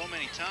line so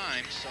many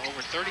times,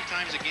 over 30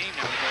 times a game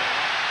now.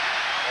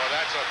 Oh,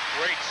 that's a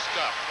great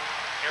stuff.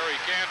 Eric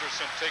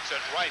Anderson takes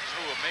it right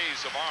through a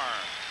maze of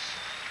arms.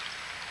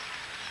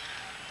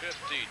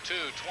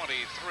 52-23,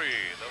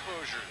 the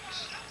Hoosiers.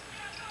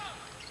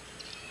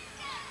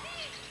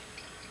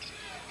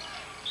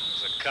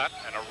 It's a cut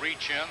and a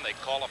reach in. They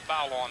call a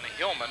foul on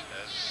Hillman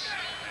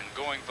and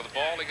going for the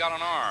ball, he got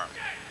an arm.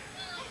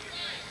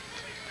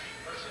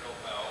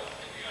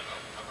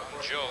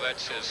 Joe,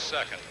 that's his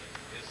second.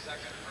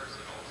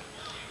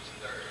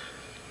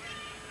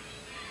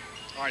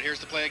 All right, here's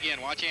the play again.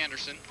 Watch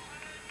Anderson.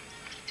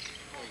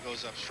 Oh, he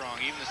goes up strong.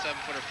 Even the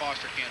 7-footer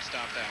Foster can't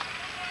stop that.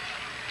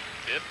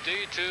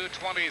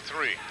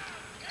 52-23.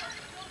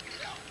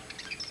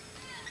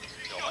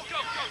 Oh,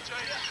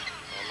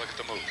 look at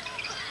the move.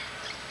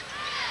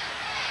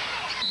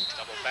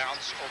 Double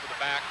bounce over the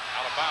back,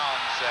 out of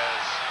bounds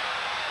as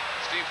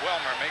Steve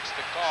Wellmer makes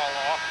the call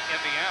off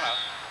Indiana.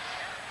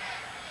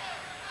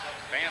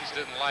 Fans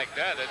didn't like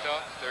that. They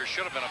thought there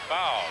should have been a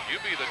foul. You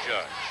be the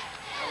judge.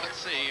 Well,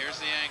 let's see. Here's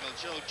the angle.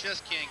 Joe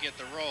just can't get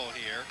the roll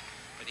here,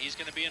 but he's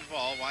going to be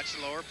involved. Watch the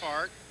lower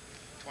part.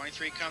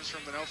 23 comes from,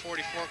 no,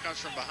 44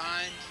 comes from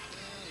behind.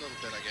 A little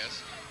bit, I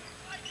guess.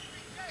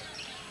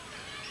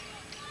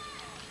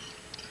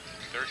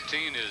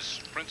 13 is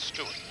Prince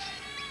Stewart.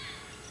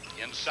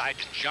 Inside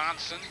to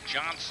Johnson.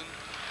 Johnson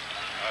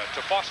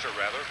to Foster,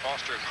 rather.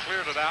 Foster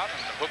cleared it out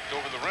and hooked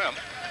over the rim.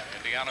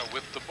 Indiana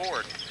with the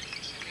board.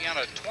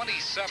 Indiana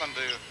 27-19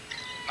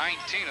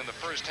 19 in the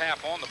first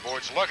half on the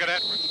boards. Look at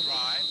Edwards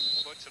drive.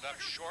 Puts it up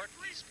short.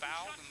 He's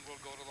fouled and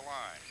will go to the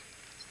line.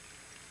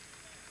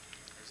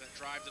 There's that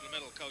drive to the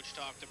middle Coach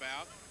talked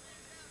about.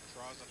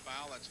 Draws a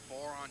foul. That's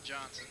 4 on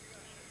Johnson.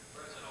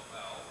 Personal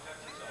foul,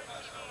 Texas El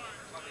Paso,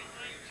 23,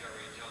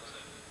 Jerry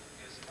Johnson,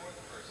 his 4th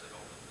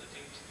personal, the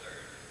team's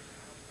 3rd.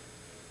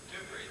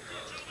 2 free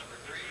throws, number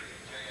 3,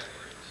 Jay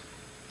Edwards.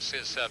 It's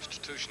his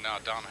substitution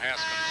now. Don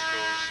Haskins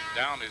goes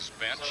down his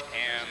bench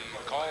and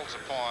calls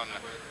upon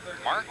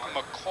Mark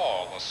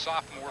McCall, a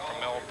sophomore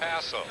from El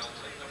Paso.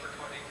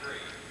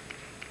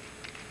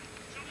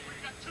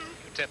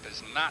 UTEP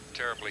is not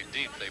terribly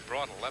deep. They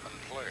brought 11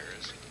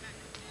 players,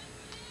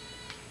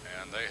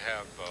 and they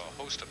have a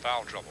host of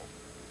foul trouble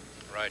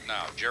right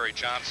now. Jerry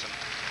Johnson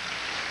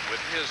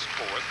with his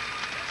 4th.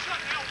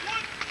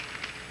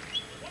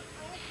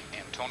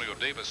 Antonio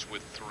Davis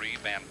with 3.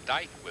 Van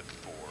Dyke with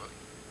 4.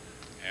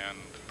 And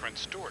Prince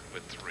Stewart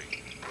with 3.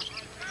 16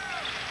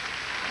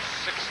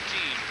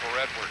 for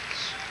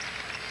Edwards.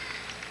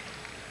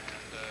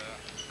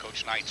 And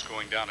Coach Knight's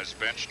going down his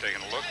bench,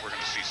 taking a look. We're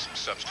going to see some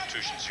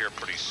substitutions here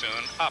pretty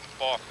soon. Up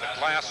off the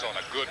glass on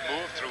a good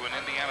move through an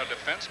Indiana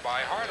defense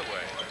by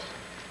Hardaway.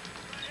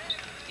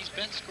 He's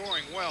been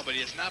scoring well, but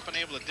he has not been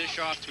able to dish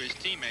off to his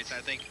teammates.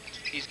 I think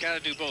he's got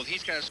to do both.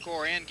 He's got to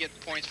score and get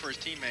points for his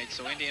teammates,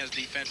 so Indiana's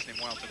defensing him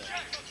well today.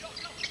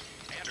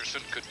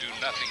 Anderson could do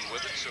nothing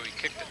with it, so he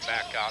kicked it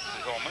back out to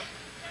Hillman.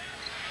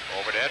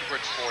 Over to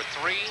Edwards for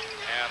 3,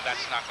 and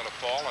that's not going to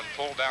fall, and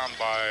pulled down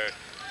by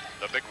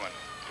the big one,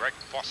 Greg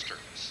Foster,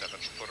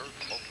 7-footer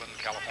from Oakland,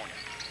 California.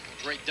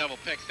 Great double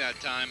pick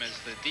that time as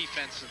the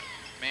defensive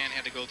man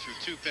had to go through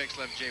 2 picks,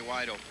 left Jay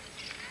wide open.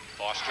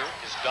 Foster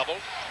is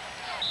doubled.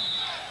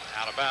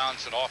 Out of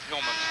bounds and off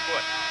Hillman's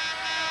foot.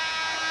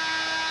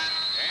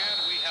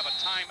 And we have a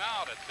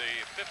timeout at the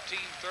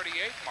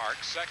 15:38 mark,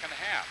 second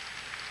half.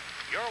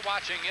 You're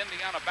watching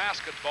Indiana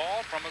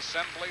basketball from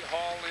Assembly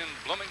Hall in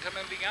Bloomington,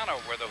 Indiana,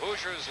 where the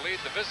Hoosiers lead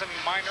the visiting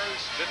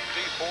Miners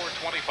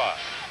 54-25.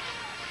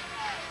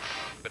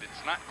 But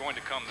it's not going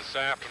to come this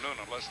afternoon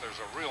unless there's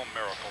a real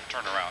miracle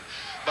turnaround.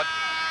 But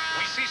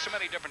we see so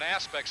many different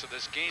aspects of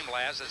this game,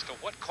 Laz, as to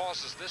what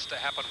causes this to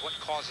happen, what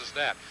causes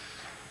that.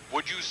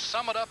 Would you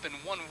sum it up in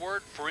one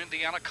word for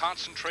Indiana: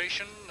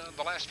 concentration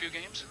the last few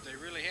games? They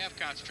really have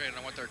concentrated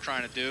on what they're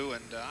trying to do,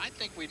 and I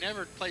think we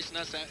never placed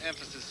enough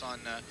emphasis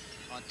on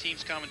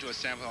teams coming to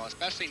Assembly Hall,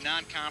 especially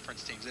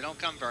non-conference teams. They don't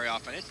come very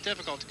often. It's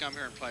difficult to come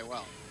here and play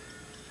well.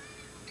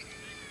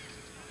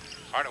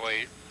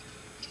 Hardaway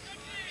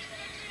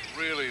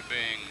really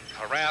being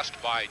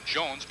harassed by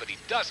Jones, but he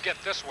does get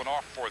this one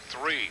off for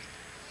 3.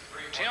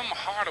 Tim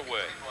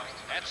Hardaway,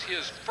 that's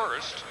his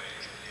first.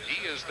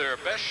 He is their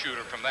best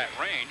shooter from that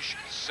range,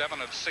 7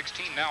 of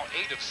 16, now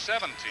 8 of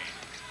 17.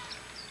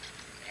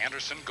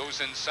 Anderson goes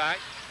inside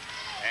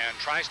and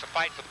tries to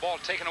fight for the ball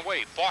taken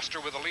away. Foster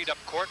with a lead up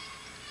court,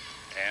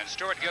 and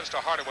Stewart gives to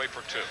Hardaway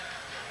for 2.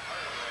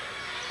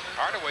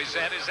 Hardaway's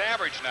at his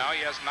average now.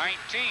 He has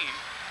 19.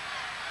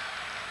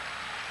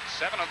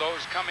 7 of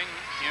those coming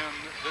in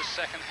the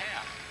second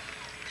half.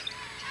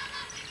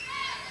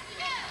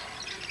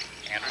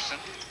 Anderson.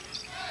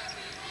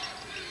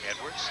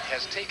 Edwards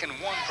has taken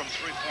 1 from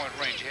 3-point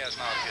range. He has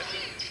not hit.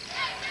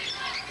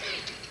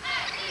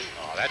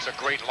 Oh, that's a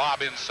great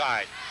lob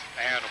inside.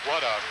 And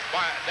what a...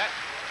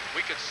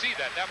 we could see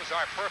that. That was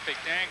our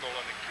perfect angle,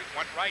 and it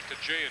went right to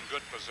Jay in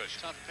good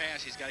position. Tough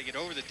pass. He's got to get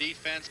over the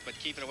defense, but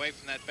keep it away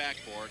from that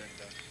backboard. And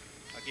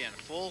again,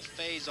 full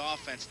phase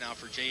offense now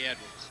for Jay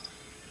Edwards.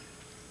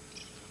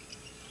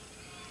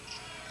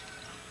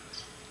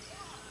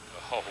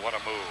 Oh, what a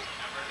move.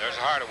 There's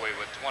Hardaway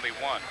with 21.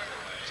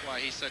 That's why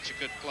he's such a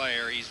good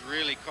player. He's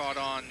really caught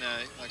on,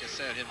 like I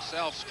said,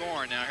 himself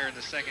scoring now here in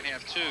the second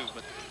half too,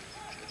 but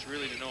it's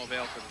really to no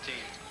avail for the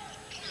team.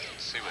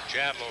 Let's see what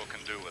Jadlow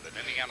can do with it.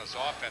 Indiana's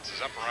offense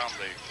is up around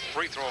the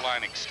free throw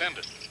line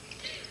extended.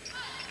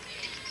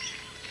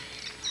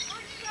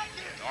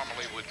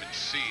 Normally we would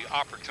see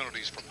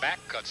opportunities for back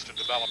cuts to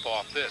develop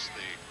off this.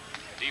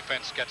 The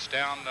defense gets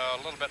down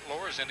a little bit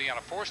lower as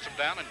Indiana forced him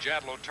down, and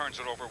Jadlow turns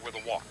it over with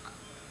a walk.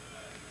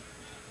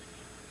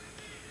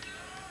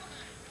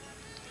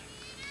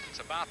 It's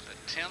about the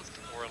 10th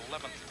or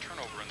 11th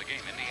turnover in the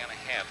game. Indiana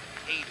had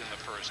 8 in the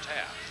first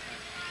half.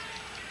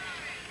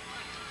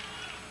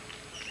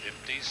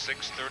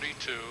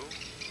 56-32.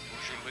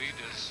 Hoosier lead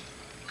is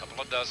a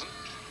couple of dozen.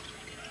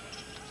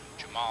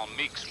 Jamal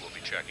Meeks will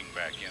be checking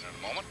back in a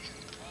moment.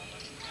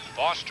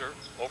 Foster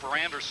over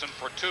Anderson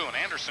for 2, and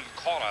Anderson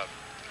caught a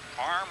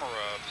arm or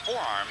a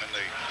forearm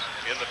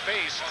in the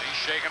face, and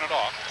he's shaking it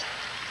off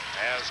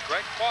as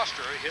Greg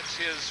Foster hits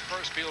his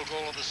first field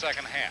goal of the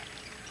second half.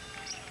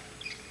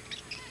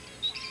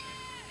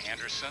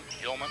 Anderson,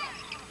 Hillman.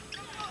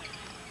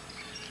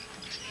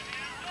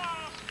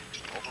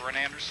 Over an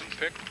Anderson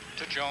pick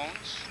to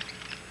Jones.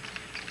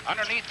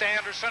 Underneath to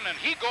Anderson, and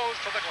he goes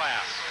to the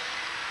glass.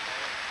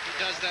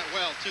 He does that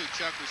well, too,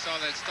 Chuck. We saw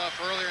that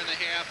stuff earlier in the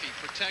half. He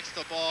protects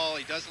the ball.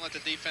 He doesn't let the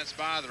defense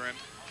bother him.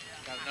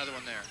 Got another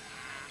one there.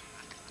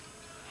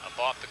 Up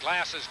off the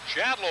glass as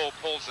Jadlow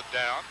pulls it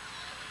down.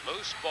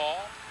 Loose ball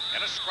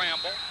and a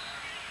scramble,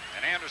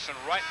 and Anderson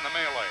right in the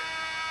melee.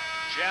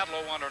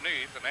 Jadlow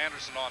underneath and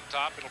Anderson on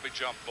top. It'll be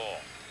jump ball.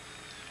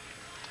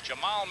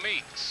 Jamal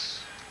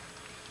Meeks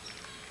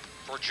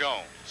for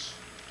Jones.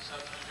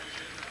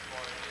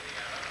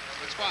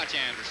 Let's watch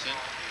Anderson.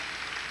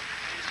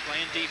 He's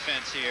playing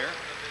defense here.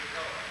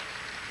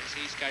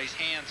 He's got his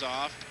hands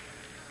off.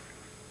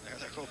 There,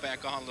 they'll go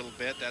back on a little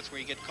bit. That's where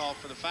you get called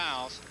for the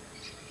fouls.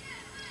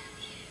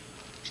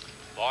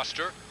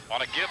 Foster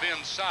on a give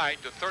inside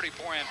to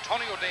 34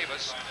 Antonio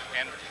Davis,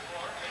 and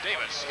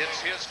Davis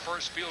hits his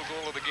first field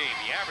goal of the game.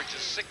 The average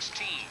is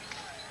 16.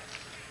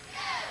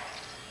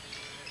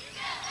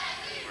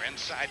 We're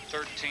inside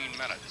 13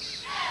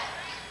 minutes.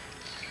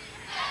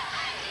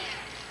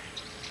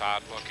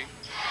 Todd looking.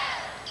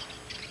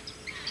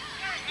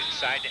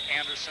 Inside to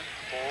Anderson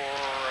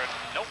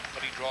for nope,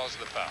 but he draws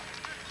the foul.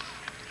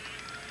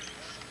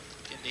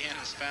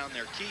 Indiana's found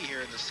their key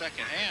here in the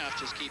second half.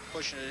 Just keep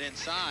pushing it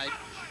inside,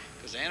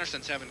 because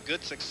Anderson's having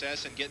good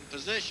success in getting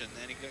position.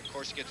 Then, he, of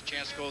course, he gets a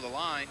chance to go to the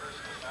line.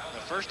 In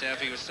the first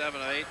half, he was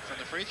 7 of 8 from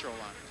the free throw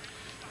line.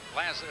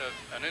 Last,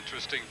 an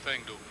interesting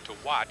thing to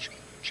watch.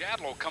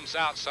 Jadlow comes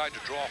outside to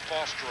draw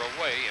Foster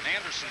away, and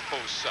Anderson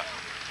posts up.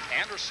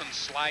 Anderson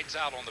slides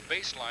out on the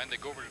baseline. They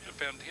go over to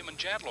defend him, and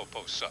Jadlow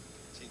posts up.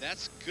 See,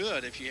 that's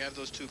good if you have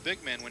those two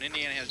big men. When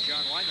Indiana has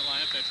John White in the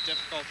lineup, that's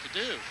difficult to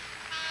do.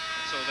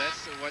 And so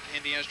that's what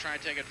Indiana's trying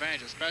to take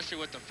advantage, especially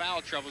with the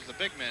foul troubles the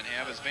big men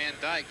have, as Van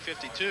Dyke,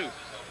 52,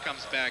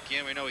 comes back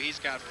in. We know he's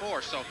got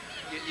 4. So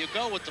you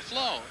go with the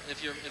flow.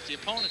 If the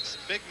opponent's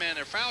big men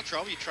are foul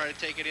trouble, you try to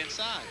take it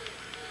inside.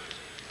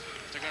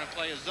 If they're going to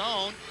play a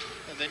zone,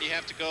 and then you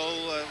have to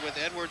go with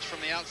Edwards from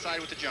the outside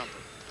with the jumper.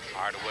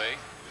 Hardaway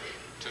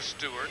to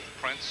Stewart.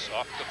 Prince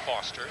off to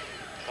Foster.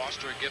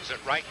 Foster gives it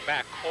right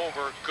back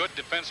over. Good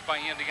defense by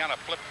Indiana.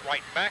 Flipped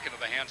right back into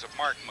the hands of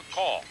Mark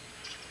McCall.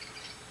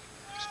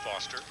 Here's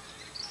Foster.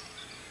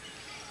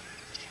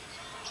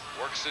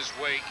 Works his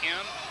way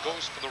in.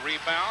 Goes for the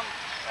rebound.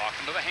 Off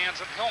into the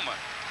hands of Hillman.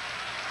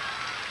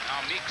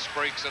 Now Meeks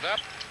breaks it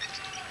up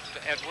to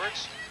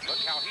Edwards.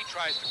 Look how he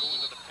tries to go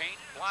into the paint.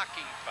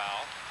 Blocking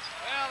foul.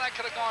 Well, that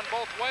could have gone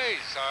both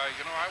ways.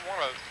 You know, I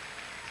want to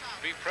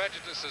be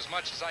prejudiced as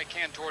much as I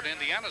can toward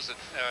Indiana's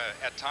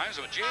at times,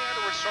 but Jay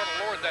Edwards sort of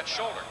lowered that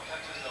shoulder.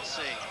 Let's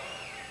see.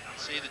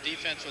 See, the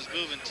defense was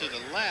moving to the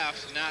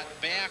left, not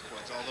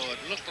backwards, although it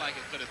looked like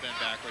it could have been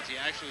backwards. He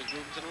actually was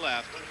moving to the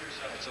left,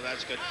 and so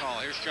that's a good call.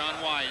 Here's John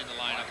White in the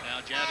lineup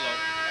now. Jadlow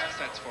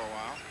sets for a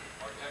while.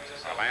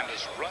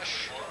 Orlando's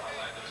rush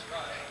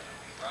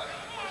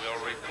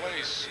will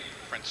replace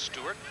Prince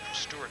Stewart.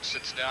 Stewart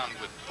sits down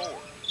with 4.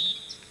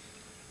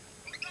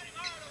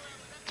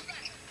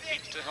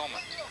 Feet to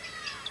Hillman.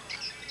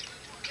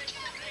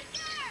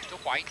 To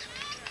White.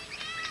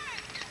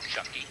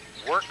 Chucky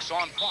works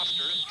on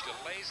Foster,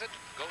 delays it,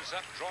 goes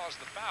up, draws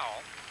the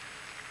foul.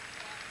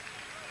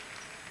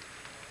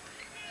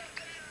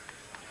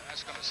 And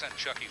that's going to send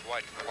Chucky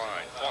White to the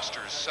line.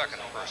 Foster's second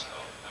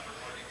personal.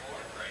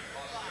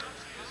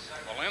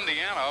 Well,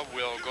 Indiana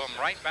will go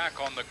right back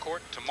on the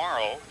court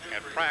tomorrow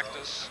and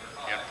practice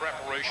in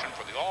preparation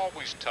for the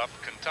always tough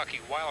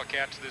Kentucky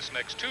Wildcats this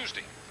next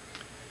Tuesday.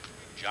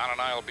 John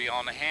and I will be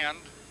on hand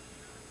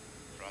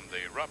from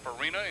the Rupp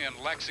Arena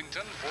in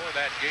Lexington for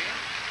that game,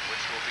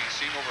 which will be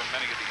seen over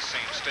many of these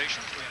same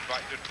stations. We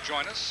invite you to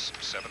join us.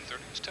 7:30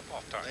 is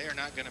tip-off time. They are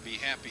not going to be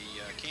happy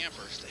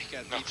campers. They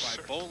got beat by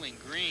Bowling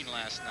Green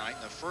last night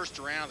in the first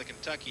round of the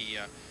Kentucky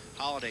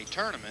Holiday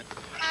Tournament.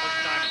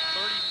 First time in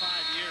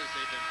 35 years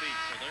they've been beat,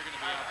 so they're going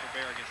to be out for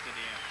bear against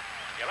Indiana.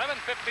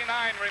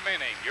 11:59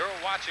 remaining. You're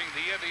watching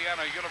the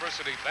Indiana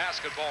University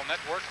Basketball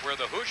Network, where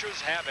the Hoosiers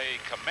have a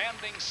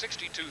commanding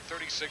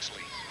 62-36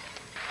 lead.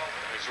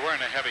 He's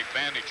wearing a heavy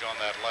bandage on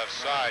that left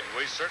side.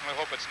 We certainly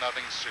hope it's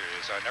nothing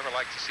serious. I never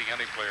like to see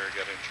any player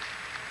get injured.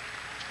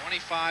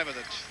 25 of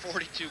the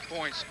 42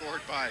 points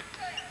scored by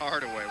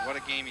Hardaway. What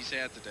a game he's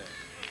had today.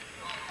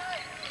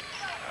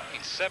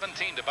 He's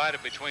 17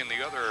 divided between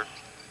the other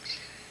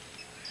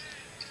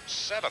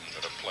 7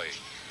 that have played.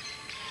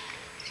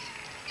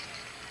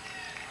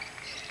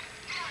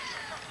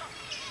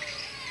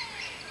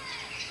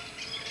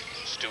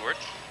 Stewart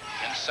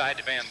inside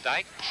to Van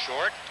Dyke,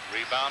 short,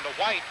 rebound to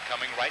White,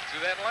 coming right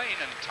through that lane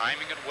and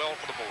timing it well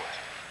for the board.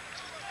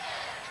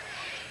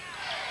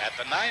 At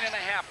the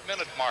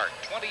 9.5-minute mark,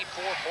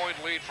 24-point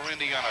lead for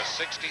Indiana,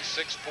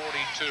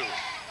 66-42.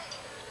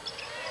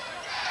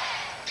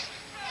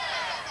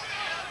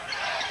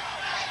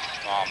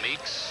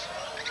 Meeks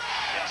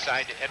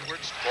inside to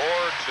Edwards, 4-2.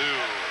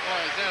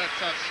 Boy, is that a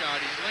tough shot.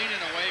 He's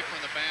leaning away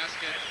from the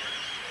basket.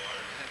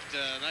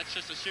 And, that's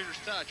just a shooter's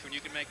touch when you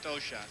can make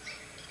those shots.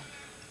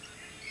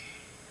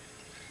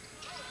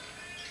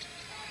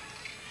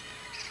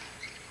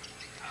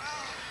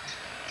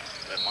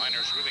 The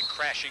Miners really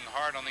crashing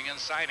hard on the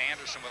inside.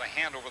 Anderson with a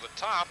hand over the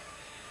top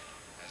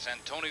as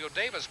Antonio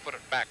Davis put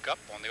it back up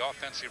on the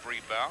offensive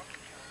rebound.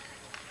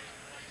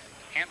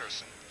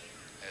 Anderson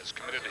has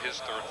committed his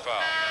 3rd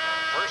foul.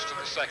 First of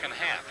the second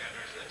half.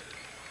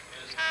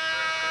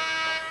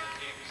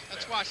 That's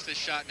Let's watch this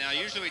shot now.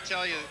 Usually we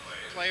tell you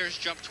players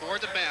jump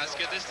toward the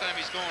basket. This time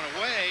he's going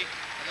away,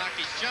 and like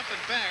he's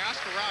jumping back.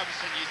 Oscar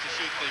Robinson used to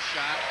shoot this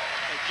shot.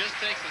 It just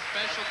takes a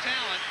special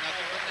talent,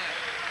 nothing but net.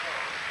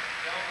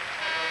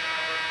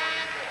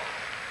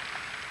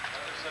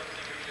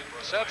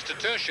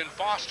 Substitution,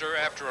 Foster,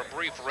 after a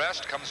brief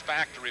rest, comes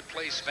back to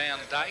replace Van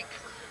Dyke.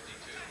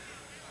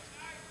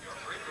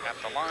 At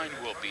the line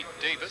will be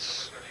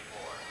Davis.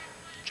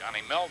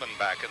 Johnny Melvin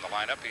back in the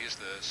lineup. He's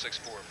the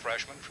 6'4"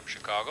 freshman from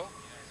Chicago.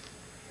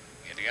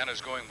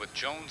 Indiana's going with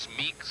Jones,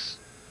 Meeks,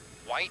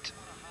 White,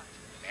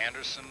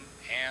 Anderson,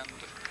 and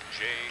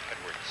Jay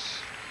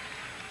Edwards.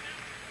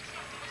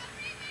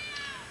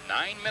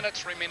 9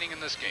 minutes remaining in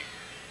this game.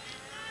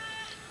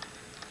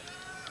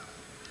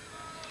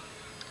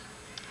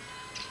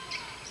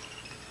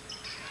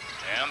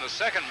 And the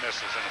second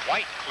misses, and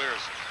White clears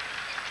it.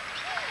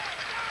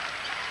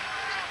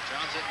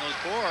 John's hitting those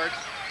boards.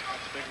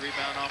 That's a big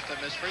rebound off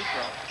that missed free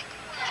throw.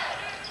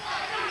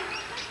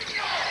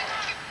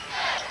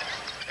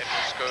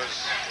 Edwards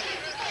goes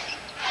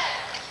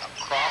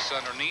across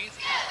underneath,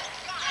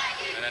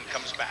 and then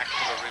comes back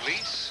to the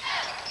release.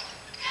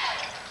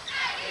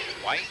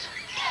 White.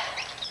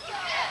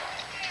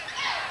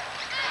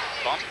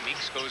 Bump,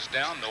 Meeks goes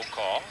down, no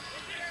call.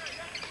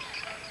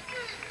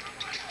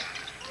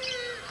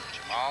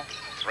 Jamal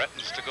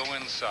threatens to go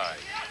inside.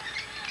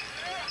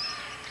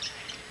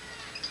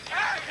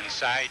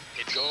 Inside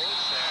it goes,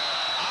 and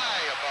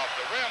high above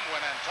the rim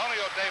when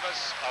Antonio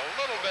Davis a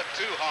little bit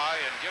too high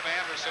and give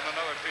Anderson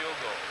another field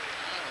goal.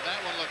 Well, that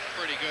one looked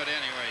pretty good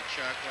anyway,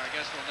 Chuck. I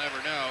guess we'll never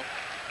know.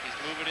 He's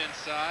moving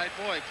inside.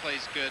 Boy, he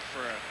plays good for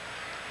a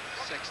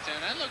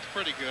 6'10". That looked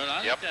pretty good.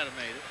 I think that'd have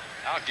made it.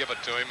 I'll give it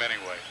to him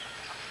anyway.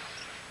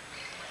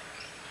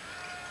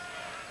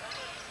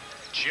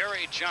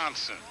 Jerry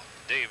Johnson,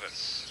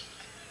 Davis,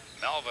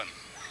 Melvin,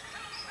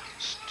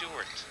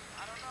 Stewart.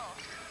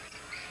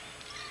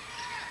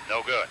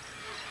 No good.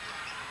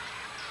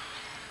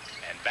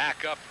 And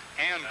back up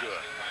and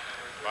good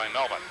by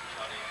Melvin.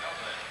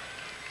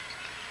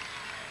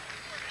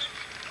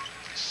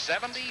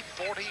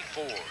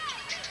 70-44.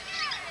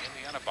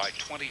 Indiana by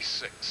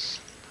 26.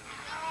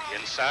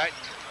 Inside.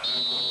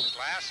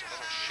 Glass, a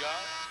little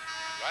shove.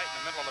 Right in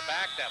the middle of the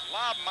back. That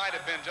lob might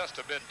have been just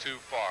a bit too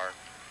far.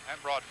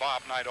 That brought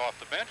Bob Knight off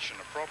the bench,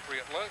 and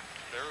appropriately,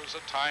 there is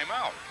a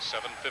timeout.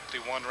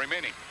 7:51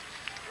 remaining.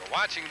 You're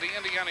watching the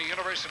Indiana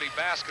University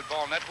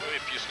Basketball Network.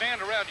 If you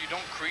stand around, you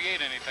don't create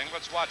anything.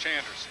 Let's watch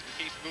Anderson.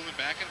 He keeps moving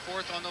back and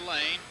forth on the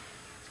lane.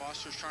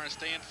 Foster's trying to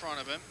stay in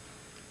front of him.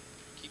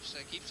 Keeps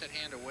that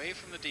hand away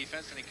from the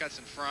defense, and he cuts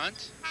in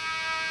front.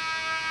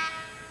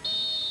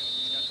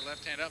 He's got the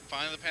left hand up.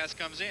 Finally, the pass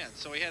comes in.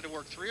 So he had to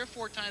work 3 or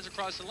 4 times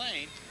across the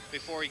lane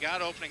before he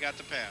got open and got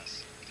the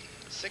pass.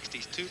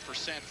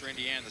 62% for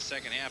Indiana in the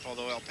second half,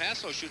 although El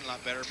Paso shooting a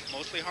lot better,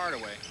 mostly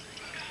Hardaway.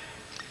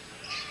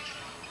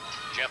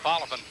 Jeff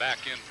Oliphant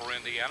back in for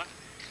Indiana.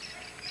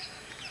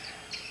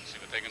 See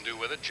what they can do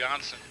with it.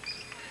 Johnson.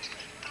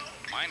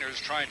 Miners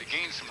trying to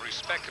gain some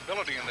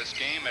respectability in this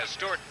game as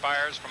Stewart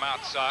fires from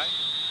outside.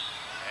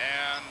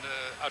 And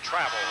a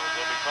travel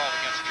will be called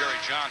against Jerry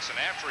Johnson.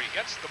 After he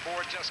gets the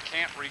board, just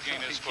can't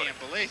regain his footing. He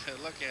can't believe it.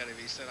 Look at him.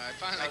 He said, I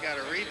finally got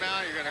a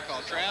rebound. You're going to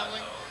call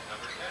traveling?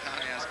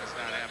 Don Haskins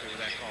not happy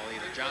with that call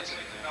either. Johnson,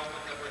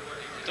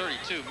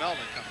 32,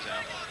 Melvin comes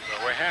out.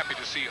 Well, we're happy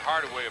to see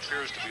Hardaway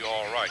appears to be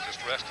all right. Just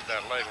rested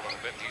that leg a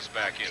little bit, and he's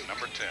back in,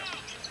 number 10.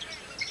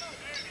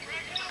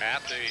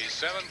 At the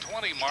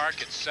 7:20 mark,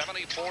 it's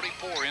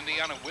 70-44.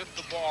 Indiana with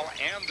the ball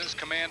and this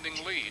commanding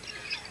lead.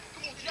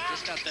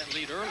 Just got that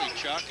lead early,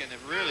 Chuck, and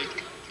have really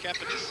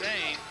kept it the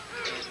same.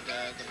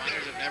 And the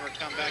Miners have never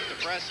come back to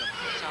press them.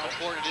 That's how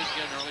important it is to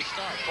get an early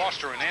start.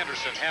 Foster and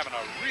Anderson having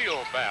a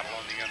real battle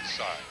on the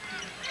inside.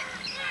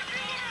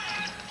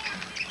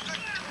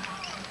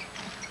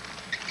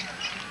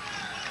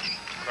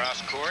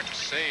 Cross court,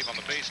 save on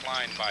the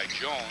baseline by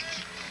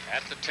Jones.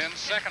 At the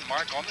 10-second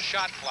mark on the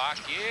shot clock,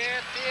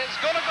 it is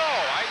going to go.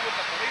 I wouldn't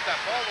have believed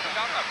that ball would have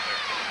gotten up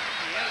there.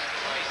 He had a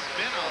funny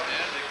spin on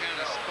that. It kind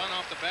of spun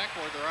off the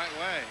backboard the right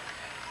way.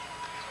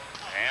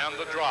 And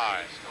the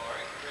drive.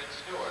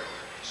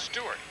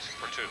 Stewart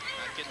for 2.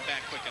 Not getting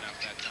back quick enough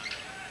that time.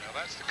 Now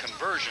that's the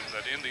conversion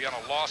that Indiana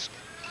lost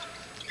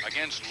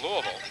against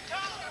Louisville.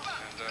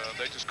 And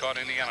they just caught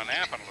Indiana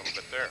napping a little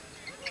bit there.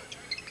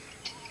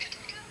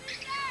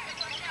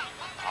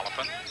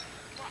 Oliphant.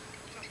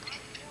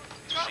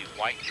 You see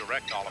White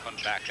direct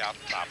Oliphant back out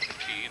top of the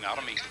key. Now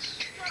to Meeks.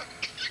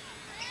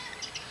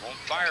 Won't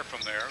fire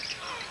from there,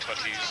 but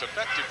he's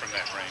effective from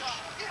that range.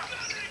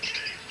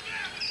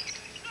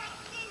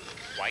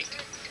 White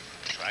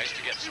tries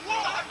to get some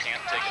room.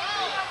 Can't take it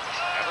through.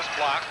 That was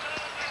blocked.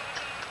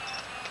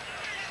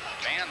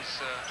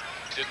 Fans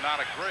did not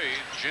agree.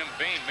 Jim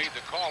Bain made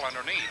the call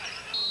underneath.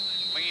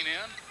 Lean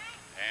in,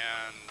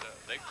 and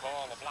they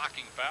call a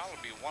blocking foul.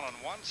 It'll be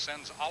 1-on-1.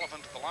 Sends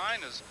Oliphant to the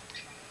line as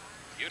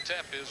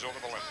UTEP is over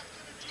the limit.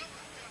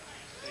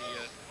 The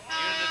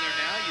unit that they're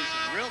now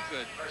using real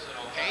good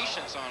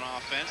patience on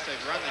offense.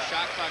 They've run the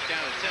shot clock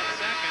down to 10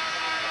 seconds.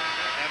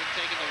 haven't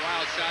taken the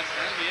wild shots.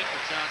 That'll be it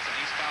for Johnson.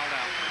 He's fouled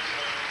out.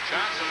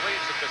 Johnson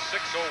leads at the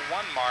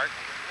 6:01 mark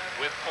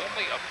with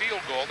only a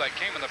field goal that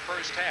came in the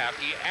first half.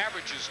 He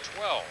averages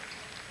 12.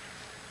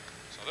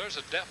 So there's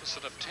a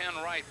deficit of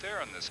 10 right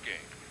there in this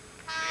game.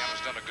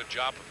 Indiana's done a good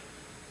job of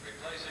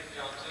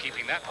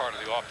keeping that part of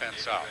the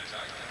offense out.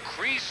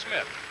 Cree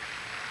Smith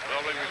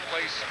will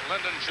replace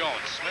Lyndon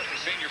Jones. Smith, a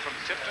senior from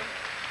Tipton,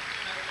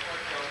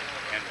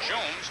 and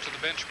Jones to the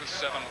bench with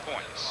 7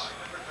 points.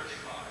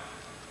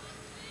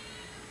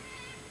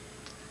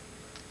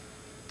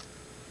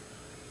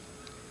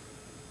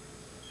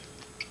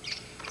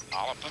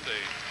 Oliphant,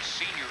 a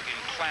senior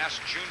in class,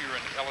 junior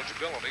in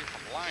eligibility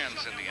from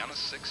Lyons, Indiana,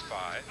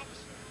 6'5".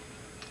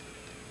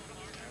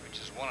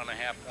 Averages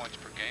 1.5 points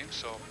per game,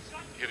 so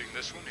hitting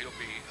this one, he'll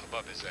be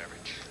above his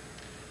average.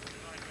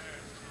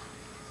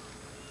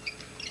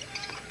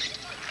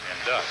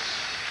 And does.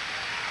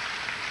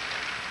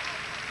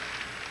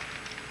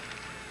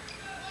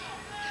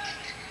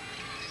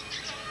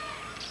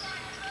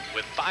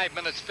 With 5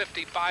 minutes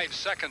 55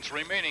 seconds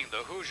remaining,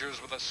 the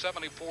Hoosiers with a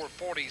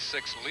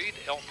 74-46 lead.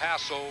 El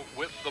Paso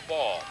with the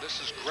ball.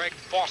 This is Greg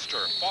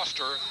Foster.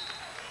 Foster,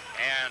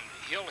 and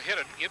he'll hit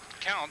it. It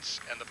counts,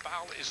 and the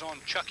foul is on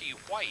Chucky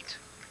White,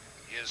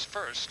 his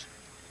first.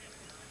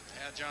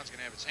 Yeah, John's going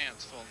to have his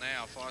hands full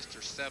now.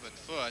 Foster's 7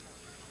 foot.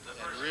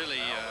 And really,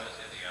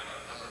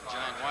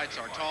 John White's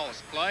our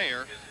tallest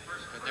player,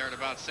 but they're at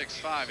about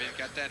 6'5". He's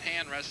got that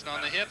hand resting on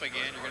the hip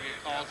again. You're going to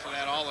get called for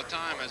that all the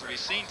time, as we've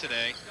seen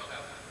today.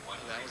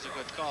 That was a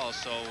good call.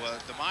 So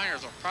the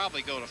Miners will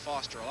probably go to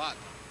Foster a lot.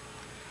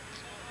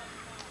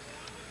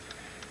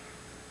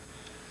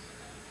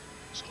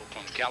 So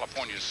from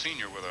California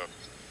senior with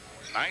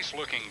a nice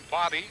looking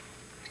body,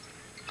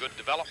 good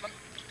development,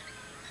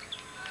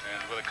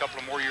 and with a couple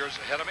of more years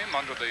ahead of him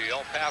under the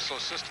El Paso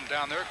system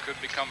down there,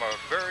 could become a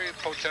very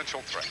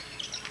potential threat.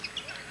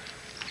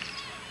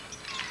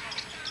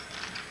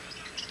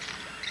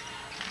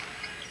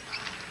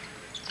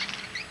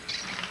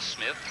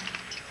 Smith.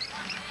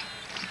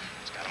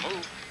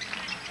 Move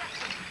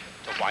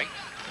to White.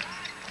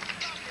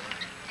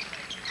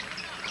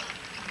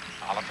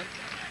 Oliphant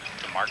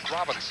to Mark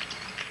Robinson.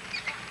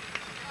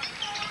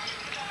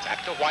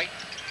 Back to White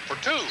for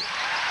 2. No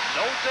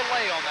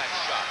delay on that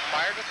shot.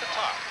 Fired at the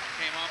top.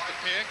 Came off the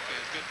pick.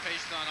 Good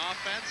pace on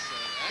offense.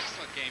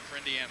 Excellent game for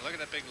Indiana. Look at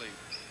that big lead.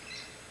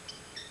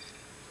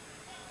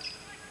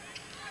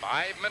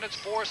 5 minutes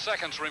 4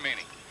 seconds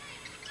remaining.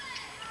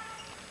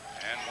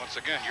 And once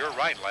again, you're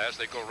right, Laz.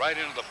 They go right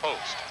into the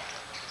post.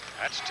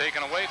 That's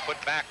taken away, put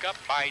back up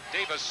by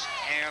Davis,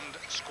 and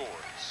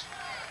scores.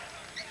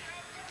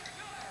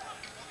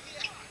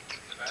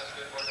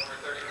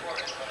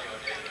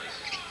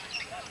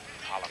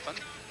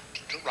 Oliphant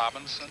to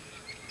Robinson.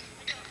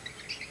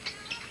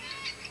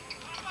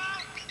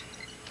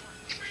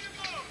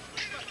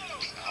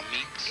 Now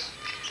Meeks.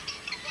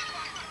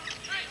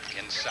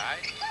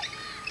 Inside.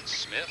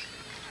 Smith.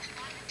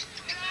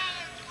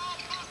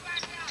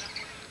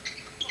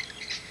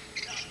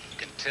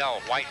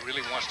 Tell White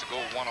really wants to go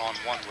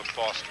one-on-one with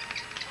Foster.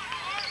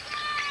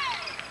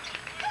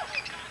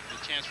 A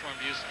chance for him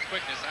to use some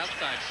quickness.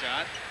 Outside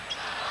shot.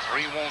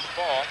 3 won't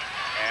fall.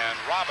 And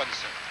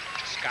Robinson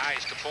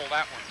skies to pull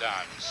that one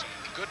down. Some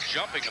good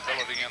jumping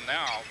ability in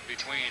now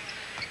between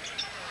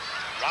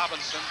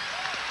Robinson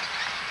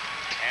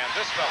and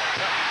this fella.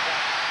 For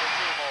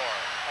 2 more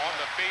on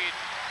the feed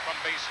from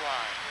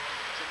baseline.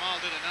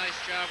 Jamal did a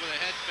nice job with a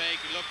head fake.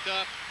 He looked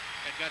up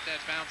and got that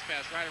bounce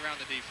pass right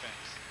around the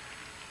defense.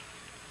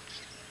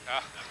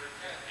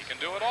 He can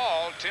do it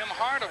all. Tim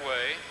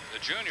Hardaway,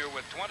 the junior,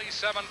 with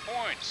 27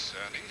 points,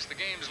 and he's the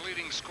game's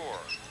leading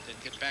scorer.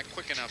 Didn't get back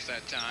quick enough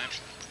that time.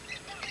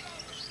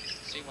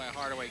 See why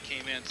Hardaway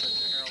came in, such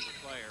a heralded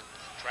player.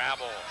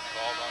 Travel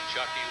called on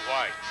Chucky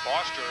White.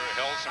 Foster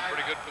held some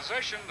pretty good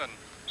position, and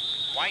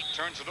White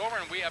turns it over,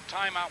 and we have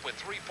timeout with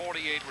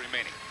 3:48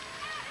 remaining.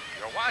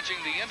 You're watching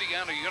the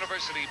Indiana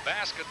University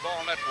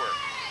Basketball Network.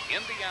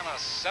 Indiana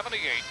 78,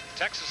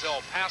 Texas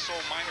El Paso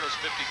Miners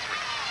 53.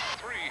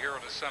 Here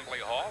at Assembly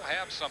Hall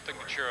have something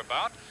to cheer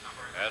about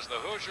as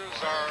the Hoosiers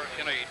are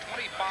in a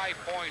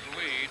 25-point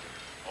lead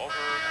over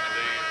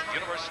the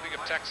University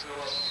of Texas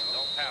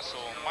El Paso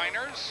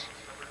Miners.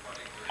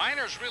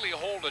 Miners really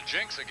hold a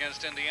jinx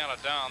against Indiana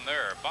down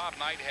there. Bob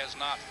Knight has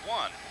not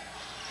won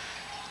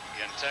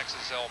in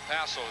Texas El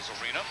Paso's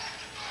arena.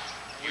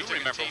 You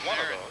remember one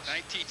of those.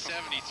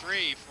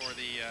 1973 for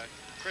the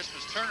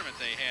Christmas tournament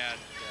they had.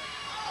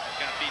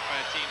 Got beat by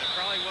a team that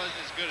probably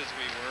wasn't as good as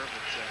we were,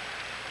 but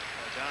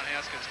Don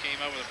Haskins came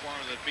up with a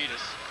formula that beat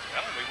us.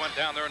 Well, we went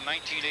down there in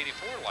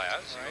 1984,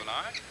 Laz, right. You and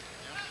I,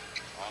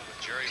 along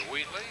with Jerry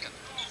Wheatley, and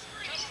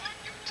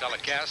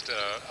telecast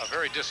a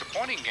very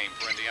disappointing game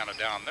for Indiana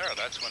down there.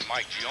 That's when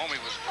Mike Giommi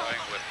was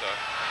playing with the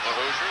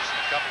Hoosiers and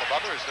a couple of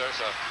others.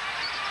 There's a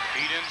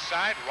feed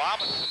inside.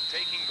 Robinson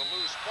taking the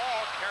loose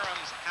ball.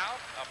 Karam's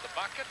out of the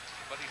bucket,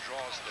 but he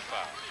draws the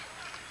foul.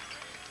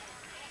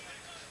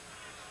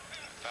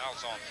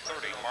 Foul's on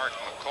 30, Mark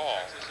McCall.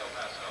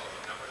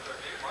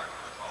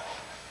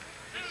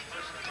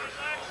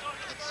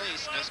 Let's see,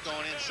 Smith's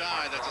going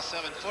inside. That's a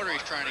 7-footer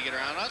he's trying to get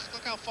around.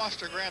 Look how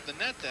Foster grabbed the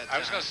net that time. I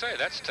was going to say,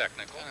 that's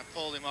technical. Kind of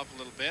pulled him up a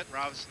little bit.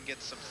 Robinson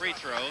gets some free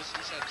throws.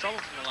 He's had trouble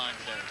from the line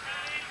today.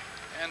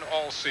 And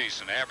all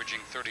season,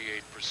 averaging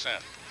 38%.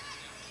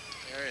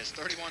 There is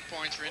 31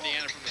 points for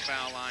Indiana from the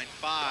foul line,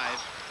 5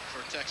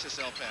 for Texas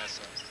El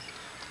Paso.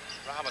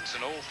 Robinson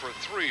 0 for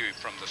 3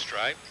 from the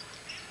stripe.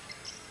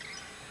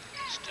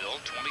 Still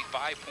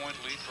 25-point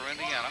lead for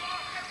Indiana.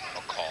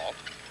 McCall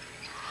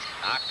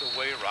knocked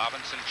away.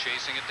 Robinson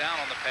chasing it down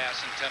on the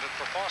pass intended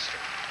for Foster.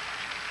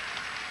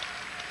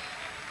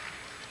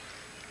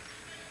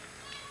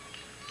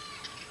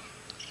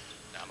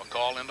 Now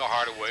McCall into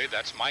Hardaway.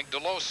 That's Mike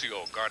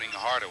Delosio guarding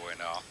Hardaway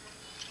now.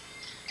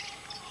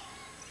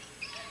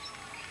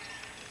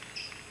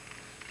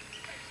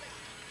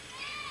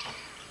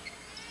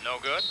 No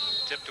good.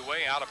 Tipped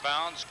away, out of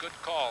bounds. Good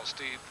call,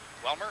 Steve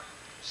Welmer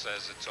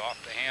says it's off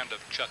the hand of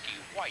Chucky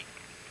White.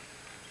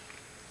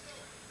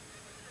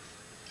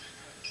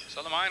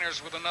 So the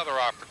Miners with another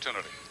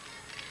opportunity.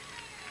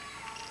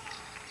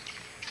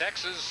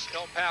 Texas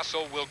El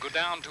Paso will go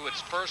down to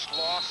its first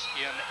loss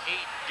in 8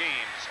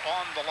 games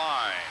on the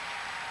line.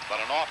 But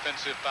an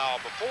offensive foul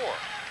before.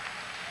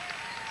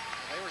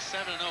 They were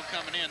 7-0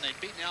 coming in. They'd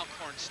beaten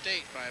Alcorn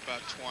State by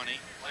about 20.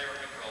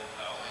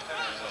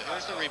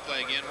 Here's the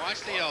replay again.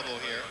 Watch the elbow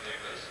here.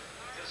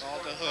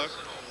 Called the hook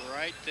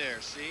right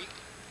there. See?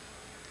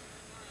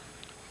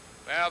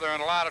 Well, they're in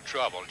a lot of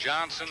trouble.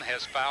 Johnson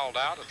has fouled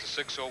out at the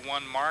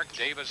 6:01 mark.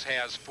 Davis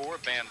has 4.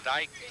 Van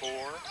Dyke 4.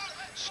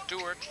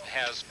 Stewart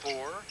has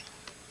 4.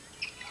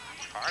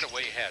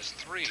 Hardaway has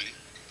 3.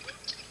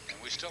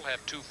 And we still have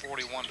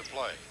 2:41 to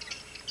play.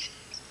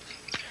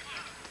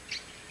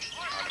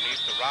 Underneath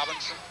to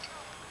Robinson.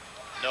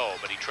 No,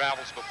 but he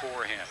travels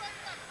before him.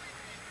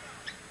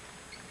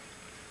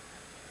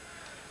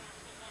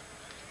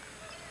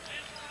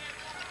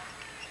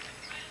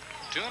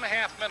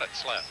 2.5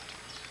 minutes left.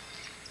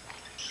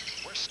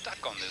 We're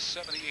stuck on this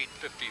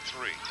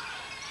 78-53.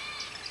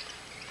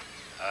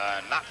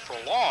 Not for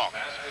long.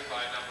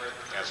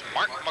 As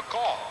Mark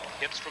McCall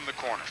hits from the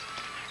corner.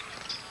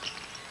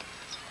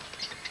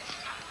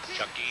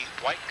 Chucky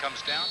White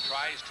comes down,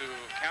 tries to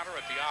counter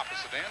at the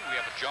opposite end. We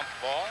have a jump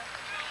ball.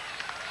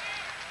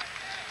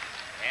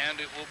 And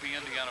it will be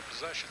Indiana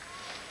possession.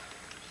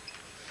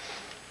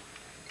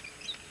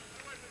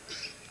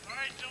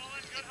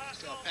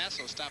 El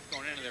Paso stopped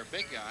going into their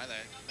big guy.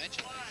 They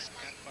mentioned he's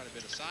got quite a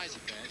bit of size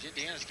advantage.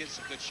 Indiana's getting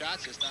some good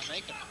shots, just not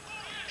making them.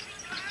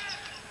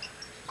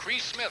 Cree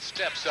Smith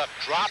steps up,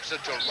 drops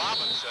it to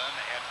Robinson,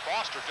 and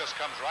Foster just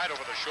comes right over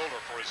the shoulder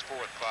for his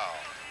 4th foul.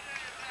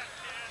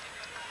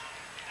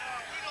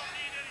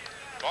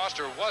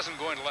 Foster wasn't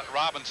going to let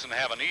Robinson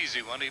have an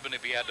easy one, even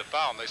if he had to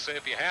foul him. They say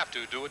if you have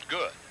to, do it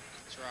good.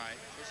 That's right.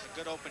 It's a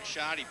good open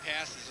shot. He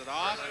passes it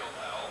off.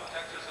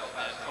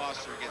 And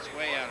Foster gets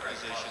way out of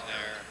position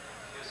there.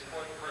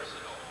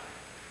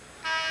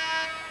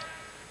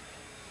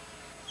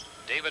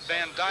 David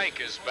Van Dyke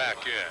is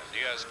back in. He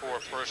has 4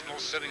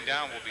 personals. Sitting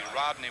down will be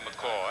Rodney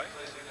McCoy,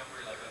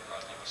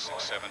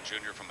 6'7"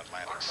 junior from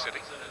Atlantic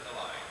City.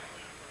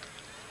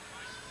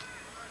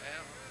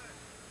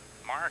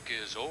 Mark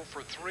is 0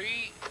 for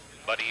 3,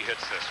 but he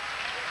hits this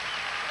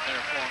one.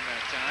 Better for him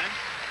that time.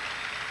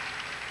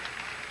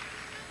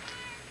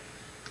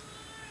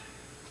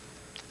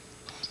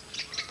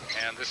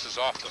 And this is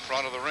off the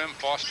front of the rim.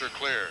 Foster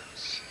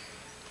clears.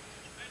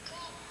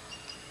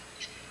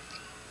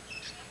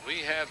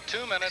 We have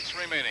 2 minutes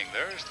remaining.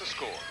 There's the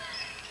score.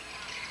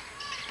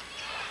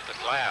 The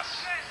glass.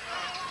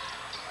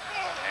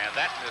 And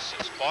that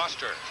misses.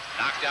 Foster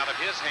knocked out of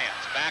his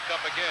hands. Back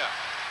up again.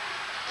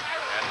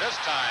 And this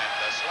time,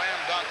 the slam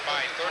dunk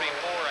by 34,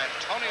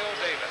 Antonio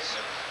Davis.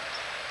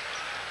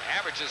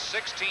 Averages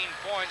 16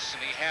 points,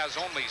 and he has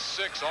only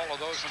 6, all of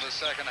those in the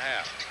second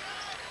half.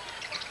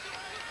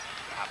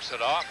 Pops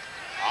it off.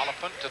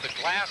 Oliphant to the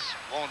glass.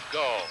 Won't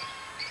go.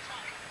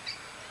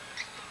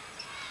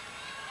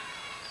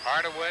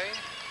 Hardaway,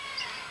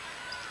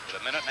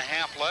 with 1.5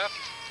 minutes left,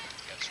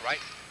 gets right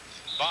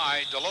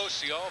by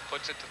Delosio,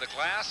 puts it to the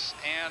glass,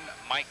 and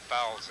Mike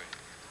fouls him.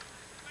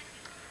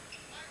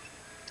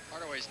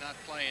 Hardaway's not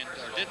playing, or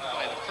didn't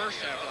play the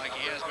first half like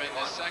he has been in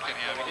this second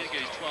half. He did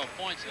get his 12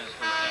 points in his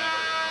first half.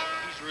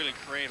 He's really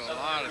created a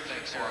lot of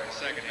things here in the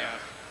second half.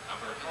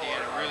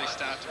 Indiana really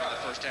stopped him in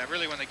the first half.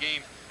 Really, when the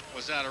game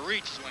was out of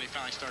reach is when he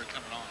finally started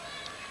coming on.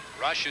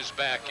 Rush is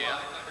back in.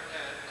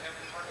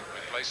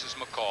 Replaces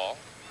McCall.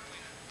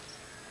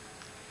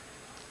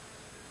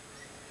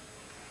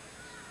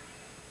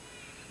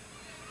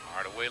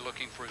 Hardaway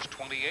looking for his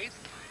 28th.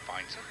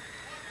 Finds it.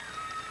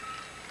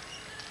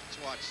 Let's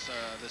watch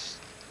this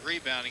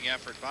rebounding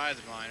effort by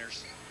the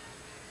Miners.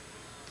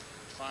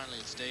 Finally,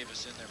 it's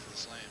Davis in there for the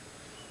slam.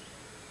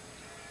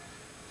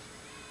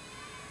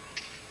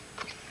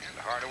 And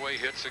Hardaway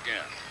hits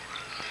again.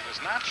 He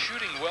was not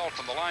shooting well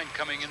from the line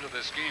coming into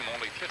this game,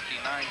 only 59%.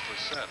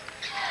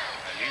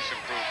 And he's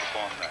improved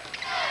upon that.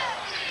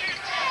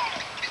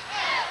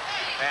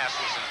 The pass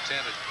was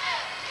intended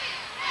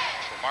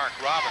for Mark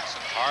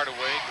Robinson.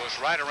 Hardaway goes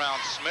right around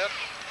Smith.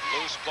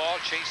 Loose ball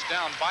chased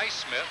down by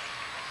Smith.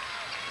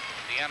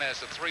 Indiana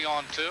has a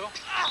 3-on-2.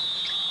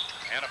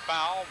 And a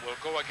foul will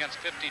go against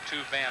 52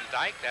 Van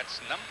Dyke. That's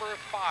number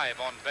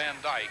 5 on Van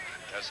Dyke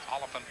as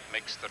Oliphant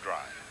makes the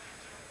drive.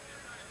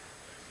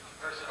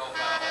 Personal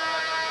foul,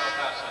 Texas El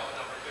Paso,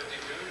 number 52,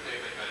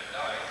 David Van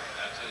Dyke.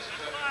 That's his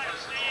 5th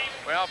personal.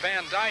 Well,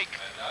 Van Dyke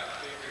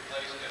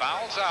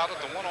fouls out at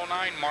the 109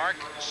 mark,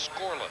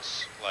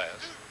 scoreless, Les.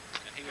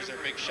 And he was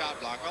their big shot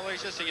blocker, although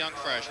he's just a young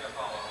freshman.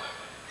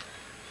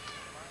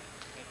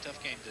 Had a tough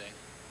game today.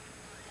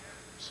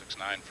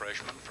 6'9"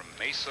 freshman from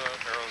Mesa,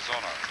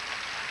 Arizona.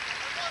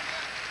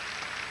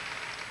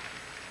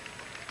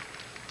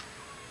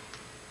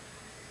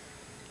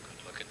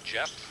 Good look at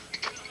Jeff.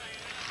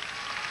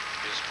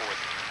 His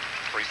 4th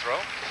free throw.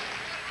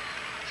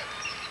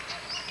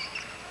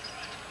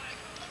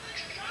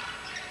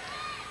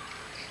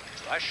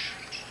 Flesh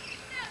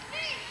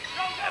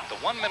at the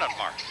 1-minute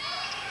mark.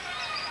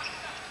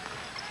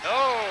 No,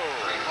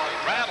 he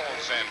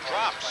rattles and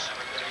drops.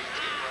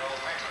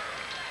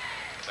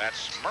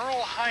 That's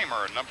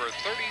Merlheimer, number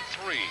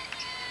 33.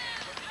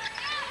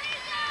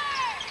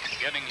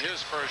 Getting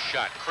his first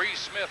shot. Cree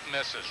Smith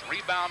misses.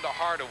 Rebound to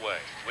Hardaway.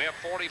 We have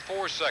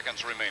 44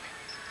 seconds remaining.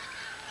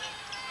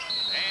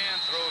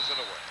 And throws it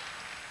away.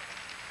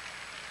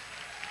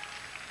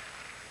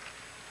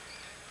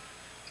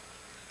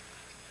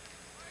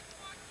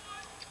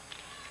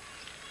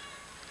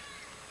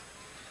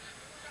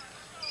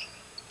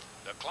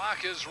 The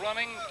clock is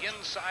running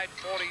inside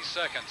 40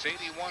 seconds.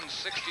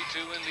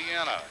 81-62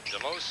 Indiana.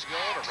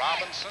 Delosio to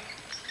Robinson.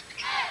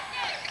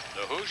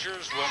 The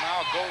Hoosiers will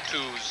now go to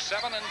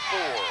 7-4.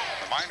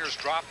 The Miners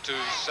drop to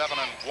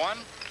 7-1.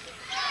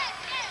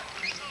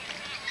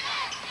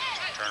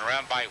 Turn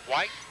around by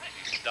White.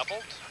 He's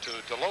doubled to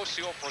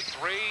Delosio for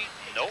 3.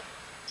 Nope.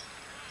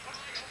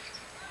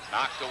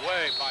 Knocked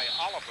away by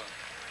Oliphant.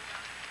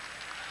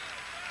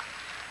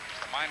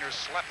 The Miners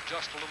slept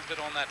just a little bit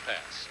on that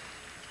pass.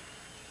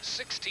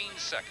 16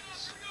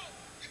 seconds.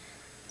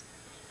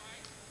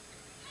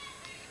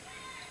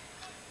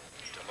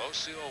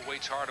 Delosio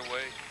awaits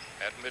Hardaway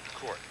at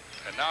midcourt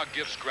and now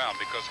gives ground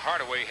because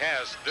Hardaway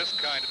has this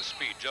kind of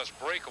speed. Just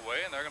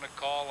breakaway, and they're going to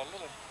call a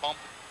little bump,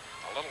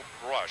 a little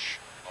brush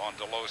on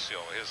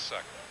Delosio, his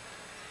second.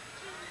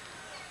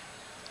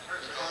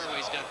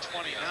 Hardaway's got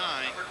 29.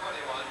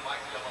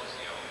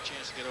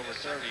 Chance to get over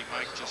 30.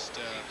 Mike just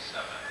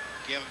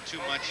gave him too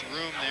much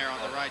room there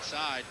on the right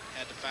side.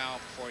 Had to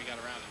foul before he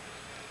got around him.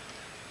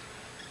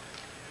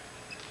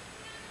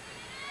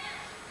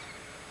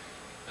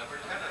 Number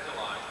 10 at the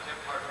line, Tim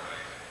Hardaway.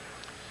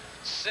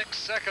 6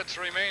 seconds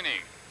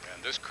remaining,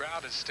 and this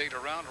crowd has stayed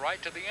around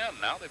right to the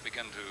end. Now they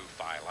begin to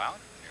file out,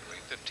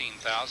 nearly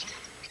 15,000.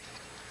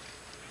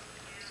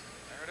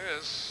 There it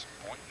is,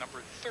 point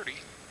number 30.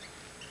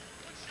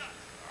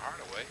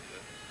 Hardaway,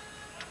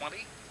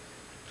 20,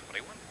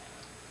 21.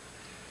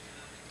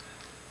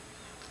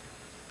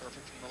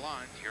 Perfect from the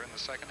line. Here in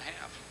the second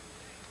half.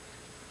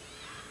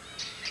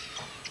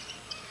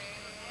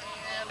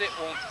 And it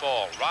won't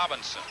fall.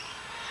 Robinson.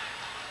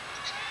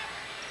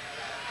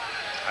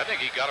 I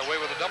think he got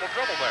away with a double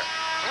dribble there.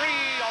 3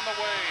 on the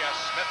way as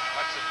Smith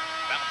lets it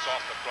bounce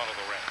off the front of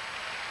the rim.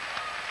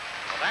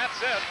 Well, that's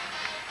it.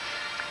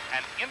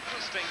 An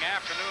interesting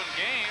afternoon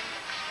game.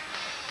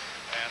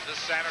 And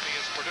this Saturday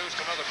has produced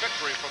another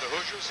victory for the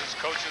Hoosiers as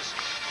coaches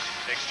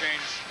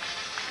exchange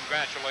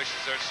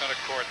congratulations there at center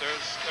court.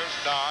 There's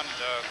Don,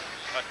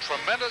 a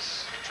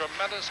tremendous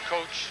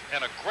coach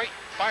and a great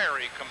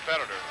fiery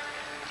competitor.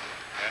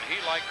 And he,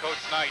 like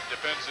Coach Knight,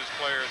 defends his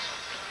players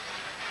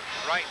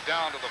right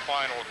down to the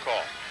final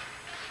call.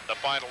 The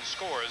final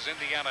score is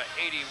Indiana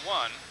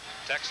 81,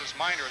 Texas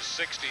Miners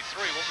 63.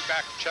 We'll be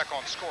back to check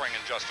on scoring in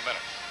just a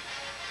minute.